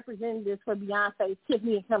contacted representatives for Beyonce's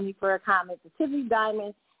Tiffany and Company for a comment. The Tiffany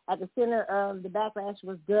diamond at the center of the backlash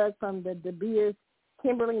was dug from the De Beers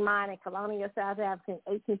Kimberley mine in Colonia, South Africa in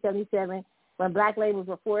 1877 when black laborers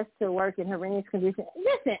were forced to work in horrendous conditions.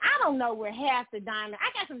 Listen, I don't know where half the diamond.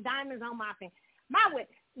 I got some diamonds on my finger. My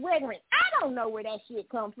wedding ring. I don't know where that shit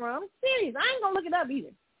come from. Serious. I ain't going to look it up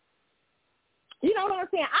either. You know what I'm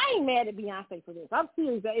saying? I ain't mad at Beyonce for this. I'm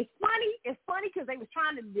serious. It's funny. It's funny because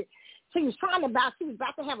she was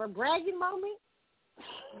about to have a bragging moment.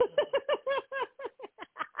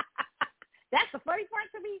 That's the funny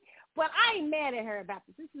part to me. But I ain't mad at her about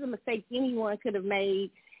this. This is a mistake anyone could have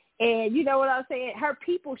made. And you know what I'm saying? Her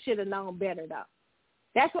people should have known better, though.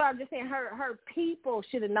 That's what I'm just saying. Her people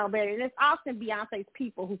should have known better. And it's often Beyonce's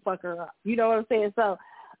people who fuck her up. You know what I'm saying? So,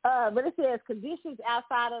 but it says conditions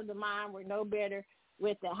outside of the mine were no better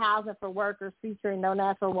with the housing for workers featuring no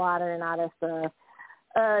natural water and all that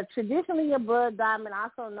stuff. Traditionally, a blood diamond,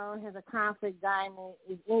 also known as a conflict diamond,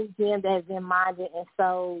 is any gem that has been mined and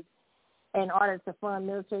sold in order to fund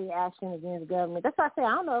military action against the government. That's why I say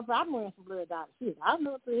I don't know if I'm wearing some blood diamonds. Shit, I don't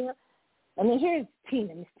know what the hell. And then here's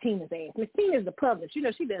Tina, Miss Tina's ass. Miss Tina's the publisher.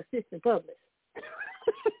 She's the assistant publisher.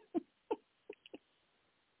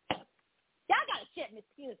 Y'all got to check Miss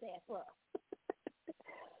Tina's ass up.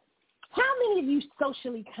 How many of you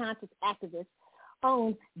socially conscious activists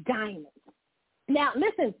own diamonds? Now,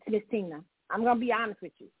 listen, Miss Tina, I'm going to be honest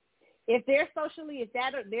with you. If they're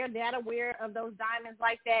they're that aware of those diamonds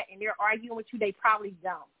like that and they're arguing with you, they probably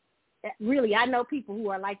don't. Really, I know people who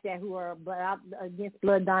are like that, who are against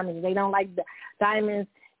blood diamonds. They don't like the diamonds.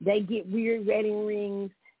 They get weird wedding rings.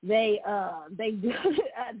 They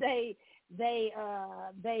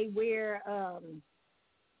wear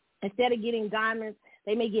instead of getting diamonds,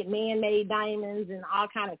 they may get man-made diamonds and all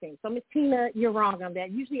kind of things. So, Miss Tina, you're wrong on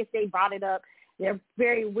that. Usually, if they brought it up, they're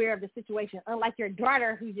very aware of the situation. Unlike your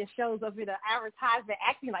daughter, who just shows up in the advertisement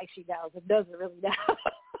acting like she knows and doesn't really know.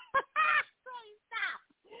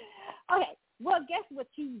 Stop. Okay. Well, guess what?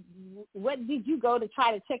 What did you go to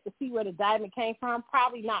try to check to see where the diamond came from?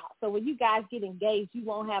 Probably not. So when you guys get engaged, you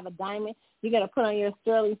won't have a diamond. You're going to put on your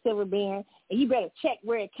sterling silver band, and you better check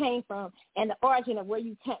where it came from and the origin of where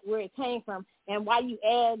it came from. And while you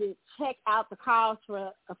added, check out the cause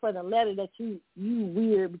for the letter that you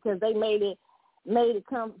weird, because they made it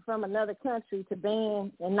come from another country to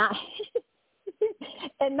ban and not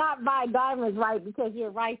and not buy diamonds, right, because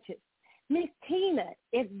you're righteous. Miss Tina,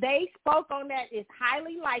 if they spoke on that, it's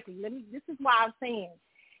highly likely. This is why I'm saying,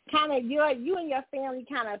 kind of you and your family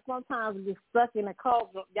kind of sometimes get stuck in a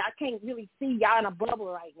cult. I can't really see y'all in a bubble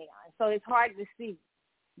right now, and so it's hard to see.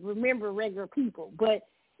 Remember regular people, but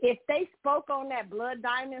if they spoke on that blood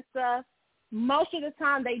diamond stuff, most of the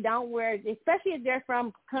time they don't wear it, especially if they're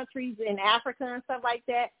from countries in Africa and stuff like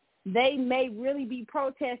that. They may really be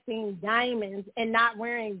protesting diamonds and not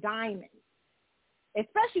wearing diamonds.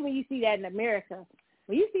 Especially when you see that in America.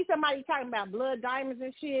 When you see somebody talking about blood diamonds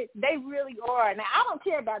and shit, they really are. Now, I don't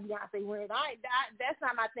care about Beyonce wearing it. That's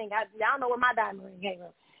not my thing. I don't know where my diamond ring came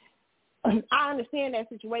from. I understand that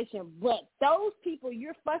situation, but those people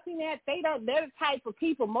you're fussing at, they're the type of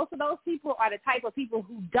people. Most of those people are the type of people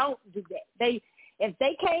who don't do that. if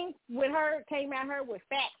they came at her with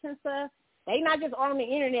facts and stuff, they not just on the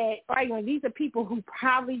internet arguing. These are people who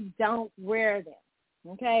probably don't wear them,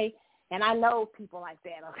 okay? And I know people like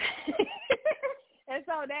that, okay? And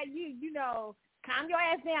so that you know, calm your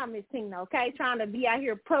ass down, Miss Tina, okay? Trying to be out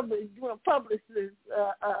here doing publicists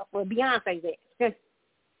for Beyonce's ass. Because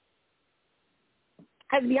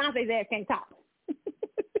Beyonce's ass can't talk.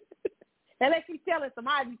 Unless she's telling some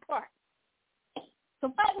Ivy Park.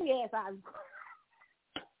 Some ugly ass Ivy Park.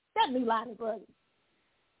 That new line is ugly.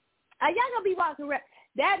 Y'all gonna be walking around.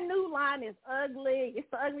 That new line is ugly. It's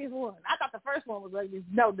the ugliest one. I thought the first one was ugly.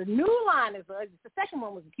 No, the new line is the ugliest. The second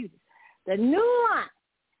one was the cutest. The new line.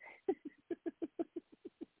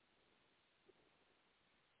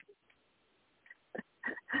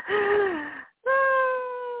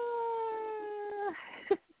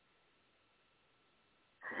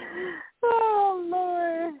 Oh,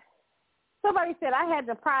 Lord. Somebody said, I had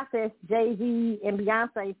to process Jay-Z and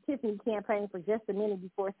Beyonce's Tiffany campaign for just a minute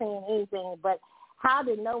before saying anything, but how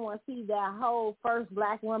did no one see that whole first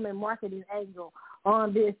black woman marketing angle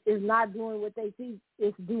on this is not doing what they think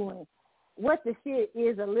it's doing? What the shit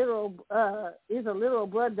is a literal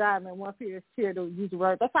blood diamond. One fears cheer to use the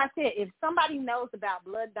word. That's why I said, if somebody knows about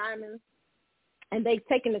blood diamonds and they've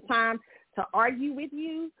taken the time to argue with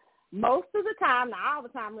you, most of the time, not all the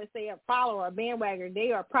time, let's say a follower or a bandwagon,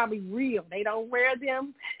 they are probably real. They don't wear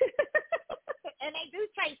them. And they do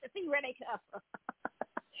trace to see where they come from.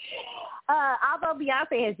 Although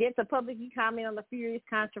Beyonce has yet to publicly comment on the furious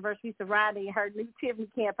controversy surrounding her new Tiffany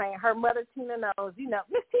campaign, her mother, Tina, knows. You know,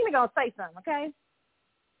 Miss Tina going to say something, okay?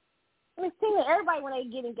 Miss Tina, everybody when they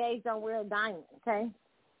get engaged don't wear a diamond, okay?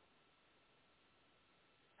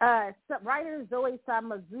 Writer Zoe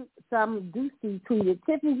Samadusi tweeted,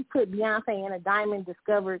 Tiffany put Beyonce in a diamond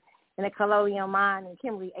discovered in a colonial mine in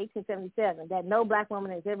Kimberley, 1877, that no black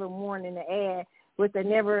woman has ever worn in the ad with a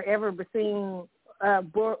never ever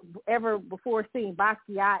before seen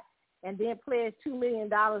Basquiat, and then pledged $2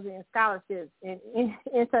 million in scholarships and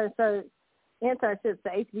internships to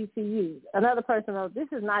HBCUs. Another person wrote,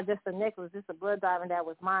 this is not just a necklace, it's a blood diamond that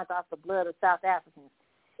was mined off the blood of South Africans.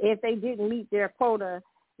 If they didn't meet their quota,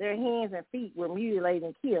 their hands and feet were mutilated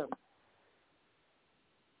and killed.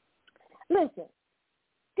 Listen,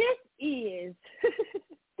 this is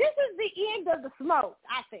the end of the smoke,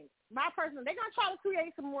 I think. My personal, they're going to try to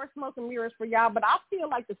create some more smoke and mirrors for y'all, but I feel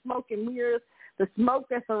like the smoke and mirrors, the smoke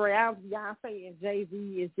that surrounds Beyonce and Jay-Z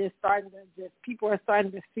is just people are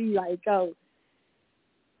starting to see like, y'all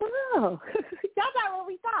not what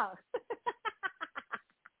we thought.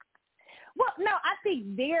 Well, no, I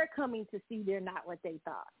think they're coming to see they're not what they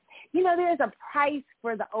thought. You know, there's a price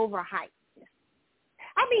for the overhype.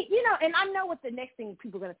 I mean, you know, and I know what the next thing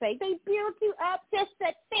people are going to say. They build you up just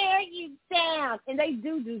to tear you down. And they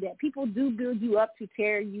do that. People do build you up to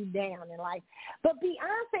tear you down in life. But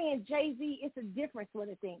Beyonce and Jay-Z, it's a different sort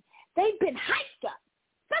of thing. They've been hyped up,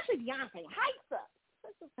 especially Beyonce, hyped up.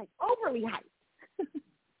 It's just like overly hyped.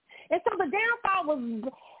 And so the downfall was,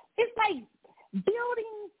 it's like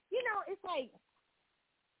building, you know, it's like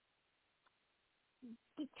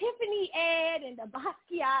the Tiffany ad and the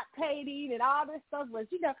Basquiat painting and all this stuff was,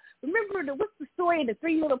 you know, remember what's the story of the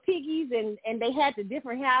three little piggies and they had the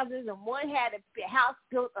different houses and one had a house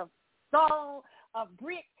built of stone, of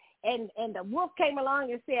brick, and the wolf came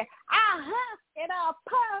along and said, I'll huff and I'll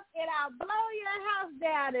puff and I'll blow your house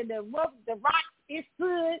down, and the rocks it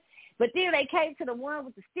stood. But then they came to the one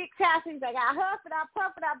with the sticks house, and he's like, I'll huff and I'll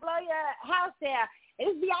puff and I'll blow your house down.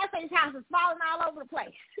 And this Beyonce's house is falling all over the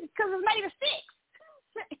place because it's made of sticks.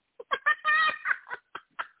 Stick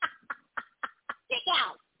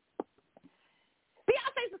house.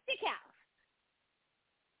 Beyonce's a stick house.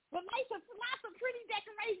 But lots of pretty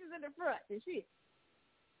decorations in the front and shit.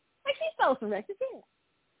 Like, she sold some records, yeah.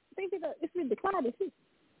 It's been declining, too.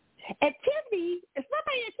 And Tiffany,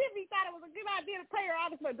 somebody at Tiffany thought it was a good idea to play her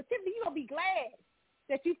out this way, but Tiffany, you're going to be glad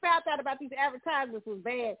that you found out about these advertisements was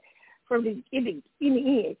bad from in the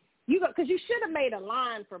end. Because you should have made a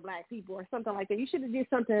line for black people or something like that. You should have did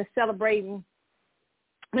something celebrating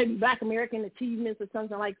maybe Black American achievements or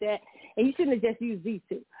something like that, and you shouldn't have just used these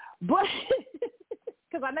two. But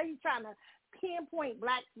because I know you're trying to pinpoint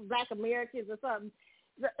black Americans or something.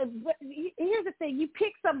 But here's the thing: you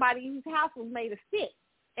pick somebody whose house was made of sticks,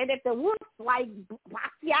 and if the wolf like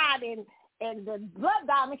Basquiat and the blood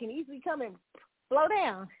diamond can easily come and blow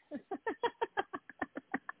down.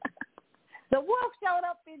 The wolf showed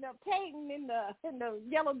up in the painting in the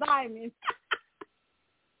yellow diamond.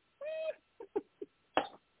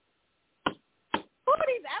 Who are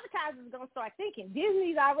these advertisers going to start thinking?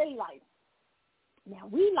 Disney's already like, now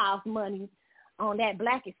we lost money on that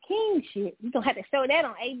Black is King shit. You're going to have to show that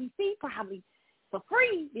on ABC probably for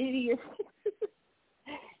free. It is.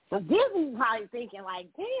 So Disney's probably thinking like,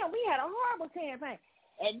 damn, we had a horrible campaign.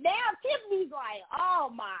 And now Tiffany's like, oh,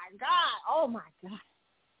 my God.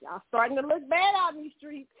 Y'all starting to look bad out in these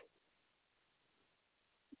streets.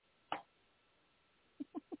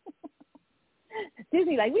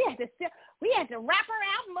 Disney like, we had to wrap her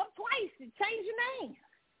album up twice and change the name.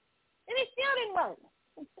 And it still didn't work.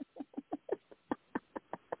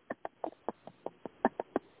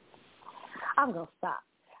 I'm going to stop.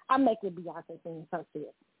 I'm making Beyonce sing her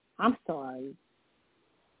shit. I'm sorry.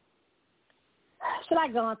 Should I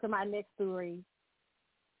go on to my next story?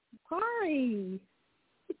 Sorry.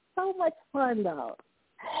 It's so much fun, though.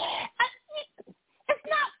 It's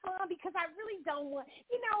not fun because I really don't want,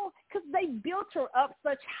 because they built her up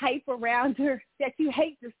such hype around her that you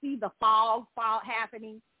hate to see the fall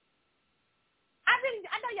happening. I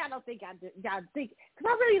know y'all don't think y'all think,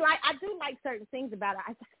 because I do like certain things about her.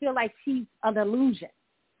 I just feel like she's an illusion,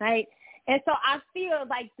 right? And so I feel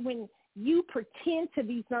like when you pretend to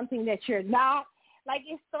be something that you're not, like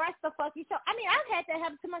it starts to fuck you. So I mean, I've had that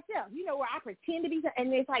happen to myself, where I pretend to be,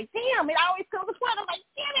 and it's like, damn, it always comes to point. I'm like,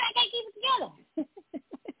 damn it, I can't keep it together.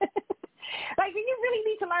 Like, you really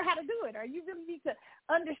need to learn how to do it, or you really need to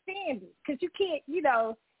understand it, because you can't,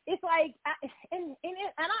 it's like, and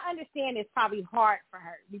I understand it's probably hard for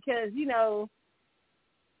her because,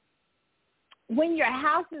 when your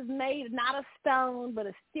house is made not of stone but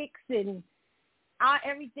of sticks and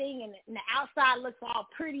everything, and the outside looks all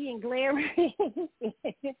pretty and glaring,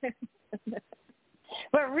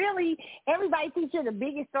 but really everybody thinks you're the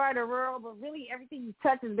biggest star in the world, but really everything you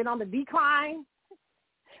touch has been on the decline.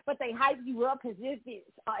 But they hype you up as if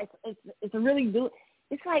it's really do.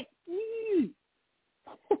 It's like,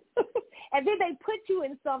 and then they put you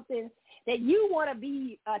in something that you want to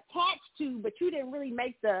be attached to, but you didn't really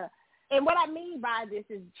make the. And what I mean by this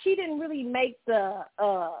is she didn't really make the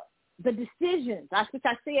decisions. Which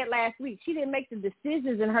I said last week. She didn't make the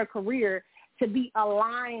decisions in her career to be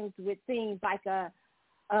aligned with things like a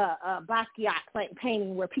Basquiat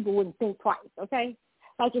painting where people wouldn't think twice. Okay.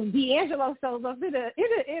 Like if D'Angelo shows up in an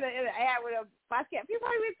ad with a Basquiat, people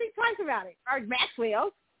probably wouldn't think twice about it. Or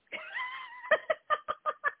Maxwell.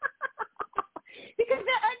 Because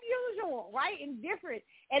they're unusual, right, and different.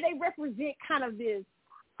 And they represent kind of this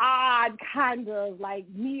odd kind of like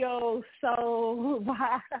neo-soul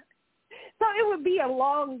vibe. So it would be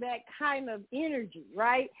along that kind of energy,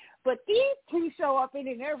 right? But these two show up in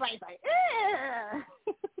it and everybody's like, eh.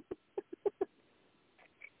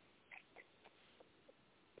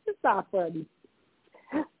 It's not funny.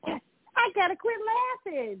 I gotta quit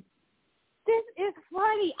laughing. This is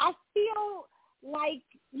funny. I feel like,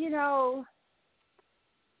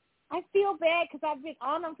 I feel bad because I've been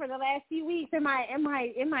on them for the last few weeks. Am I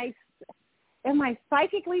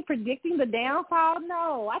psychically predicting the downfall?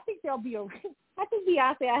 No, I think I think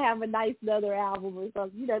Beyonce will have a nice another album or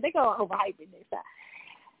something. They're gonna overhype it next time.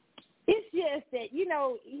 It's just that,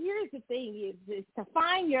 here's the thing is to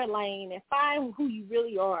find your lane and find who you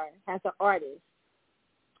really are as an artist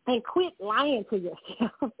and quit lying to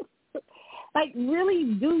yourself. Like,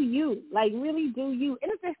 really do you. Like, really do you.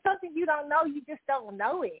 And if there's something you don't know, you just don't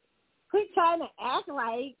know it. Quit trying to act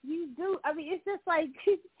like you do. I mean, it's just like,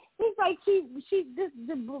 it's like she's just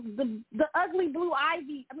the ugly blue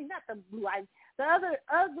ivy. I mean, not the blue ivy. The other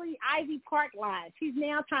ugly Ivy Park line. She's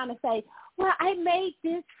now trying to say, well, I made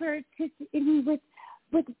this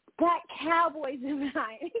with black cowboys in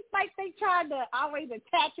mind. It's like they tried to always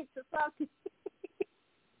attach it to something.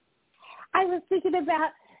 I was thinking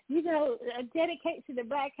about, a dedication to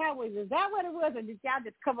black cowboys. Is that what it was, or did y'all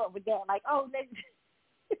just come up with that? Like, oh,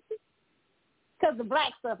 because the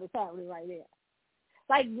black stuff is happening right there.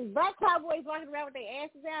 Like, the black cowboys walking around with their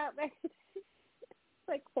asses out.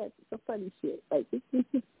 Like some funny shit. Like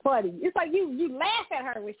it's funny. It's like you laugh at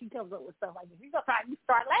her when she comes up with stuff like this. You start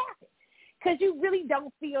laughing because you really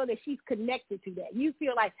don't feel that she's connected to that. You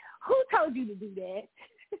feel like, who told you to do that?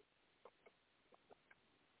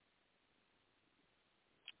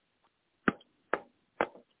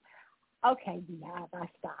 Okay, Beehive, I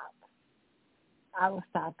stop. I will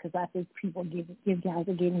stop because I think people you guys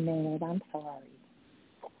are getting mad. I'm sorry.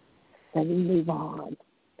 Let me move on.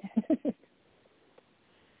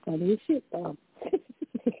 Funny as shit, though.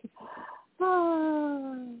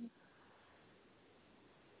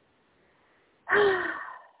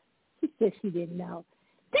 She said she didn't know.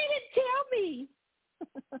 They didn't tell me.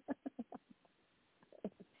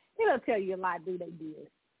 They don't tell you a lot, do they, dear?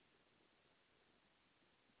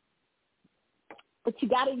 But you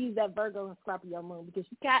got to use that Virgo and Scorpio moon because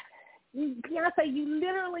Beyonce, you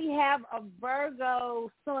literally have a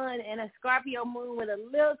Virgo sun and a Scorpio moon with a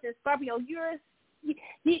Lilith Scorpio. You're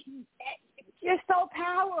so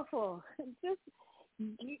powerful. Just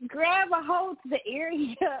grab a hold to the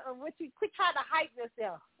area of what you quit trying to hype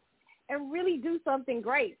yourself and really do something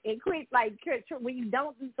great. And quit when you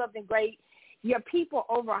don't do something great, your people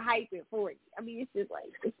overhype it for you. I mean, it's a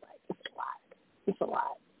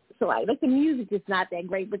lot. Like the music is not that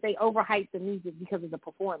great, but they overhype the music because of the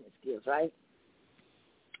performance skills, right?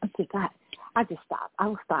 Okay, God, I just stopped. I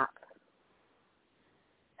will stop.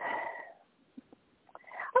 I'm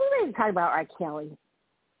ready to talk about R. Kelly.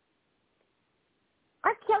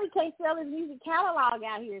 R. Kelly can't sell his music catalog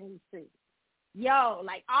out here in these streets. Yo,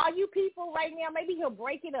 like all you people right now, maybe he'll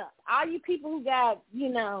break it up. All you people who got,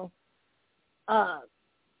 y'all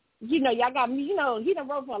got me, he done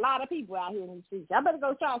wrote for a lot of people out here in the streets. I better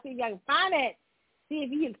go try to see if y'all can find that. See if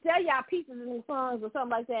he can sell y'all pieces in the songs or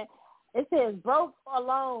something like that. It says, broke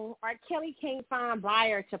alone, R. Kelly can't find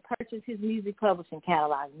buyer to purchase his music publishing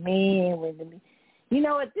catalog. Man, you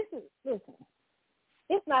know what, listen,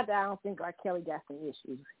 it's not that I don't think R. Kelly got some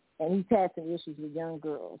issues, and he's had some issues with young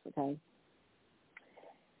girls, okay?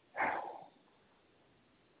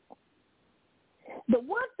 The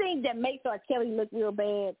one thing that makes R. Kelly look real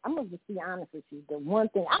bad, I'm going to just be honest with you, the one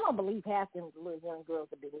thing, I don't believe half them little young girls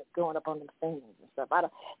have been going up on them singers and stuff.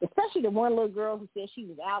 Especially the one little girl who said she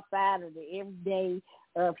was outside of the everyday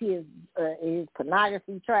of his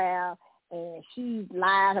pornography trial, and she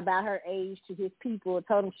lied about her age to his people and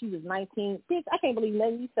told him she was 19. Bitch, I can't believe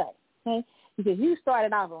nothing you say, okay? Because you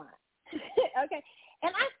started off lying, okay?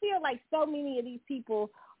 And I feel like so many of these people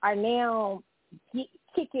are now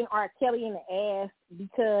kicking R. Kelly in the ass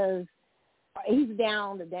because he's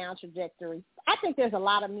down the down trajectory. I think there's a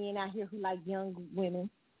lot of men out here who like young women,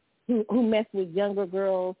 who mess with younger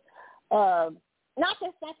girls. Not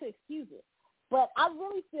to excuse it, but I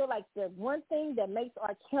really feel like the one thing that makes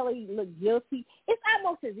R. Kelly look guilty, it's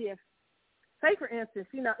almost as if, say for instance,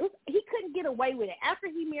 he couldn't get away with it. After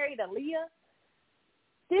he married Aaliyah, at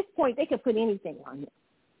this point they could put anything on him.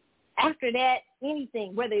 After that,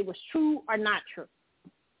 anything, whether it was true or not true,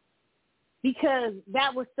 because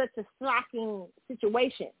that was such a shocking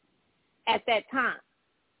situation at that time.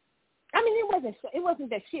 I mean, it wasn't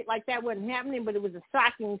that shit like that wasn't happening, but it was a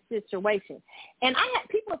shocking situation. And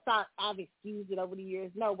people thought I've excused it over the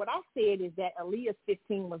years. No, what I said is that Aaliyah's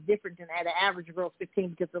 15 was different than the average girl's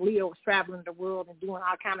 15 because Aaliyah was traveling the world and doing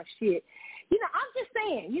all kind of shit. I'm just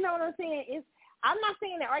saying, you know what I'm saying? I'm not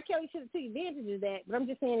saying that R. Kelly should have taken advantage of that, but I'm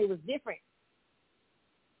just saying it was different.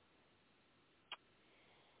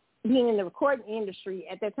 Being in the recording industry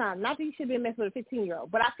at that time, not that he should have been messing with a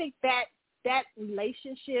 15-year-old, but I think that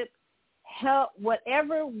relationship helped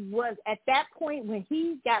whatever was at that point when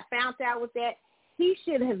he got found out with that, he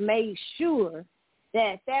should have made sure that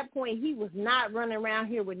at that point he was not running around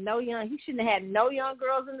here with he shouldn't have had no young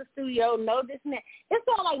girls in the studio, no this and that. It's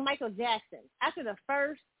all like Michael Jackson. After the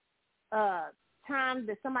first time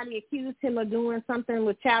that somebody accused him of doing something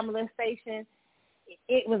with child molestation,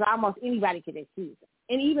 it was almost anybody could accuse him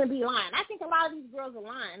and even be lying. I think a lot of these girls are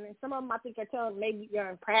lying, and some of them I think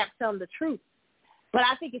are perhaps telling the truth. But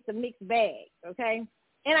I think it's a mixed bag, okay?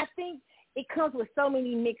 And I think it comes with so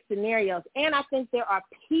many mixed scenarios. And I think there are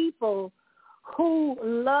people who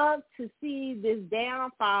love to see this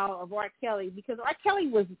downfall of R. Kelly because R. Kelly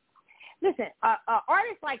was,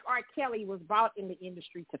 artists like R. Kelly was brought in the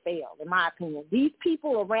industry to fail, in my opinion. These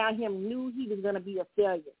people around him knew he was going to be a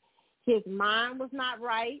failure. His mind was not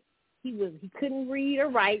right. He couldn't read or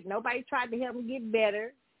write. Nobody tried to help him get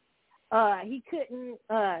better. He couldn't,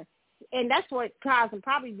 and that's what caused him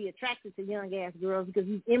probably be attracted to young-ass girls because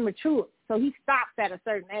he's immature. So he stops at a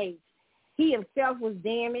certain age. He himself was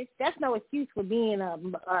damaged. That's no excuse for being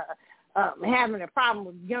having a problem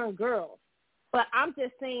with young girls. But I'm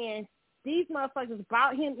just saying these motherfuckers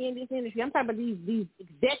brought him in this industry. I'm talking about these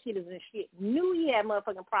executives and shit. Knew he had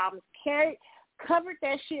motherfucking problems. Covered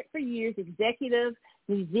that shit for years. Executives,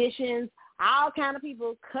 musicians, all kind of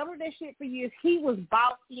people covered that shit for years. He was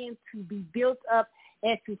bought in to be built up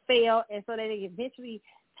and to fail, and so that they eventually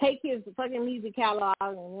take his fucking music catalog,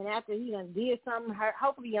 and then after he done did something,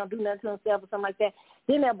 hopefully he don't do nothing to himself or something like that,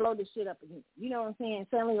 then they'll blow this shit up again. You know what I'm saying?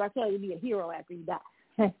 Suddenly I tell you, you'll be a hero after you die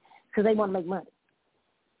because they want to make money.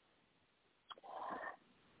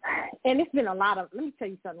 And it's been a lot of, let me tell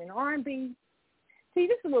you something, in R&B, see,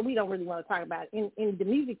 this is what we don't really want to talk about in the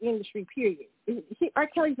music industry, period. R.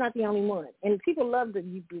 Kelly's not the only one. And people love the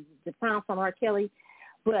pounce on R. Kelly,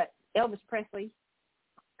 but Elvis Presley,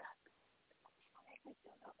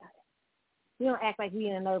 we don't act like we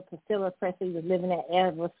didn't know Priscilla Presley was living at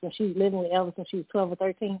Elvis when she was living with Elvis when she was 12 or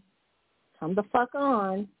 13. come the fuck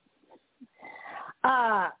on.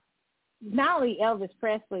 Not only Elvis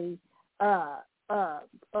Presley, y'all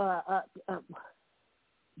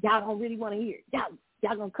don't really want to hear it.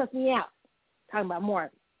 Y'all gonna cuss me out. Talking about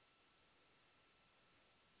Martin.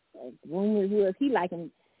 Rumors was he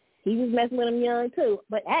was messing with him young too.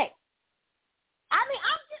 But hey, I mean,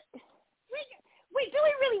 we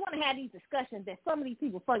really want to have these discussions that some of these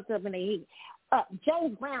people fucked up in their head.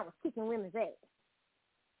 James Brown was kicking women's ass.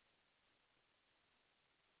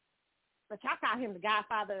 But y'all call him the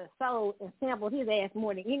Godfather of Soul and sampled his ass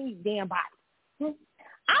more than any damn body. I was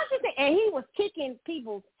just saying, and he was kicking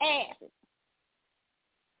people's asses.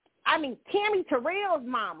 I mean, Tammy Terrell's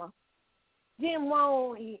mama didn't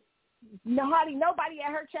want hardly nobody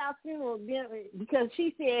at her child's funeral because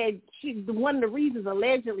she said one of the reasons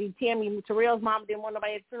allegedly Tammy Terrell's mama didn't want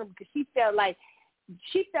nobody at the funeral because she felt like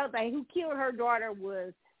who killed her daughter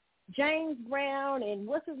was James Brown and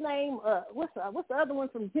what's his name? What's the other one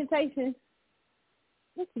from Temptation?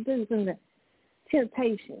 What's the dude from the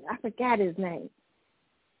Temptation? I forgot his name.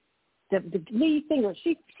 The lead singer.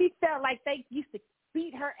 She felt like they used to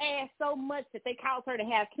beat her ass so much that they caused her to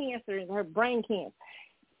have cancer and her brain cancer.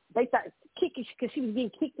 They started kicking because she was getting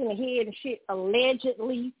kicked in the head and shit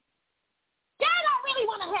allegedly. Y'all don't really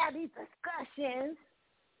want to have these discussions.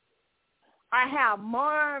 Or how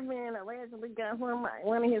Marvin allegedly got one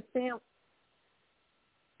of his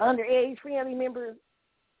underage family members.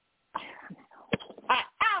 I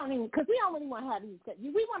don't even, because we don't really want to have these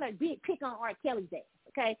discussions. We want to pick on RKELLY's ass,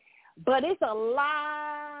 okay? But it's a lot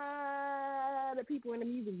of people in the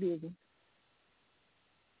music business.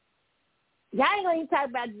 Y'all ain't going to even talk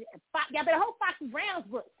about, y'all better hope Foxy Brown's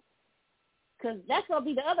book. Because that's going to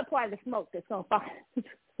be the other part of the smoke that's going to fall.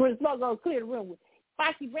 When the smoke goes clear the room with.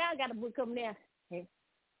 Foxy Brown got a book coming down.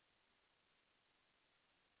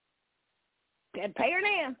 Gotta pay her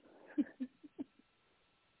now.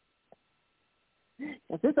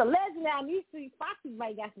 If it's a legend out in these streets, Foxy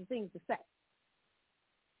might got some things to say.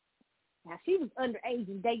 Now, she was underage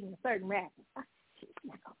and dating a certain rapper. She's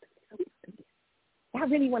not going to do this. I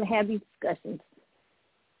really want to have these discussions.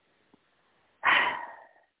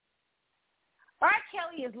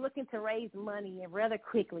 RKELLY is looking to raise money and rather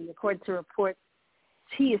quickly, according to reports.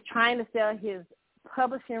 He is trying to sell his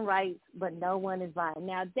publishing rights, but no one is buying.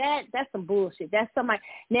 Now, that's some bullshit. That's somebody.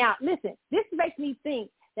 Now, listen, this makes me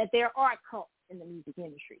think that there are cults in the music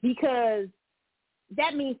industry because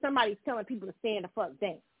that means somebody's telling people to stand the fuck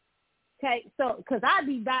down. Okay, so because I'd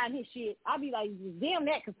be buying his shit, I'll be like, damn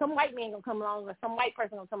that, because some white man gonna come along or some white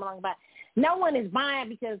person gonna come along and buy. No one is buying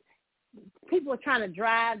because people are trying to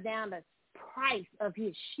drive down the price of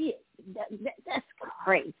his shit. That's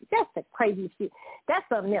crazy. That's the craziest shit. That's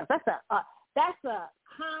something else. That's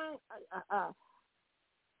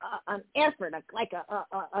an effort, like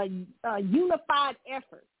a unified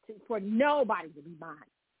effort for nobody to be buying.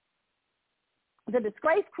 The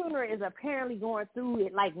disgraced crooner is apparently going through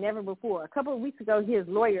it like never before. A couple of weeks ago, his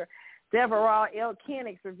lawyer, Deverell L.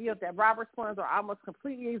 Kennicks, revealed that Robert's funds are almost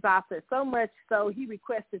completely exhausted, so much so he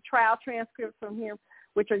requested trial transcripts from him,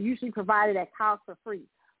 which are usually provided at cost for free.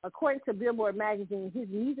 According to Billboard magazine, his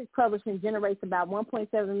music publishing generates about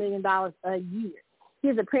 $1.7 million a year. He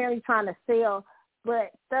is apparently trying to sell,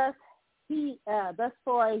 but thus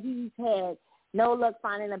far he's had no luck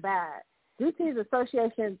finding a buyer. Due to his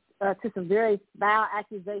association to some very vile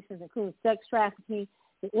accusations, including sex trafficking,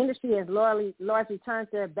 the industry has largely turned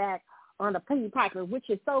their back on the pretty popular, which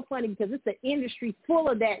is so funny because it's an industry full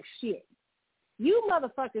of that shit. You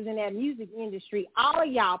motherfuckers in that music industry, all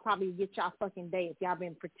of y'all probably get y'all fucking day if y'all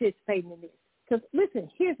been participating in this. Because, listen,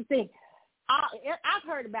 here's the thing. I've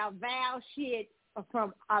heard about vile shit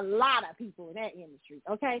from a lot of people in that industry,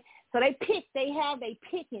 okay? So they have their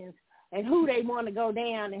pickings and who they want to go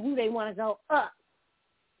down and who they want to go up,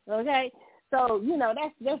 okay? So, you know,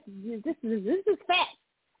 this is fact.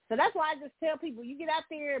 So that's why I just tell people, you get out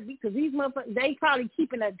there because these motherfuckers, they probably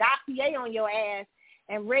keeping a dossier on your ass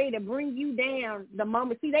and ready to bring you down the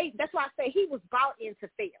moment. See, that's why I say he was bought in to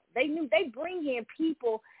fail. They knew they bring in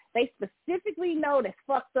people they specifically know that's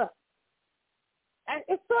fucked up.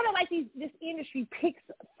 It's sort of like this industry picks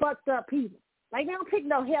fucked up people. Like they don't pick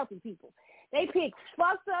no healthy people. They pick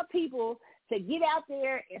fucked up people to get out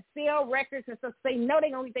there and sell records and stuff. They know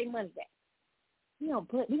they're going to get their money back. We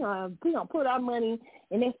gonna put our money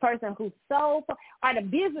in this person who's so, or the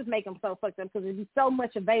business make them so fucked up because there's so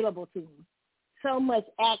much available to them. So much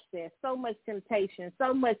access, so much temptation,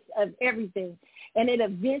 so much of everything. And it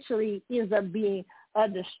eventually ends up being a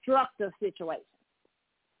destructive situation.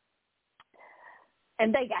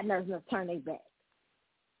 And they got nerves enough to turn their back.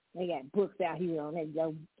 They got books out here on that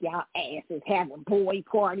y'all asses having boy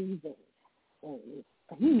parties and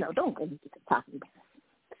don't go get to talking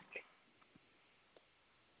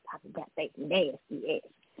about that nasty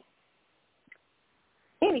ass.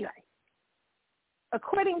 Anyway,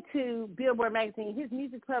 according to Billboard magazine, his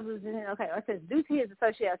music published, it says due to his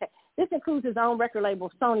association, this includes his own record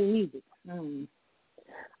label, Sony Music. It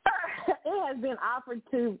has been offered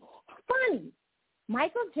to, funny,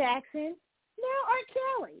 Michael Jackson, now R.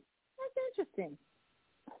 Kelly. That's interesting.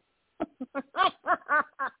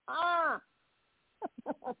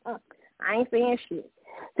 I ain't saying shit.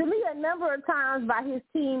 To me, a number of times by his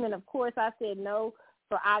team, and of course I said no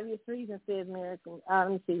for obvious reasons, says American.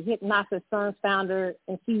 Hypnosis Sons founder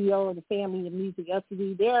and CEO of the Family of Music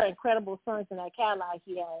Ltd. There are incredible sons in that catalog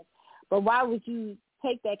he has. But why would you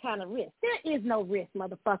take that kind of risk? There is no risk,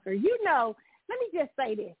 motherfucker. Let me just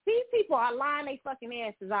say this. These people are lying their fucking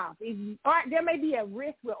asses off. There may be a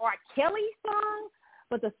risk with R. Kelly's song,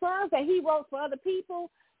 but the songs that he wrote for other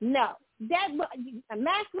people, no.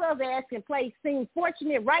 Maxwell's ass can sing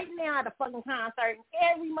Fortunate right now at a fucking concert.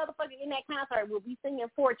 Every motherfucker in that concert will be singing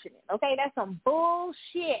Fortunate. Okay, that's some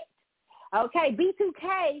bullshit. Okay,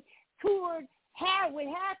 B2K toured with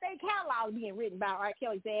half their catalog being written by R.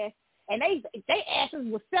 Kelly's ass, and they asses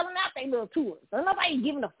was selling out their little tours. So nobody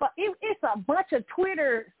giving a fuck. It's a bunch of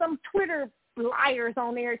Twitter liars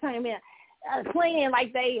on there playing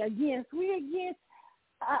like we against.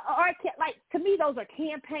 To me, those are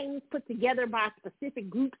campaigns put together by specific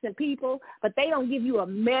groups and people, but they don't give you a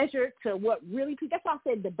measure to what really. That's why I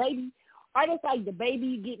said artists like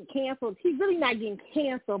DaBaby getting canceled. He's really not getting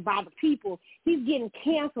canceled by the people. He's getting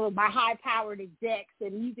canceled by high-powered execs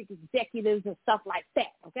and music executives and stuff like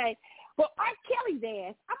that. Okay, but R. Kelly's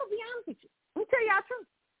ass, I'm gonna be honest with you. Let me tell y'all the truth.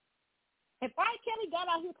 If R. Kelly got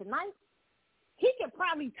out here tonight, he could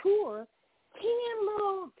probably tour 10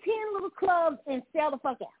 little clubs and sell the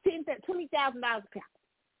fuck out. $20,000 a pound.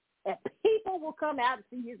 And people will come out and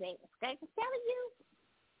see his ass. Okay? I'm telling you.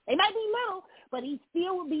 They might be little, but he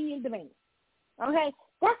still will be in demand. Okay?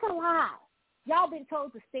 That's a lie. Y'all been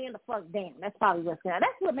told to stand the fuck down. That's probably what's going on.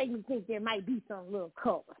 That's what makes me think there might be some little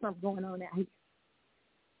cult or something going on out here.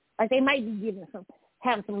 Like they might be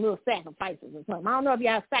having some little sacrifices or something. I don't know if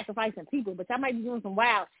y'all sacrificing people, but y'all might be doing some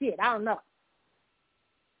wild shit. I don't know.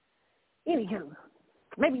 Anywho,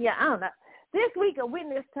 maybe, I don't know. This week, a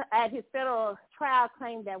witness at his federal trial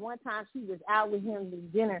claimed that one time she was out with him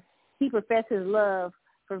at dinner. He professed his love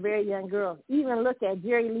for very young girls. Even look at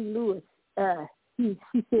Jerry Lee Lewis, he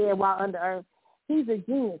said while under earth. He's a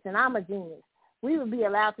genius, and I'm a genius. We would be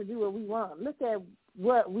allowed to do what we want. Look at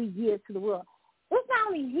what we give to the world. It's not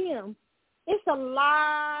only him. It's a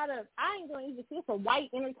lot of, I ain't going to even say, it's a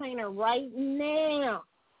white entertainer right now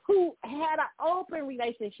who had an open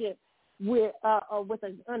relationship with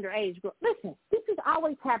an underage girl. Listen, this is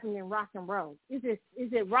always happening in rock and roll. Is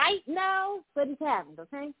it right? No, but it's happened,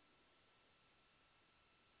 okay?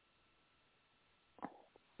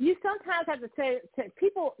 You sometimes have to tell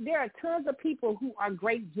people, there are tons of people who are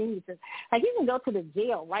great geniuses. Like, you can go to the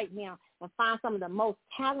jail right now and find some of the most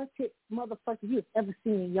talented motherfuckers you've ever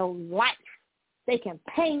seen in your life. They can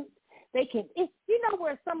paint. You know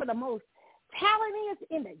where some of the most talent is?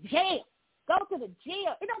 In the jail. Go to the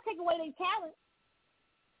jail. It don't take away their talent.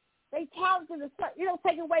 They talented as fuck. It don't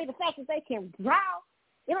take away the fact that they can draw.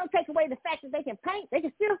 It don't take away the fact that they can paint. They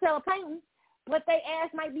can still sell a painting, but their ass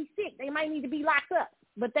might be sick. They might need to be locked up,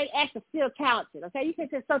 but they ass are still talented. Okay, you can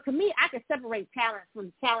say, so to me, I can separate talent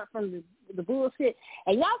from the bullshit.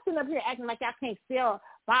 And y'all sitting up here acting like y'all can't sell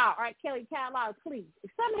buy R. Kelly catalog, please.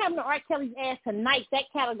 If something happened to R. Kelly's ass tonight,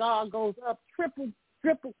 that catalog goes up triple,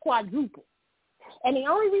 quadruple. And the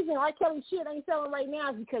only reason R. Kelly shit ain't selling right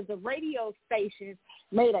now is because the radio stations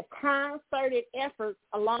made a concerted effort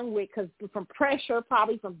along with, from pressure,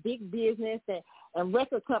 probably from big business and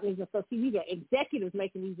record companies and stuff. See, these are executives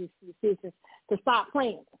making these decisions to stop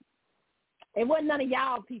playing. It wasn't none of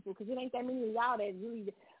y'all people, because it ain't that many of y'all that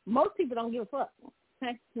really, most people don't give a fuck.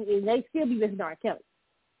 Okay? They still be listening to R. Kelly.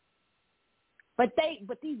 But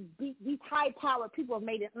these high-powered people have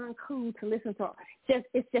made it uncool to listen to.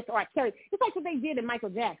 It's just R. Kelly. It's like what they did in Michael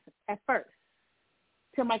Jackson at first.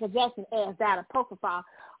 Till Michael Jackson's ass died of poker fall.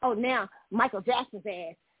 Oh, now Michael Jackson's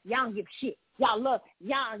ass, y'all don't give a shit. Y'all love,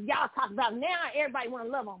 y'all talk about, now everybody want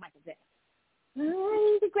to love on Michael Jackson.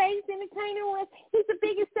 Oh, he's the greatest entertainer. He's the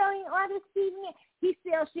biggest selling artist. He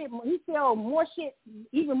sells shit. He sells more shit,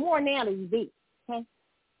 even more now than he did. Okay?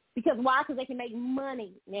 Because why? Because they can make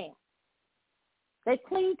money now. They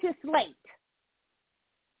cleaned his slate.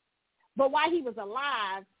 But while he was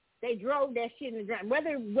alive, they drove that shit in the ground.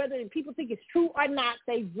 Whether people think it's true or not,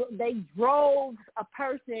 they drove a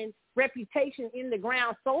person's reputation in the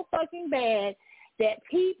ground so fucking bad that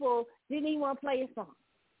people didn't even want to play his song.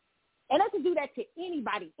 And they can do that to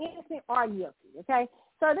anybody, innocent or guilty, okay?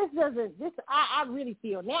 So I really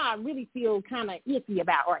feel kind of iffy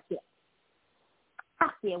about R. Kelly. I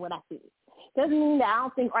said what I said. Doesn't mean that I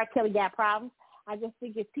don't think R. Kelly got problems. I just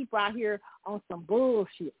think it's people out here on some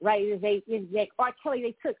bullshit, right? R. Kelly,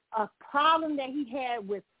 they took a problem that he had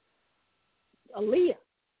with Aaliyah.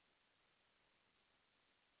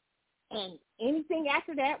 And anything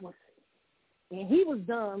after that was, and he was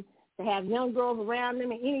dumb to have young girls around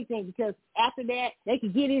him and anything, because after that, they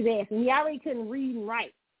could get his ass, and he already couldn't read and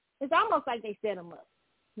write. It's almost like they set him up.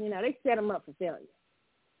 They set him up for failure.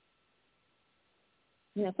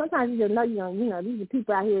 Sometimes you just know these are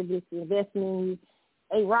people out here just investing in you.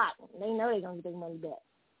 They rotten. They know they're going to get their money back.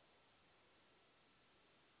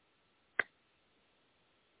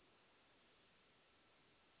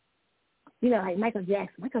 Like Michael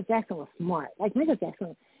Jackson. Michael Jackson was smart. Like Michael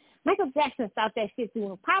Jackson thought that shit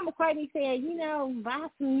through. Paul McCartney said, buy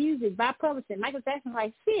some music, buy publishing. Michael Jackson's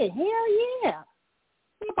like, shit, hell yeah.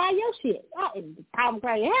 I'll buy your shit. Paul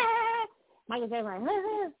McCartney, Michael Jackson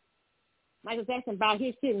like, Michael Jackson bought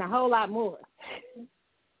his shit and a whole lot more.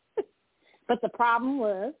 But the problem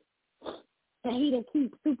was that he didn't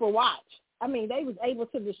keep Super Watch. I mean, they was able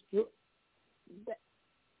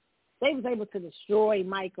to destroy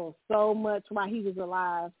Michael so much while he was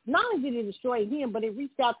alive. Not only did it destroy him, but it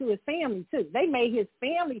reached out to his family, too. They made his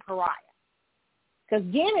family pariah. Because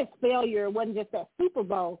Janet's failure wasn't just that Super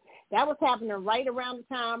Bowl. That was happening right around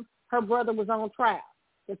the time her brother was on trial.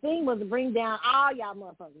 The thing was to bring down all y'all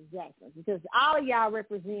motherfuckers Jacksons, because all of y'all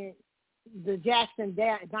represent the Jackson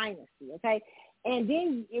dynasty, okay? And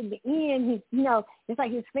then in the end, it's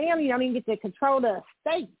like his family don't even get to control the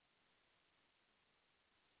estate.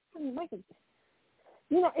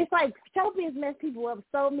 It's like showbiz mess people up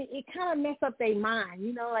so many. It kind of mess up their mind,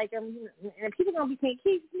 and people gonna be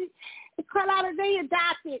thinking, Carlotta, they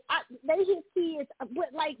adopted, they his kids,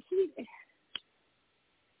 but like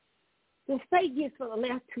the state gets for the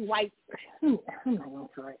last two white, I'm not gonna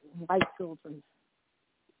try it, white children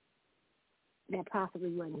that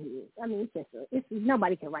possibly wasn't his. I mean, it's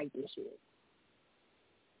nobody can write this shit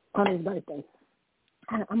on his birthday.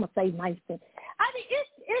 I'm gonna say nice things.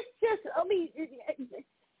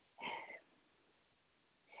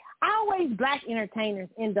 Always black entertainers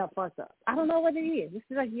end up fucked up. I don't know what it is. This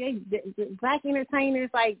is like black entertainers.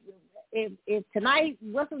 Like if tonight,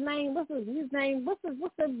 what's his name? What's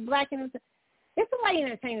the black entertainer? It's the white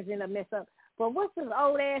entertainers end up messed up. But what's this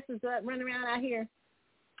old asses running around out here?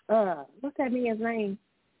 What's that man's name?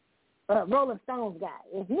 Rolling Stones guy.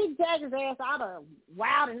 If Mick Jagger's ass out of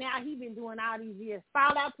wild and now he been doing all these years,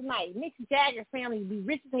 found out tonight, Mick Jagger's family would be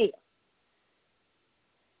rich as hell.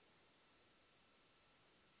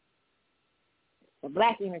 The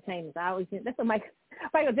black entertainers, I always think that's what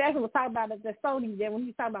Michael Jackson was talking about at the Sony. That when he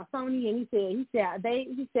was talking about Sony, and he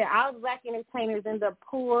said all the black entertainers end up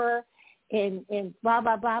poor and blah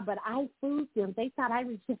blah blah. But I fooled them. They thought I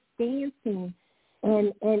was just dancing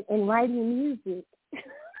and writing music.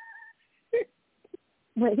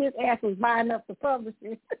 But his ass was buying up the publishers.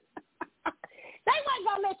 They wasn't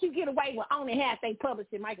going to let you get away with only half they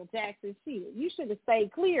publishing Michael Jackson shit. You should have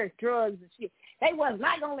stayed clear of drugs and shit. They was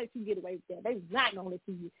not going to let you get away with that. They was not going to let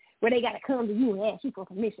you, where they got to come to you and ask you for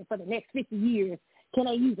permission for the next 50 years. Can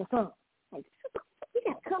they use a song? Like, you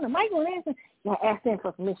got to come to Michael and ask him. You got to ask them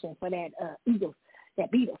for permission for that Eagles,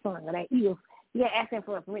 that Beatles song, or that Eagles. You got to ask them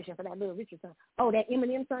for permission for that Little Richard song. Oh, that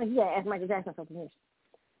Eminem song, you got to ask Michael Jackson for permission.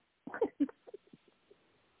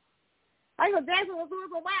 Michael Jackson was doing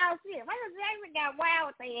some wild shit. Michael Jackson got wild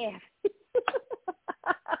with their ass.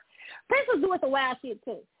 Prince was doing some wild shit,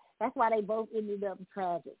 too. That's why they both ended up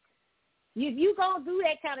tragic. If you going to do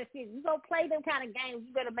that kind of shit, you going to play them kind of games,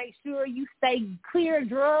 you better make sure you stay clear of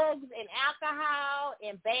drugs and alcohol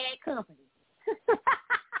and bad company.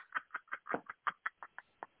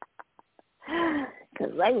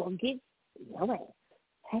 Because they will get your ass.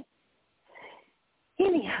 Okay?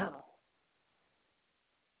 Anyhow.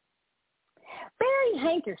 Barry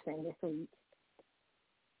Hankerson this week,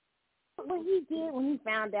 what he did when he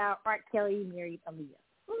found out R. Kelly married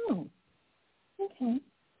Aaliyah. Okay.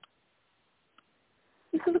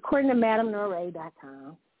 This is according to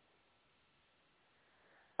MadameNoray.com.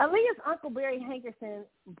 Aaliyah's uncle Barry Hankerson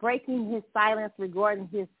breaking his silence regarding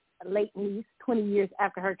his late niece 20 years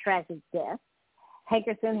after her tragic death.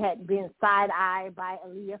 Hankerson had been side-eyed by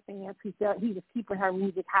Aaliyah fans who felt he was keeping her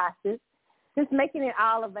music hostage. Since making it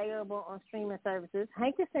all available on streaming services,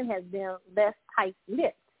 Hankerson has been less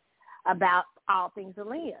tight-lipped about all things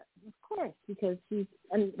Aaliyah, of course, because she's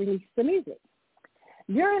released the music.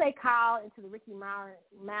 During a call into the Ricky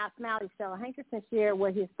Smiley show, Hankerson shared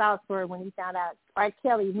what his thoughts were when he found out R.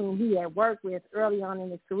 Kelly, whom he had worked with early on in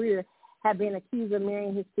his career, had been accused of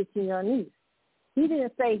marrying his 15-year-old niece. He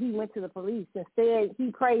didn't say he went to the police. Instead,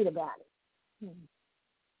 he prayed about it.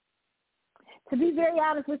 To be very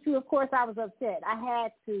honest with you, of course, I was upset. I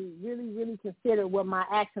had to really, really consider what my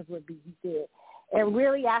actions would be, he said. And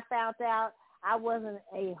really, I found out I wasn't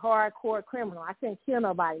a hardcore criminal. I couldn't kill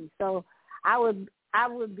nobody. So I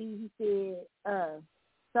would be, he said,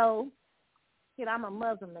 I'm a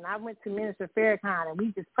Muslim, and I went to Minister Farrakhan, and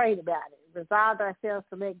we just prayed about it, resolved ourselves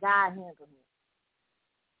to let God handle it.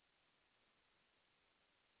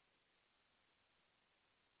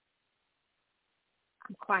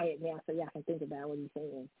 I'm quiet now so y'all can think about what he's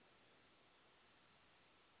saying.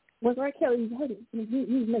 Was R. Kelly, he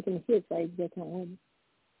was making a hit right at that time.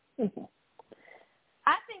 Okay.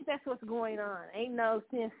 I think that's what's going on. Ain't no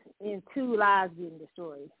sense in two lives getting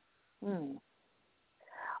destroyed.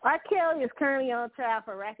 R. Kelly is currently on trial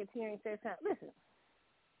for racketeering. Listen,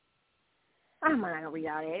 I'm not going to read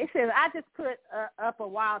all that. It says, I just put up a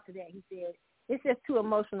wall today, he said. It's just too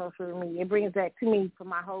emotional for me. It brings that to me for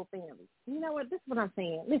my whole family. You know what? This is what I'm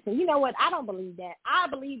saying. Listen, you know what? I don't believe that. I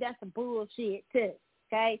believe that's some bullshit, too.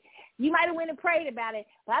 Okay? You might have went and prayed about it,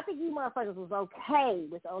 but I think you motherfuckers was okay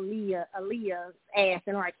with Aaliyah's ass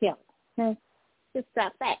and R. Kelly. Okay? Just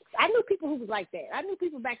facts. I knew people who was like that. I knew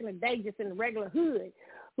people back in the day just in the regular hood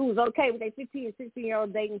who was okay with their 15 and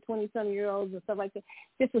 16-year-old dating 20-some-year-olds and stuff like that.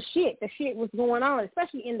 This was shit. The shit was going on,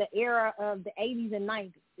 especially in the era of the 80s and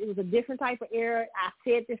 90s. It was a different type of era. I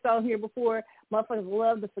said this on here before. Motherfuckers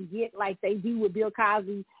love to forget like they do with Bill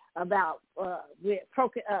Cosby about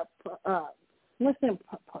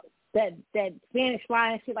that Spanish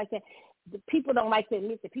fly and shit like that. The people don't like to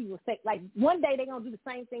admit that people say, like, one day they're going to do the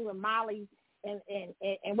same thing with Molly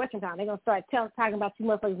and Western Town. They're going to start talking about you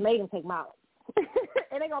motherfuckers made them take Molly.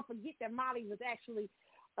 And they're going to forget that Molly was actually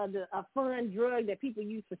a fun drug that people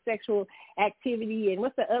use for sexual activity. And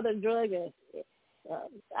what's the other drug?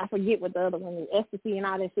 I forget what the other one is, ecstasy and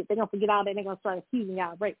all that shit. They're going to forget all that and they're going to start accusing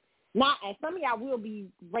y'all of rape. Not, and some of y'all will be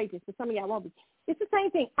rapists, but some of y'all won't be. It's the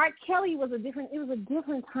same thing. R. Kelly was a different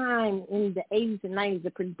time in the 80s and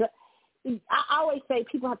 90s. I always say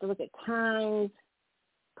people have to look at times,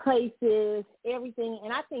 places, everything.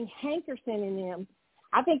 And I think Hankerson and them,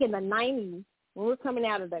 I think in the 90s, when we're coming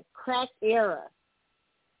out of the crack era,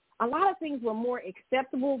 a lot of things were more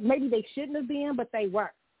acceptable. Maybe they shouldn't have been, but they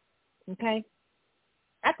were. Okay?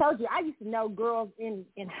 I told you, I used to know girls in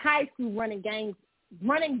high school running gangs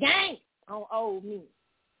on old men.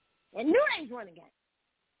 And knew they was running gangs.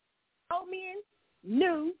 Old men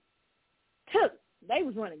knew, too. They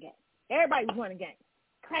was running gangs. Everybody was running gangs.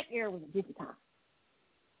 Crack era was a different time.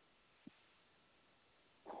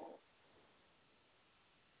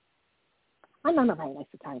 I know nobody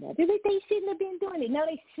likes to talk about it. They shouldn't have been doing it. No,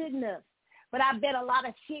 they shouldn't have. But I bet a lot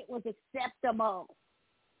of shit was acceptable.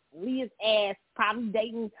 Leah's ass probably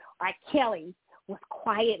dating R. Kelly was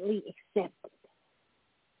quietly accepted.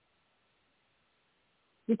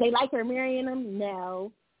 Did they like her marrying him?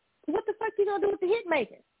 No. So what the fuck you gonna do with the hit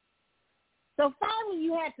maker? So finally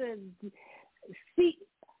you had to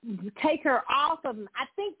take her off of him. I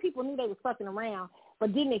think people knew they was fucking around,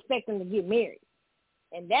 but didn't expect them to get married.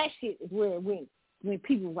 And that shit is where it went when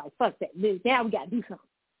people were like, fuck that, dude. Now we got to do something.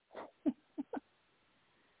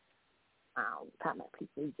 I don't talk about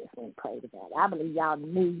people who just went crazy about it. I believe y'all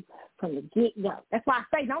knew from the get-go. That's why I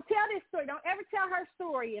say don't tell this story. Don't ever tell her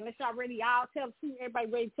story unless y'all ready. Y'all tell the truth. Everybody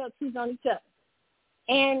ready to tell the truth on each other.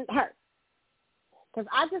 And her. Because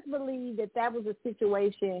I just believe that was a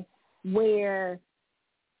situation where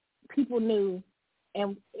people knew,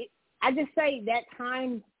 and I just say that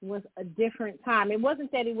time was a different time. It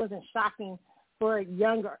wasn't that it wasn't shocking for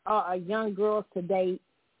young girls to date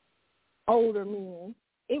older men.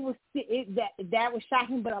 It was that was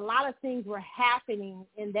shocking, but a lot of things were happening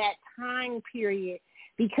in that time period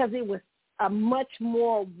because it was a much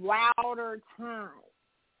more wilder time.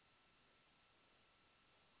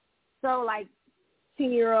 So, like,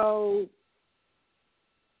 10-year-old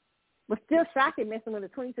was still shocking messing with a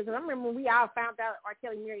 22. Because I remember when we all found out R.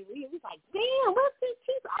 Kelly married Leah, we was like, damn, what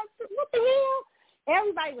the hell?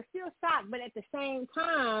 Everybody was still shocked, but at the same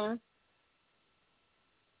time,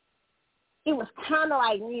 it was kind of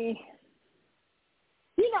like,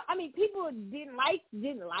 people didn't like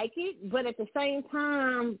it, but at the same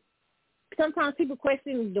time, sometimes people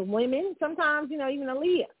question the women, sometimes, even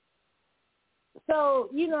Aaliyah. So,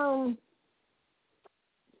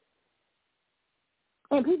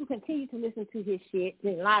 and people continue to listen to his shit.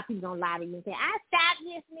 And a lot of people don't lie to you and say, I stopped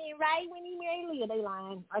yes men right when he married Leah. They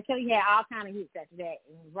lying. R. Kelly had all kind of hits after that,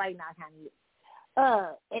 and right now kind of hits.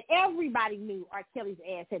 And everybody knew R. Kelly's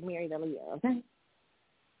ass had married Aaliyah, okay?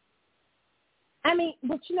 I mean,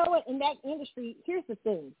 but you know what? In that industry, here's the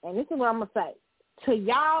thing, and this is what I'm going to say. To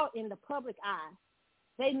y'all in the public eye,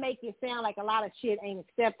 they make it sound like a lot of shit ain't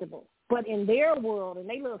acceptable. But in their world, and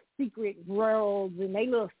they little secret worlds, and they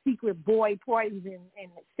little secret boy parties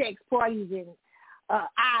and sex parties and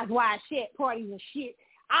eyes wide shut parties and shit,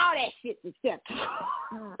 all that shit's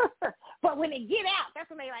acceptable. But when they get out, that's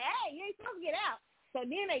when they like, hey, you ain't supposed to get out. So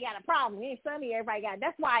then they got a problem. Then suddenly everybody got.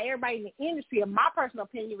 That's why everybody in the industry, in my personal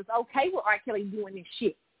opinion, was okay with R. Kelly doing this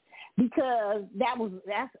shit, because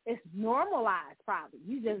it's normalized. Probably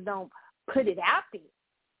you just don't put it out there.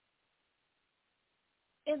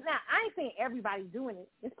 It's not. I ain't saying everybody's doing it.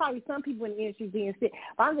 It's probably some people in the industry being sick.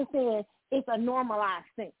 But I'm just saying it's a normalized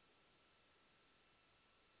thing.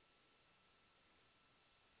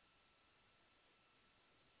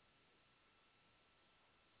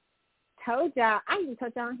 Told y'all, I even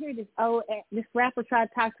told y'all here this rapper tried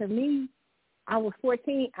to talk to me. I was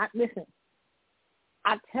 14. Listen,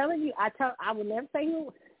 I'm telling you, I would never say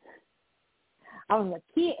who. I was a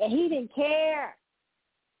kid, and he didn't care.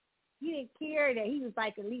 He didn't care that he was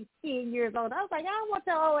like at least 10 years old. I was like, I don't want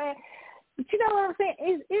your old ass. But you know what I'm saying?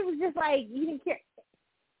 It was just like he didn't care.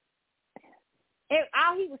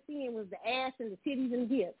 All he was seeing was the ass and the titties and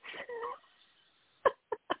the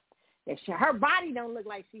hips. Her body don't look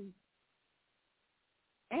like she.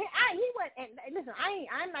 And he went. And listen,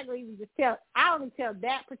 I'm not going to even just tell. I only tell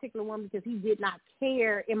that particular one because he did not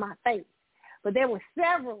care in my face. But there were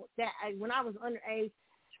several that when I was underage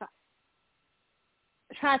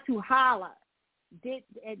tried to holler, did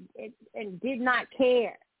not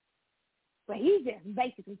care. But he just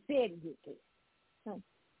basically said he did care. So,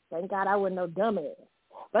 thank God I wasn't no dumbass.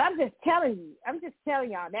 But I'm just telling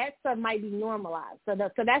y'all, that stuff might be normalized. So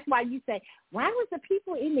that's why you say, why was the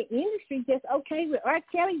people in the industry just okay with R.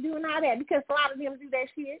 Kelly doing all that? Because a lot of them do that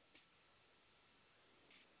shit.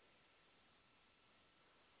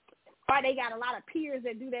 Or they got a lot of peers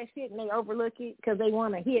that do that shit and they overlook it because they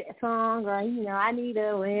want to hit a song or, I need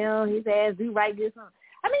his ass do write this song.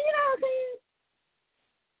 I mean, you know what I'm saying?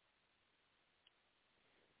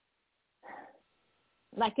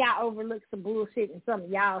 Like y'all overlook some bullshit in some of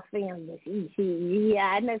y'all's family.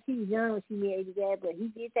 I know she was young when she married his dad, but he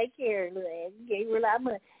did take care of her little ass. He gave her a lot of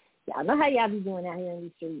money. Y'all know how y'all be doing out here in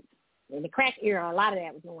these streets. In the crack era, a lot of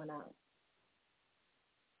that was going on.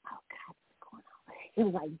 Oh, God, what's going on? It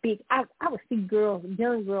was like big. I would see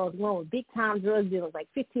young girls going with big-time drug dealers, like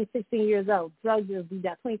 15, 16 years old. Drug dealers be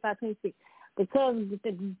about 25, 26. Because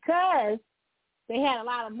they had a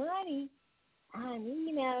lot of money.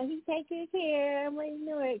 He take good care.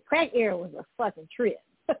 Crack era was a fucking trip.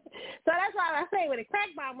 So that's why I say when the crack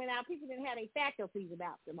bomb went out, people didn't have any faculties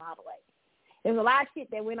about them all the way. There was a lot of shit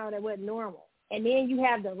that went on that wasn't normal. And then you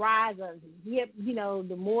have the rise of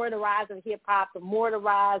the more the rise of hip-hop, the more the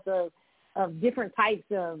rise of different types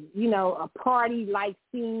of, a party-like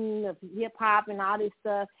scene of hip-hop and all this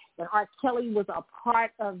stuff. And R. Kelly was a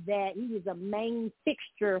part of that. He was a main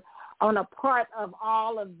fixture on a part of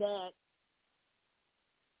all of that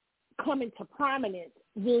coming to prominence.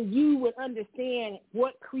 Then you would understand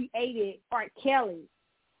what created R. Kelly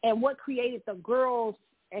and what created the girls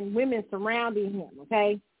and women surrounding him,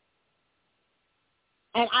 okay?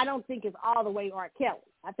 And I don't think it's all the way R. Kelly.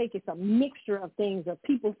 I think it's a mixture of things, of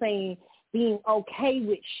people being okay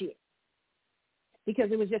with shit,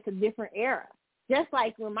 because it was just a different era. Just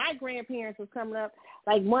like when my grandparents was coming up,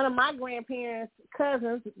 like one of my grandparents'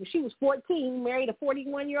 cousins, she was 14, married a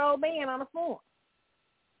 41-year-old man on the farm.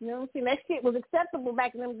 You know what I'm saying? That shit was acceptable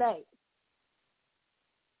back in them days.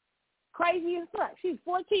 Crazy as fuck. She was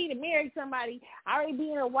 14 and married somebody, already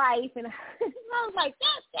being a wife, and I was like,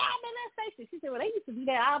 that's let's face it. She said, well, they used to do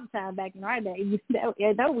that all the time back in our day. We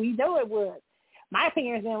know it was. My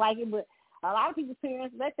parents didn't like it, but a lot of people's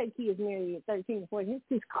parents let their kids marry at 13 and 14. It's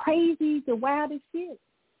just crazy, the wildest shit.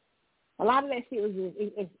 A lot of that shit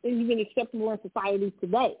is even acceptable in society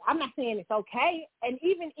today. I'm not saying it's okay. And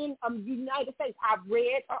even in the United States, I've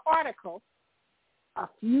read an article a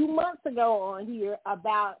few months ago on here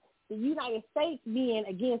about the United States being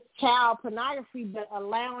against child pornography, but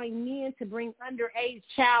allowing men to bring underage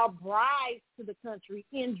child brides to the country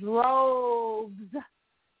in droves.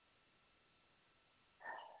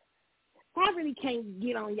 I really can't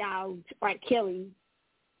get on y'all R. Kelly,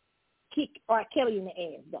 kick R. Kelly in the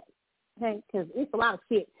ass, though. Okay, because it's a lot of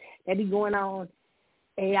shit that be going on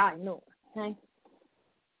and y'all ignore, okay?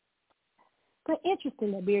 But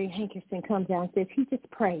interesting that Barry Hankerson comes out and says he just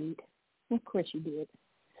prayed. Of course you did.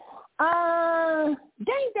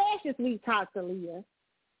 Dame Dash this week talked to Aaliyah.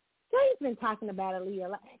 Dame's been talking about Aaliyah a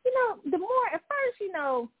lot. The more, at first,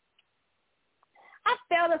 I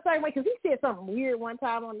felt a certain way because he said something weird one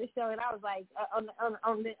time on this show, and I was like, I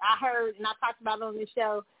heard and I talked about it on this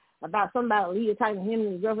show about something about Aaliyah talking to him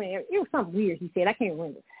and his girlfriend. It was something weird he said. I can't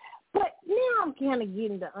remember. But now I'm kind of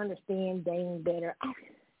getting to understand Dame better.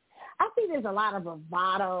 I think there's a lot of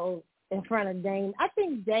bravado in front of Dame. I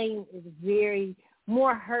think Dame is very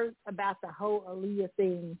more hurt about the whole Aaliyah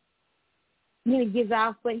thing than he gives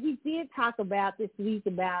off. But he did talk about this week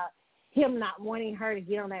about him not wanting her to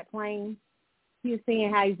get on that plane. He was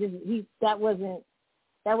saying how that wasn't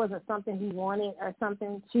something he wanted or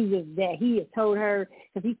something. That he had told her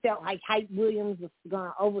because he felt like Hype Williams was going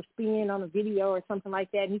to overspin on a video or something like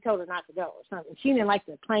that, and he told her not to go or something. She didn't like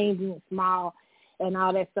the plane being small and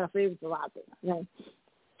all that stuff. It was a lot of things.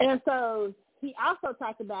 And so he also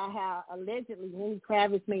talked about how allegedly Lenny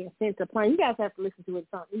Kravitz may have sent a plane. You guys have to listen to it.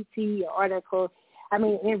 It's on ET or article. An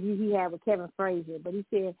interview he had with Kevin Frazier. But he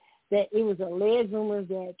said that it was alleged rumors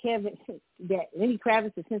that Lenny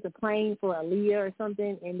Kravitz had sent a plane for Aaliyah or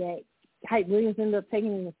something, and that Hype Williams ended up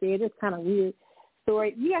taking it instead. It's kind of weird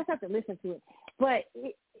story. You guys have to listen to it. But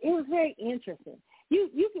it was very interesting.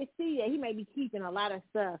 You can see that he may be keeping a lot of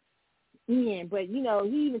stuff in, but, he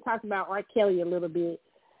even talked about RKELLY a little bit.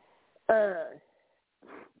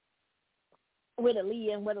 With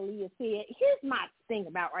Aaliyah and what Aaliyah said. Here's my thing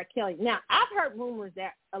about RKELLY. Now, I've heard rumors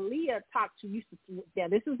that Aaliyah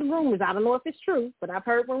this is the rumors. I don't know if it's true, but I've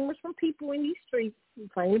heard rumors from people in these streets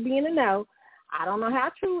claiming to be in the know. I don't know how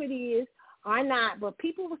true it is or not, but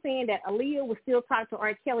people were saying that Aaliyah would still talk to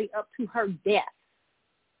RKELLY up to her death,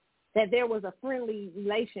 that there was a friendly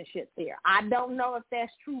relationship there. I don't know if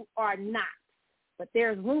that's true or not, but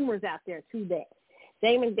there's rumors out there to that.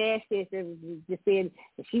 Damon Dash just said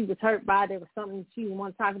that she was hurt by it. There was something she didn't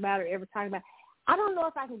want to talk about or ever talk about. I don't know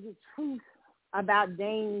if I can get truth about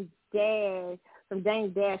Dame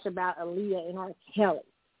Dash about Aaliyah and RKELLY.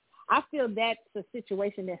 I feel that's a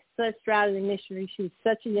situation that's such shrouded in mystery. She was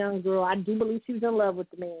such a young girl. I do believe she was in love with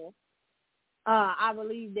the man. I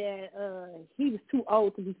believe that he was too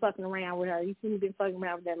old to be fucking around with her. He shouldn't have been fucking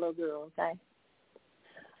around with that little girl, okay?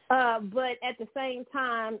 But at the same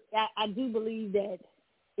time, I do believe that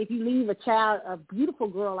if you leave a beautiful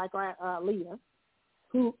girl like Aaliyah,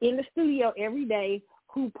 who in the studio every day,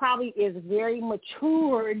 who probably is very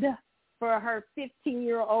matured for her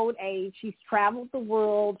 15-year-old age, she's traveled the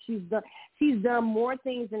world, she's done more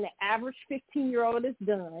things than the average 15-year-old has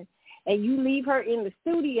done, and you leave her in the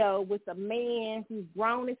studio with a man who's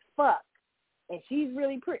grown as fuck, and she's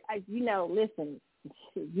really pretty, listen,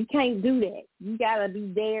 you can't do that. You got to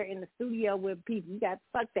be there in the studio with people. You got to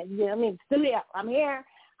fuck that. The studio. I'm here.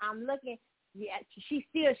 I'm looking. Yeah, he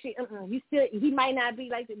might not be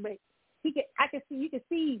like that, but you can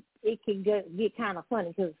see it can get kind of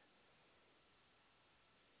funny because,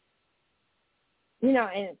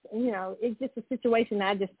 it's just a situation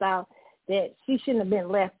I just thought that she shouldn't have been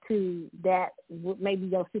left to that, maybe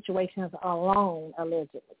those situations alone,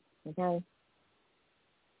 allegedly, okay?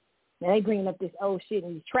 Now, they bringing up this old shit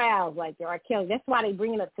in these trials like the RKELLY. That's why they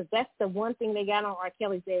bring it up, because that's the one thing they got on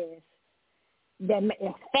RKELLY's ass that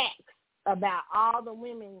is facts about all the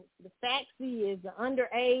women. The facts is the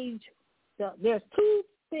underage. There's two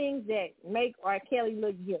things that make RKELLY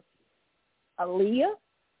look guilty. Aaliyah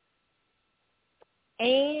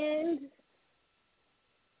and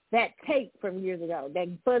that tape from years ago, that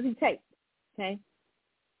fuzzy tape, okay,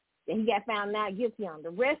 that he got found not guilty on. The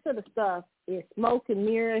rest of the stuff is smoke and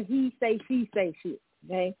mirror, he say, she say shit,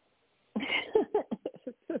 okay?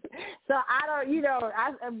 So I don't,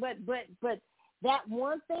 but that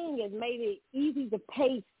one thing has made it easy to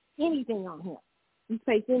paste anything on him. You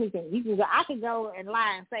paste anything. I could go and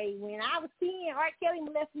lie and say, when I was 10, RKELLY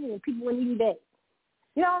molested me, and people wouldn't even that.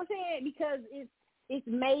 You know what I'm saying? Because it's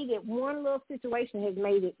made it, one little situation has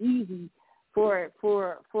made it easy for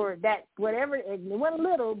that, whatever, it wasn't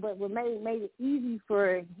little, but what made it easy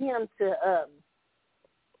for him to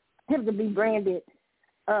be branded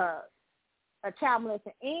a child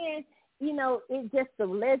molester. And, it just, the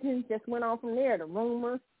legends just went on from there, the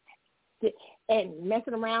rumors, and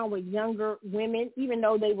messing around with younger women, even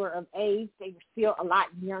though they were of age, they were still a lot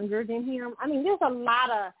younger than him. I mean, there's a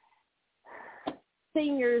lot of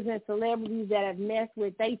singers and celebrities that have messed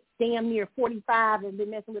with, they damn near 45 and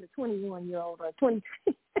been messing with a 21-year-old or a 22. I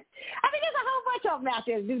mean, there's a whole bunch of them out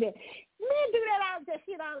there that do that. Men do that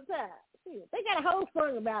shit all the time. Shit, they got a whole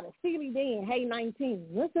song about it. Steely Dan, Hey 19.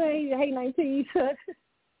 What's that? Hey 19.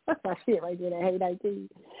 That's my shit right there, that Hey 19.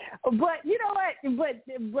 But you know what?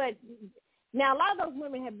 But Now, a lot of those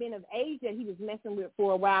women have been of age that he was messing with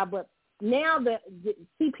for a while, but now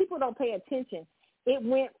see, people don't pay attention. It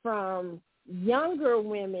went from younger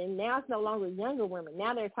women. Now it's no longer younger women.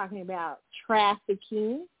 Now they're talking about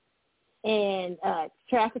trafficking and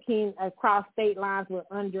trafficking across state lines with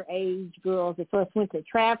underage girls. It first went to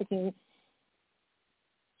trafficking.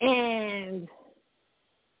 And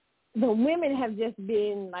the women have just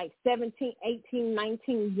been like 17, 18,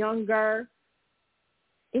 19 younger.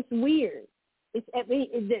 It's weird.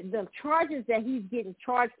 The charges that he's getting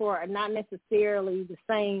charged for are not necessarily the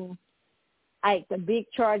same, like the big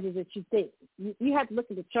charges that you think. You have to look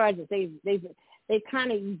at the charges. They've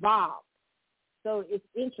kind of evolved. So it's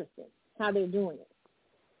interesting how they're doing it.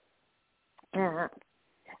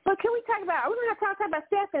 So can we talk about? We're going to talk about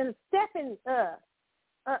Steph and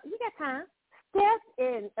you got time? Steph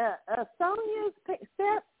and Sonya's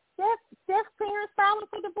Steph's parents filing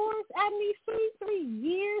for divorce out in these 3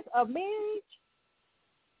 years of marriage.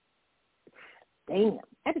 Damn.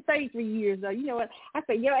 After 33 years, though, you know what? I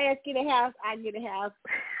say, your ass get a house, I get a house.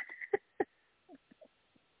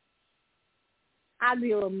 I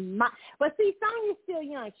deal with my. But see, Sonya's still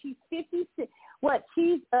young. She's 56. What?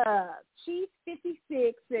 She's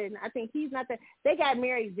 56, and I think he's not that. They got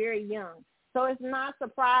married very young. So it's not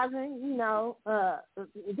surprising, you know.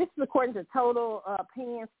 This is according to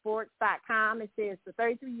TotalPanSports.com. It says the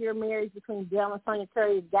 33-year marriage between Dale and Sonya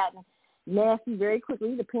Curry has gotten nasty very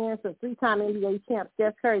quickly. The parents of three-time NBA champ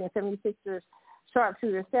Steph Curry and 76ers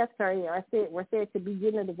sharpshooter Steph Curry were said to be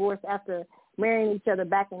getting a divorce after marrying each other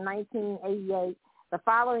back in 1988. The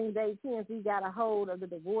following day, TMZ got a hold of the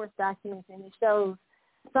divorce documents, and it shows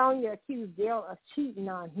Sonya accused Dale of cheating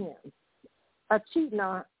on him.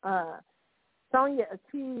 Sonya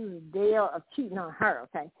accused Dale of cheating on her,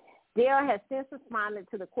 okay? Dale has since responded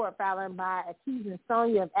to the court filing by accusing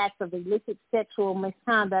Sonya of acts of illicit sexual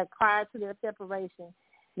misconduct prior to their separation,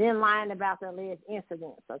 then lying about the alleged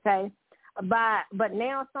incidents, okay? But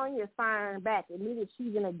now Sonya is firing back, admitted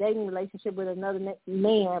she's in a dating relationship with another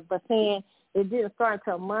man, but saying it didn't start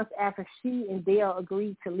until months after she and Dale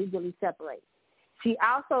agreed to legally separate. She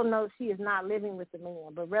also notes she is not living with the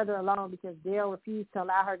man, but rather alone because Dale refused to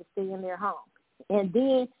allow her to stay in their home. And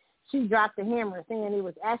then she dropped the hammer, saying it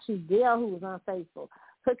was actually Dale who was unfaithful,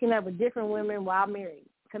 hooking up with different women while married.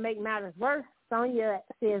 To make matters worse, Sonya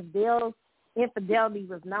says Dale's infidelity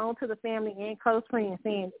was known to the family and close friends,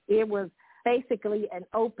 saying it was basically an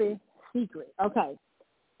open secret. Okay.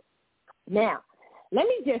 Now, let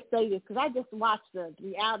me just say this, because I just watched the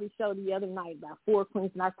reality show the other night about Four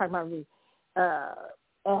Queens, and I was talking about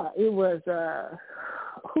it was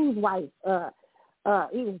whose wife? It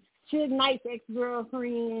was Suge Knight's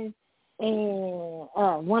ex-girlfriend and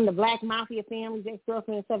one of the Black Mafia family's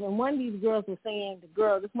ex-girlfriend and stuff. And one of these girls was saying,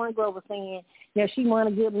 this one girl was saying, you know, she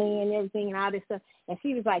wanted a good man and everything and all this stuff. And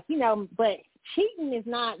she was like, you know, but cheating is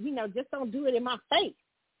not, you know, just don't do it in my face.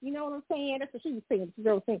 You know what I'm saying? That's what she was saying. The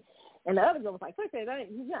girl was saying. And the other girl was like, I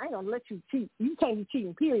ain't going to let you cheat. You can't be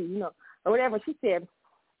cheating, period, you know, or whatever. She said,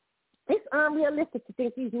 it's unrealistic to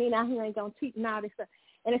think these men out here ain't going to cheat and all this stuff.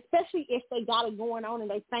 And especially if they got it going on and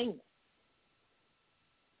they famous.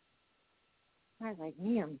 I was like,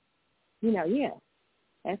 damn, you know, yeah,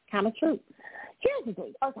 that's kind of true. Here's the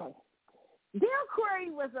thing. Okay. Dale Curry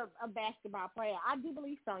was a basketball player. I do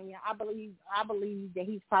believe Sonya. I believe that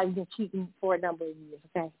he's probably been cheating for a number of years,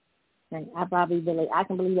 okay? And I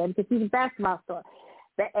can believe that because he's a basketball star.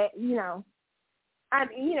 But, you know,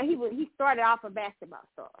 he started off a basketball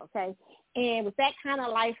star, okay? And with that kind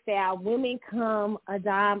of lifestyle, women come a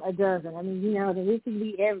dime a dozen. I mean, you know, the rich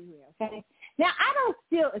be everywhere, okay? Now, I don't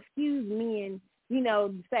still excuse men, you know,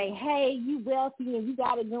 to say, hey, you wealthy and you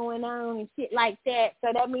got it going on and shit like that.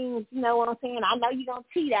 So that means, you know what I'm saying, I know you're going to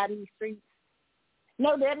cheat out in these streets.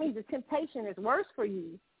 No, that means the temptation is worse for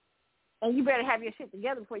you. And you better have your shit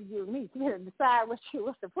together before you do with me. You better decide what's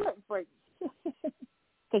important for you.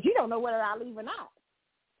 Because you don't know whether I'll leave or not.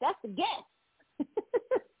 That's the guess.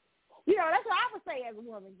 You know, that's what I would say as a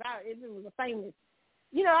woman if it was a famous.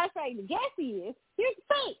 You know, I say the guess is, here's the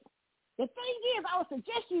thing. The thing is, I would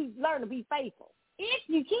suggest you learn to be faithful. If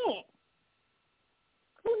you can.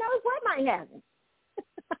 Who knows what might happen.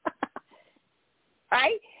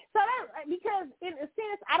 Right? So that, because in a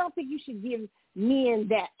sense, I don't think you should give men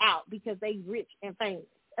that out because they rich and famous.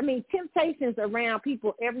 I mean, temptations around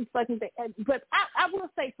people every fucking day. But I will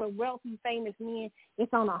say for wealthy, famous men,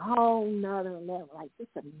 it's on a whole nother level. Like,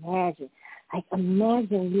 just imagine. Like,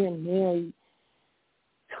 imagine being married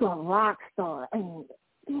to a rock star. I mean,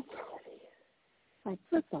 like,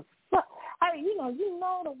 what the fuck? I mean, you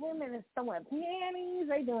know the women is throwing panties.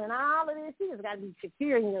 They doing all of this. You just got to be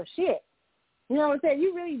secure in your shit. You know what I'm saying?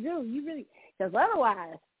 You really do. You really, because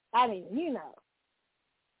otherwise, I mean, you know.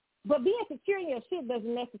 But being secure in your shit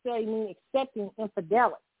doesn't necessarily mean accepting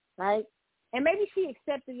infidelity, right? And maybe she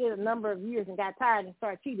accepted it a number of years and got tired and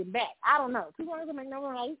started cheating back. I don't know. Two wrongs don't make no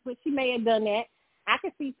right, but she may have done that. I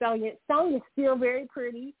can see Sonya. Sonya's still very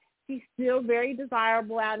pretty. She's still very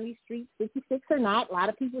desirable out in these streets, 56 or not. A lot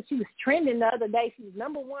of people, she was trending the other day. She was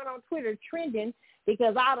number one on Twitter trending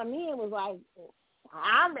because all the men was like,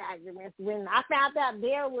 when I found out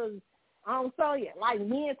there was on Sonya, like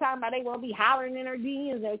men talking about they won't be hollering in her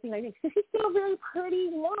DMs and everything like that. So she's still a very pretty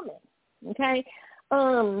woman, okay?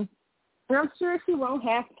 And I'm sure she won't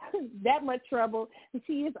have that much trouble. And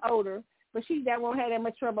she is older, but she won't have that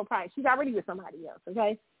much trouble. Probably she's already with somebody else,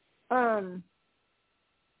 okay?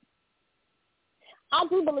 I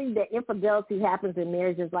do believe that infidelity happens in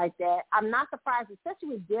marriages like that. I'm not surprised,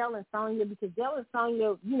 especially with Dell and Sonya, because Dell and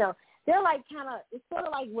Sonya, you know, they're like kind of, it's sort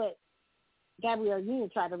of like what Gabrielle Union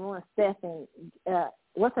tried to ruin Steph and,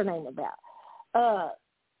 what's her name about?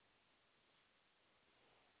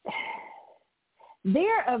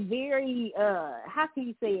 They're a very, how can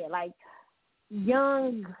you say it, like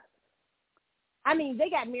young, I mean, they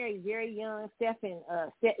got married very young, Steph and,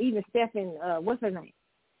 what's her name?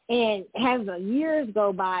 And has years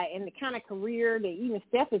go by and the kind of career that even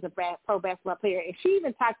Steph is a pro basketball player. And she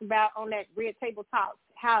even talked about on that Red Table Talk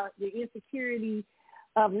how the insecurity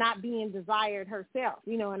of not being desired herself,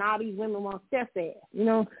 you know, and all these women want Steph's ass, you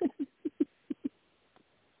know.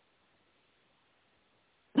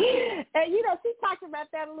 And, you know, she talked about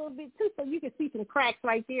that a little bit, too, so you can see some cracks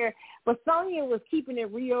right there. But Sonya was keeping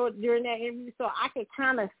it real during that interview, so I could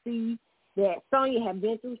kind of see that Sonya had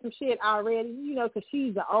been through some shit already, you know, because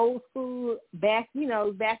she's an old school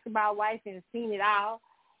basketball wife and seen it all.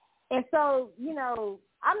 And so, you know,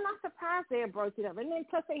 I'm not surprised they broke it up. And then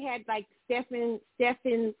plus they had like Steph and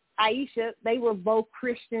Aisha. They were both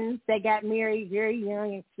Christians. They got married very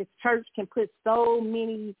young, and the church can put so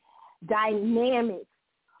many dynamics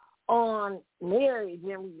on marriage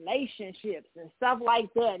and relationships and stuff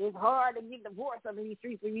like that. It's hard to get divorced over these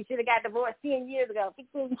streets when you should have got divorced 10 years ago.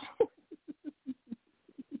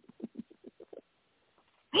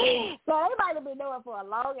 So everybody have been knowing for a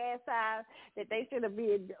long ass time that they should have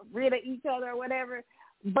been rid of each other or whatever.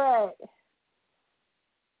 But,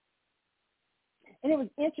 and it was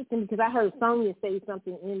interesting because I heard Sonya say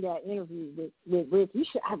something in that interview with Rick.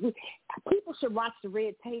 People should watch the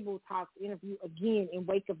Red Table Talks interview again in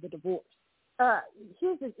wake of the divorce.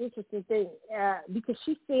 Here's an interesting thing, because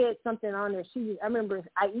she said something on there. I remember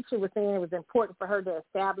Aisha was saying it was important for her to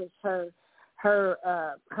establish her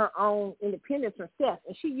own independence from Steph.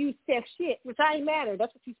 And she used Steph's shit, which I ain't mad at her.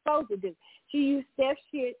 That's what she's supposed to do. She used Steph's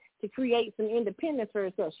shit to create some independence for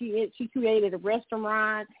herself. She created a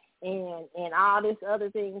restaurant and all this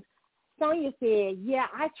other things. Sonya said, yeah,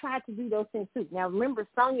 I tried to do those things too. Now, remember,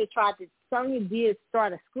 Sonya did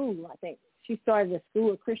start a school, I think. She started a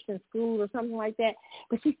school, a Christian school or something like that.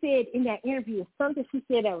 But she said in that interview, something she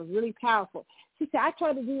said that was really powerful. She said, I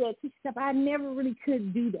tried to do that too. She said, but I never really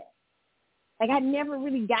could do that. Like,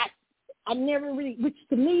 which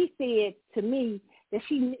to me said to me that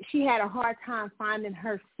she had a hard time finding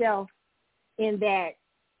herself in that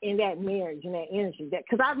marriage, in that energy.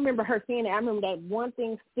 Because I remember her saying that. I remember that one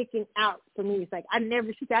thing sticking out for me. It's like,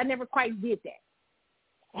 she said, I never quite did that.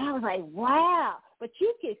 And I was like, wow. But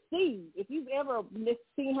you can see, if you've ever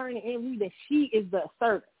seen her in an interview, that she is the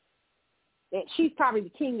assertive. That she's probably the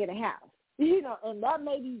king of the house. You know, and that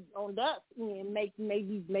maybe on that end make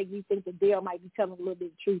me think that Dale might be telling a little bit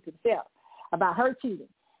of truth himself about her cheating.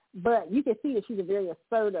 But you can see that she's a very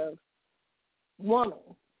assertive woman.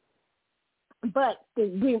 But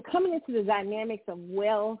we're coming into the dynamics of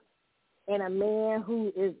wealth and a man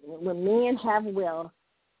when men have wealth,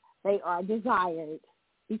 they are desired.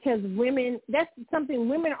 Because women, that's something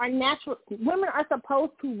women are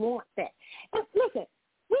supposed to want that. And listen,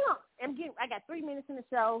 I got 3 minutes in the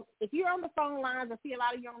show. If you're on the phone lines, I see a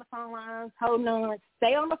lot of you on the phone lines. Hold on.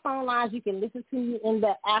 Stay on the phone lines. You can listen to me in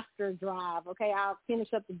the after drive, okay? I'll finish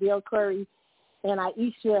up the Bill Curry and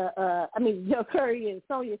Bill Curry and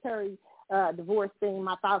Sonya Curry divorce thing,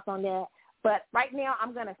 my thoughts on that. But right now,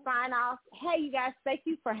 I'm going to sign off. Hey, you guys, thank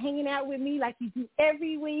you for hanging out with me like you do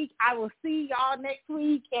every week. I will see y'all next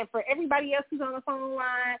week. And for everybody else who's on the phone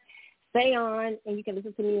line, stay on, and you can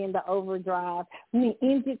listen to me in the overdrive. We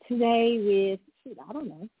end it today with, I don't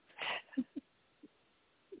know.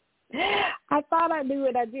 I thought I knew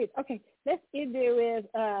what I did. Okay, let's end it with,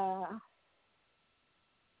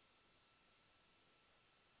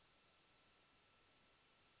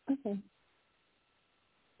 okay.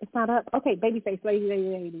 It's not up. Okay, babyface,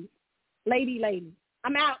 lady.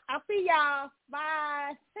 I'm out. I'll see y'all.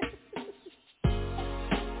 Bye.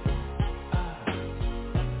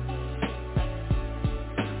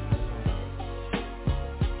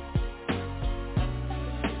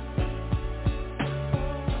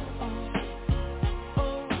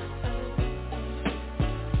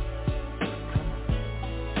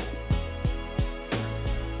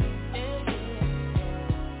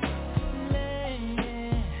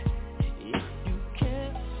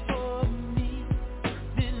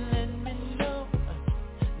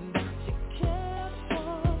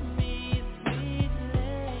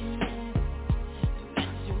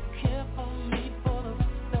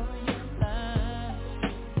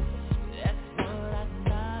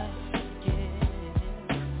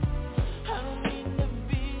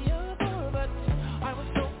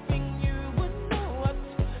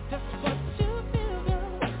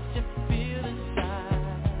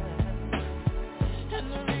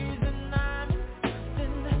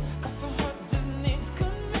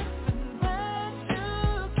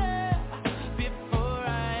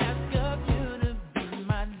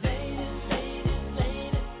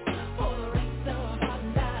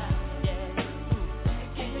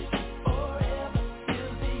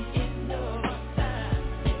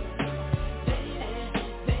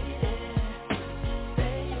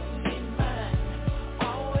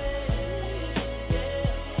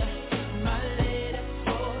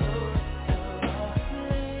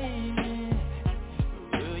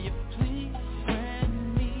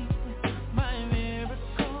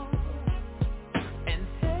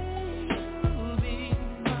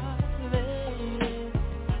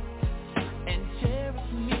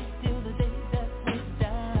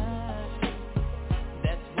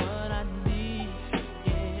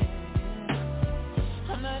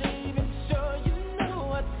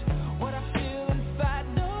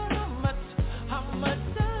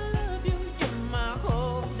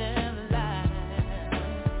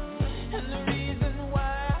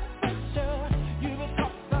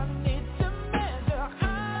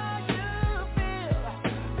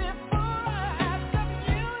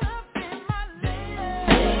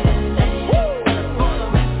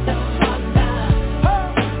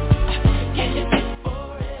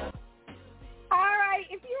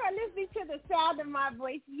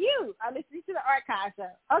 You are listening to the Archive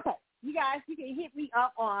Show. Okay, you guys, you can hit me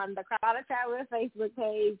up on the Carlotta Travel Facebook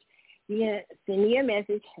page. You can send me a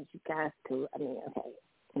message. You guys too. Okay.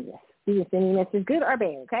 Yes. You can send me a message, good or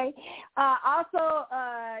bad, okay? Also,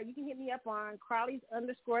 you can hit me up on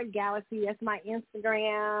Carly's_Galaxy. That's my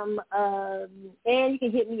Instagram. And you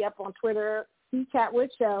can hit me up on Twitter, C-Chatwood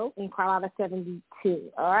Show, and Carlotta72.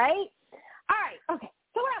 All right? All right, okay.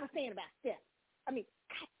 So what I was saying about Steph, I'm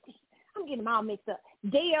getting them all mixed up.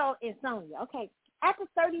 Dale and Sonya, okay. After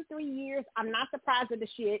 33 years, I'm not surprised at the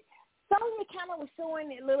shit. Sonya kind of was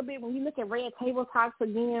showing it a little bit when you look at Red Table Talks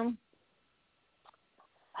again.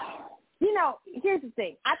 You know, here's the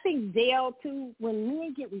thing. I think Dale, too, when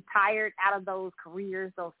men get retired out of those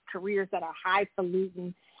careers that are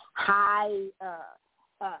highfalutin,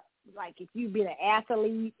 like if you've been an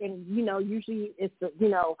athlete and, you know, usually it's,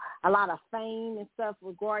 a lot of fame and stuff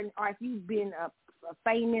regarding, or if you've been a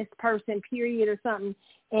famous person, period, or something,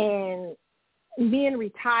 and men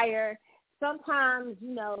retire, sometimes,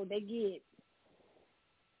 they get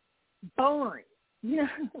boring,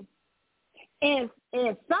 And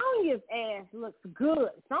Sonya's ass looks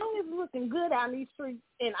good. Sonya's looking good out in these streets,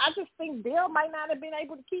 and I just think Dale might not have been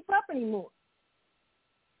able to keep up anymore.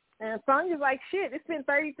 And Sonya's like, shit, it's been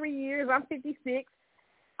 33 years. I'm 56.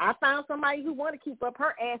 I found somebody who want to keep up.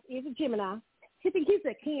 Her ass is a Gemini. He thinks he's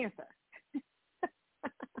a Cancer.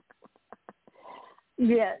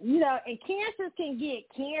 Yeah, and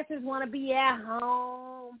cancers want to be at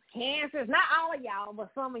home. Cancers, not all of y'all, but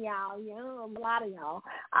some of y'all, a lot of y'all.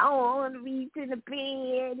 I don't want to be in the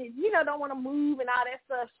bed, and, don't want to move and all that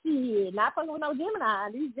stuff. Shit, not fucking with no Gemini.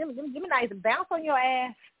 These Geminis bounce on your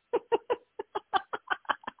ass.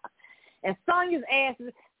 And Sonya's ass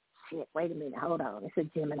is, shit, wait a minute, hold on. It's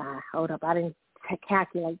a Gemini. Hold up, I didn't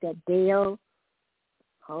calculate that. Dale,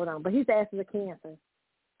 hold on. But his ass is a Cancer.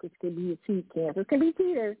 Which could be a cheat Cancer. It could be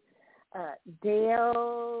cheaters.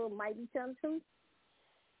 Dale might be telling the truth.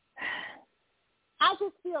 I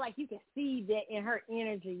just feel like you can see that in her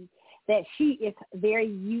energy that she is very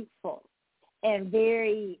youthful and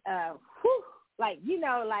very, like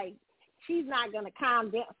she's not going to calm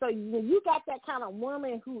down. So when you got that kind of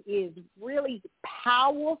woman who is really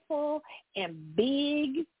powerful and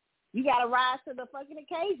big, you got to rise to the fucking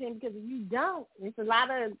occasion, because if you don't, it's a lot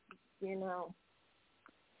of,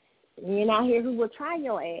 men out here who will try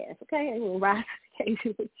your ass, okay? Who will rise to the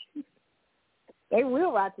occasion with you. They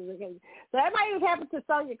will watch it. Okay. So that might have happened to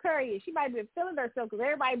Sonya Curry. She might have been feeling herself because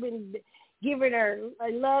everybody been giving her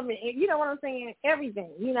love and, you know what I'm saying,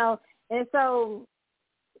 everything, you know. And so,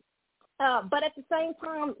 but at the same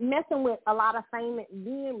time, messing with a lot of famous,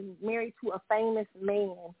 being married to a famous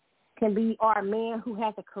man can be, or a man who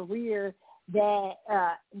has a career that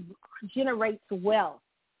generates wealth,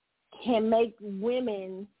 can make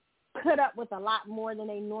women put up with a lot more than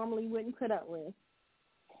they normally wouldn't put up with.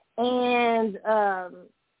 And now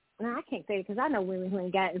I can't say it because I know women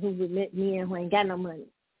who would met men who ain't got no money.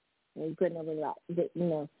 They putting up with a lot, you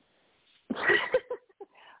know.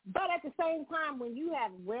 But at the same time, when you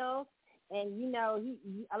have wealth, and you know,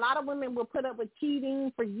 a lot of women will put up with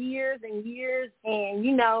cheating for years and years, and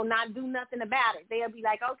you know, not do nothing about it. They'll be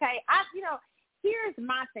like, okay, here's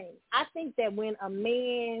my thing. I think that when a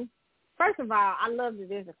man, first of all, I love that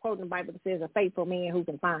there's a quote in the Bible that says a faithful man who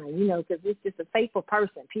can find, you know, because it's just a faithful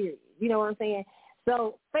person, period. You know what I'm saying?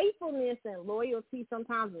 So faithfulness and loyalty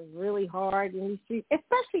sometimes is really hard in these streets,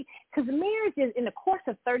 especially because marriages, in the course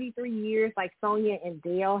of 33 years, like Sonya and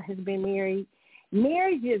Dale has been married,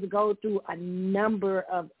 marriages go through a number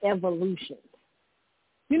of evolutions.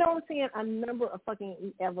 You know what I'm saying? A number of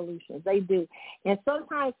fucking evolutions. They do. And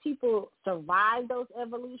sometimes people survive those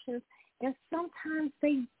evolutions, and sometimes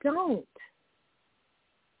they don't.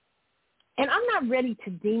 And I'm not ready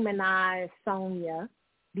to demonize Sonya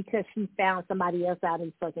because she found somebody else out in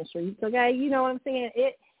the fucking streets, okay? You know what I'm saying?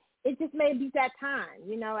 It just may be that time,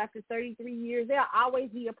 you know, after 33 years. They'll always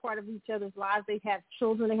be a part of each other's lives. They have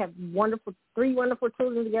children. They have three wonderful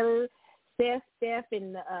children together, Steph,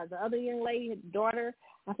 and the other young lady, daughter,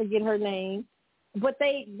 I forget her name. But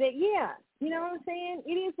they yeah, you know what I'm saying?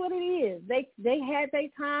 It is what it is. They had their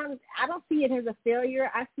time. I don't see it as a failure.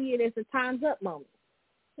 I see it as a time's up moment.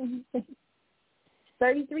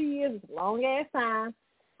 33 years is a long-ass time.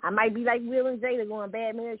 I might be like Will and Jada going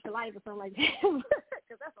bad marriage for life or something like that, because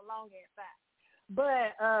that's a long-ass time.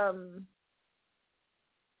 But,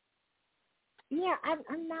 yeah,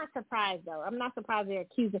 I'm not surprised, though. I'm not surprised they're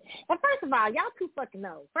accusing. And first of all, y'all too fucking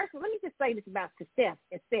know. First of all, let me just say this about Steph.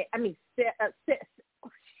 Oh,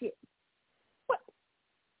 shit. What?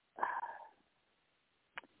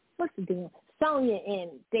 What's the deal? Sonya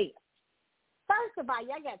and Dale. First of all,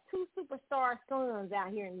 y'all got two superstar sons out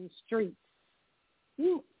here in these streets.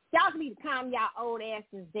 Y'all need to calm y'all old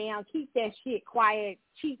asses down. Keep that shit quiet,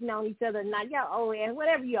 cheating on each other. Now, y'all old ass,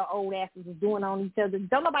 whatever your old asses is doing on each other,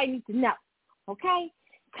 don't nobody need to know, okay?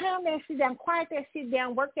 Calm that shit down. Quiet that shit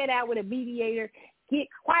down. Work that out with a mediator. Get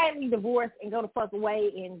quietly divorced and go the fuck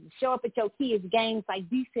away and show up at your kids' games like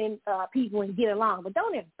decent people and get along. But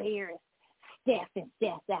don't embarrass Steph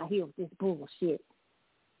out here with this bullshit.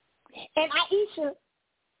 And Aisha,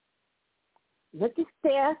 look at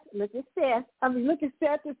Steph. I mean, look at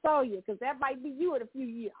Steph and Sonya, because that might be you in a few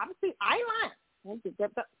years. I ain't lying.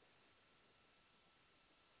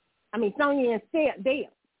 I mean, Sonya and Steph, damn.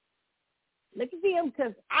 Look at them,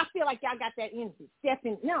 because I feel like y'all got that energy.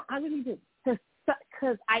 No, I really do.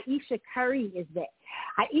 Because Aisha Curry is that.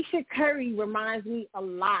 Aisha Curry reminds me a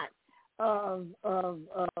lot of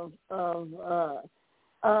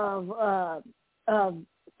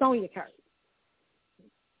Sonya Curry.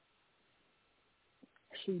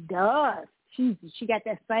 She does. She got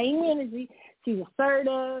that same energy. She's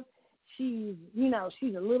assertive. She's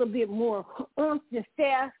a little bit more than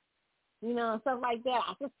Steph, and stuff like that.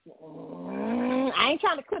 I ain't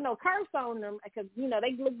trying to put no curse on them because,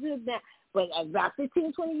 they look good now. But about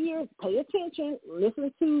 15, 20 years, pay attention,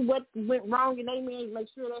 listen to what went wrong in their marriage, make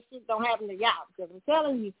sure that shit don't happen to y'all. Because I'm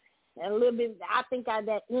telling you, and a little bit, I think I have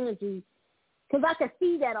that energy, because I can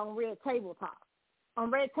see that on Red Table Talk. On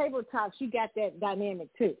Red Table Talk, she got that dynamic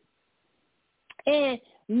too. And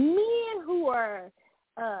men who are,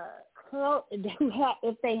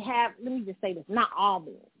 if they have, let me just say this, not all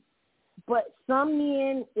men, but some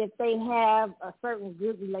men, if they have a certain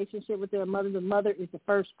good relationship with their mother, the mother is the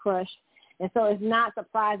first crush. And so it's not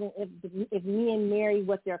surprising if men marry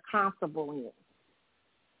what they're comfortable in.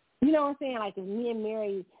 You know what I'm saying? Like if men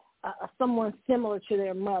marry someone similar to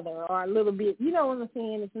their mother or a little bit, you know what I'm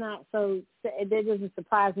saying? It's not so, that doesn't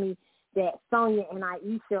surprise me that Sonya and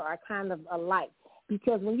Aisha are kind of alike.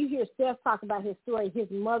 Because when you hear Steph talk about his story, his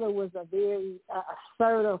mother was a very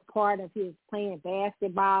assertive part of his playing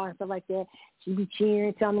basketball and stuff like that. She'd be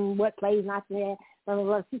cheering, telling him what plays not to have. Blah, blah,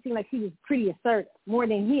 blah. She seemed like she was pretty assertive, more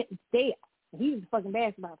than him. Steph. He was a fucking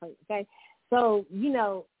basketball player, okay? So,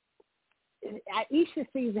 Aisha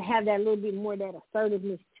seems to have that little bit more of that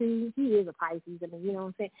assertiveness too. He is a Pisces, I mean, you know what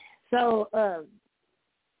I'm saying? So,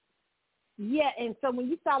 yeah, and so when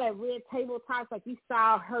you saw that Red Table Talk, like you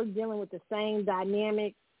saw her dealing with the same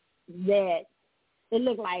dynamic that it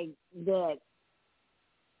looked like that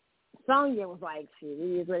Sonya was like, shit,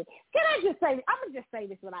 it is what it is. Can I just say, I'm going to just say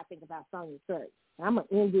this what I think about Sonya Curry. I'm going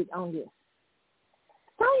to end it on this.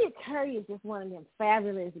 Sonya Curry is just one of them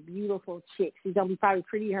fabulous, beautiful chicks. She's going to be probably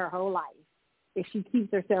pretty her whole life if she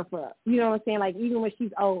keeps herself up. You know what I'm saying? Like, even when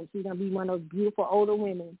she's old, she's going to be one of those beautiful older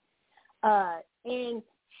women. And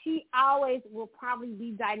she always will probably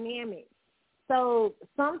be dynamic. So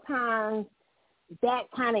sometimes that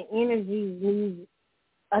kind of energy needs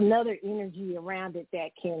another energy around it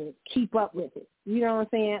that can keep up with it. You know what I'm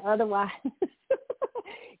saying? Otherwise,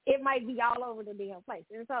 it might be all over the damn place.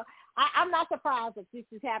 And so I'm not surprised that this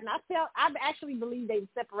is happening. I actually believe they've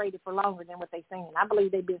separated for longer than what they're saying. I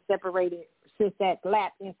believe they've been separated since that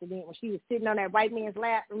lap incident when she was sitting on that white man's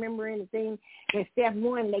lap, remember in the thing when Steph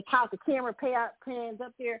won, they caught the camera pans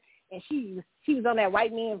up there, and she was on that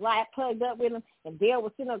white man's lap plugged up with him, and Dale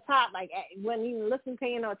was sitting on top, like, wasn't even listening,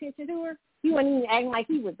 paying no attention to her. He wasn't even acting like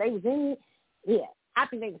they was in it. Yeah, I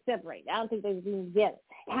think they were separated. I don't think they was even together.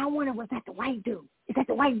 And I wonder, was that the white dude? Is that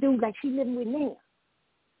the white dude like she living with now?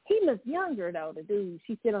 He looks younger, though, the dude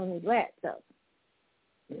she sit on his lap, though.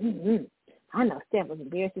 Mm-hmm. I know Steph was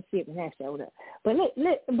embarrassed as shit when that showed up. But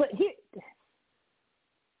but here,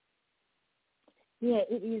 yeah,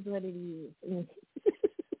 it is what it is.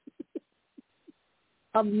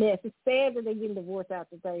 A mess. It's sad that they're getting divorced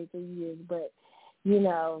after 33 years, but, when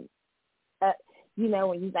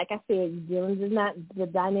you, like I said, you're dealing with not the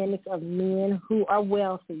dynamics of men who are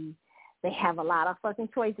wealthy. They have a lot of fucking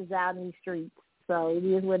choices out in the streets. So it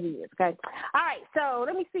is what it is, okay? All right, so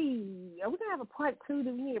let me see. Are we going to have a part 2?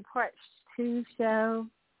 Do we need a part 2 show?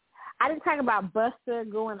 I didn't talk about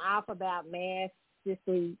Busta going off about masks this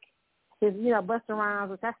week. Because, Busta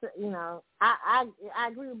Rhymes, which I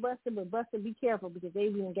agree with Busta, but Busta, be careful because they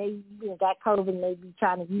got COVID and they be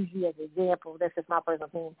trying to use you as an example. That's just my personal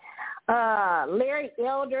opinion. Larry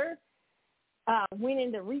Elder went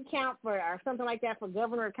into recount or something like that for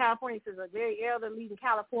governor of California. He says Larry Elder, leading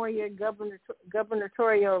California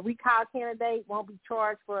gubernatorial recall candidate, won't be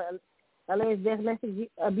charged for alleged domestic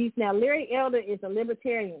abuse. Now, Larry Elder is a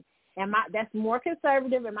libertarian. And that's more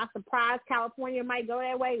conservative. Am I surprised California might go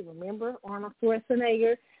that way? Remember Arnold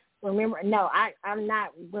Schwarzenegger? No, I'm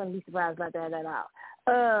not going to be surprised about that at all.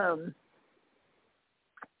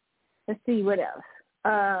 Let's see what else.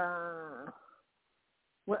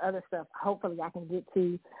 What other stuff? Hopefully I can get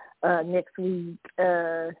to next week. We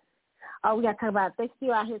got to talk about, they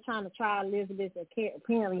still out here trying to try Elizabeth.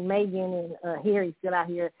 Apparently Meghan and Harry still out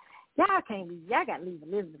here. Y'all got to leave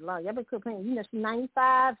Elizabeth alone. Y'all been playing, she's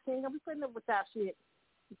 95. She ain't going to be putting up with that shit.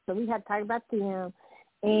 So we had to talk about them.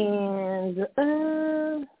 And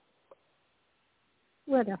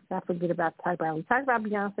what else did I forget about to talk about? We talked about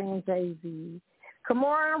Beyonce and Jay-Z.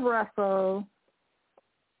 Kamora and Russell.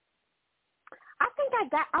 I think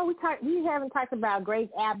we haven't talked about Grace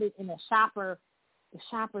Abbott and the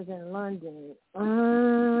shoppers in London.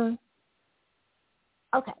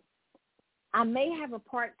 Okay. I may have a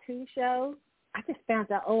part 2 show. I just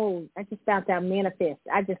found out Manifest.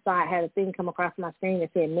 I just saw I had a thing come across my screen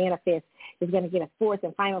that said Manifest is going to get a 4th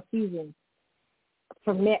and final season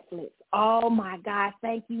from Netflix. Oh, my God.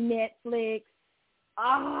 Thank you, Netflix.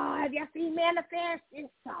 Oh, have y'all seen Manifest?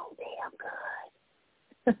 It's so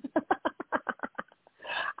damn good.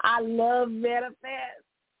 I love Manifest.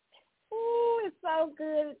 Ooh, it's so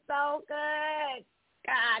good. It's so good.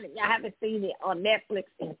 God, if y'all haven't seen it on Netflix,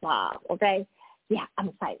 it's okay? Yeah, I'm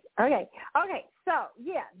excited. Okay, so,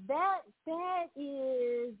 yeah, that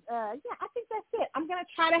is, I think that's it. I'm going to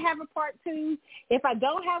try to have a part 2. If I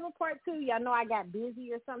don't have a part 2, y'all know I got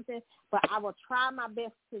busy or something, but I will try my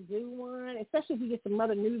best to do one, especially if we get some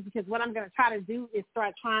other news, because what I'm going to try to do is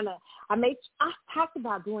start trying to, I talked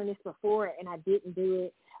about doing this before, and I didn't do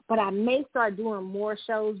it, but I may start doing more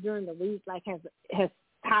shows during the week, like has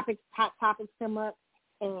hot topics come up,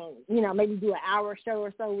 and, maybe do an hour show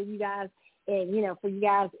or so with you guys, and, for you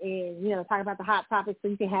guys, and, talk about the hot topics so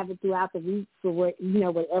you can have it throughout the week for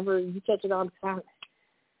whatever you catch it on.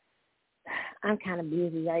 I'm kind of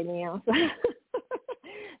busy right now.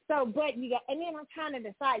 So, but and then I'm trying to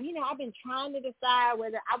decide, I've been trying to decide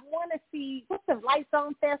whether I want to see, what's the Lights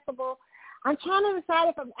On Festival? I'm trying to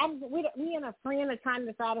decide if me and a friend are trying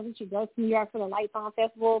to decide if we should go to New York for the Lights On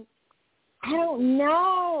Festival. I don't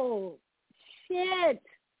know. Shit.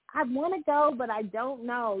 I want to go, but I don't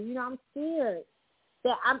know. I'm scared.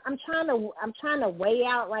 So I'm trying to weigh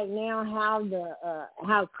out right now how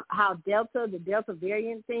how the Delta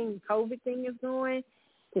variant thing, COVID thing is going,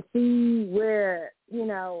 to see where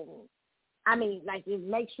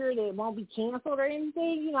make sure that it won't be canceled or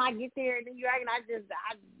anything. I get there in New York and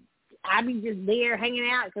I be just there hanging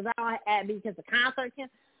out because I don't because the concert can.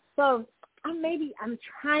 So I'm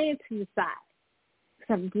trying to decide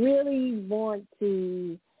because I really want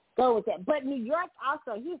to go with that. But New York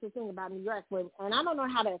also, here's the thing about New York, and I don't know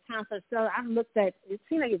how that concert sells. I've looked at it,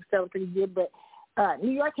 seemed like it was selling pretty good, but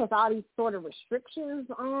New York has all these sort of restrictions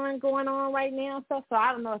going on right now and stuff, so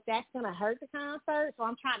I don't know if that's going to hurt the concert. So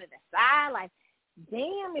I'm trying to decide, like,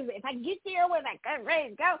 damn, if I get there when I get ready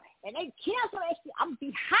to go and they cancel that shit, I'm going to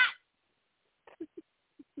be hot.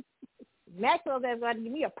 Maxwell's going to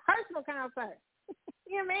give me a personal concert.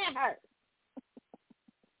 Your man hurt.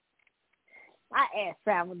 I asked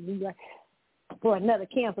travel to New York for another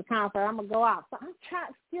canceled concert. I'm going to go out. So I'm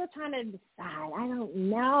still trying to decide. I don't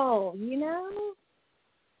know,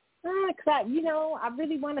 Because, I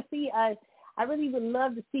really want to see I really would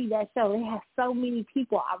love to see that show. It has so many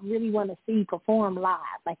people I really want to see perform live.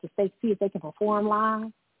 Like if they can perform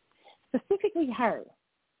live. Specifically her.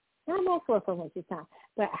 Not Maxwell so much this time,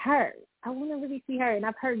 but her. I want to really see her, and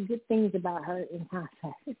I've heard good things about her in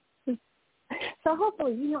concert. So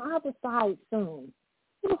hopefully, I'll decide soon.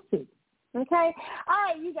 We'll see. Okay? All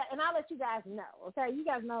right, you guys, and I'll let you guys know. Okay? You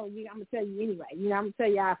guys know, I'm going to tell you anyway. I'm going to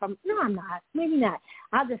tell y'all if I'm not. Maybe not.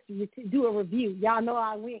 I'll just do a review. Y'all know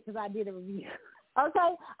I went because I did a review. Okay?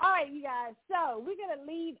 All right, you guys. So we're going to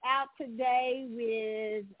leave out today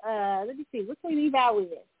with, let me see. What can we leave out with?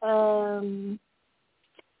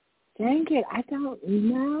 Dang it. I don't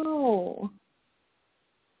know.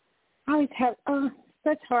 I always have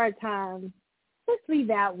such hard time. Let's leave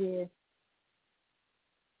out with,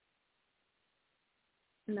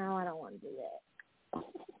 no, I don't want to do that.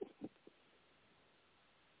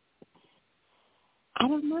 I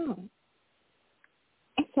don't know.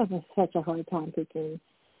 I'm having such a hard time picking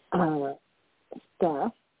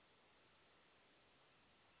stuff.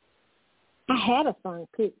 I had a song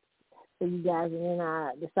picked for you guys, and then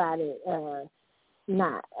I decided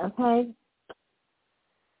not. Okay.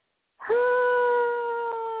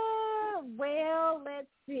 Well, let's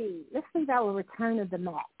see. Let's think about a Return of the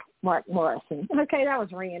Mac, Mark Morrison. Okay, that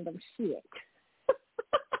was random shit.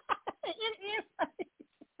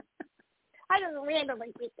 I just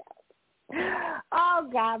randomly picked that. Oh,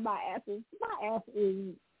 God, my ass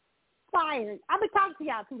is fired. I've been talking to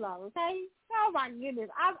y'all too long, okay? Oh, my goodness.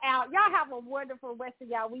 I'm out. Y'all have a wonderful rest of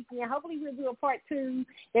y'all weekend. Hopefully we'll do a part 2.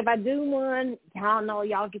 If I do one, y'all know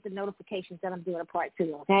y'all get the notifications that I'm doing a part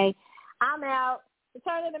 2, okay? I'm out.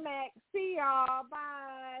 Return of the Mac. See y'all.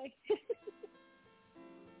 Bye.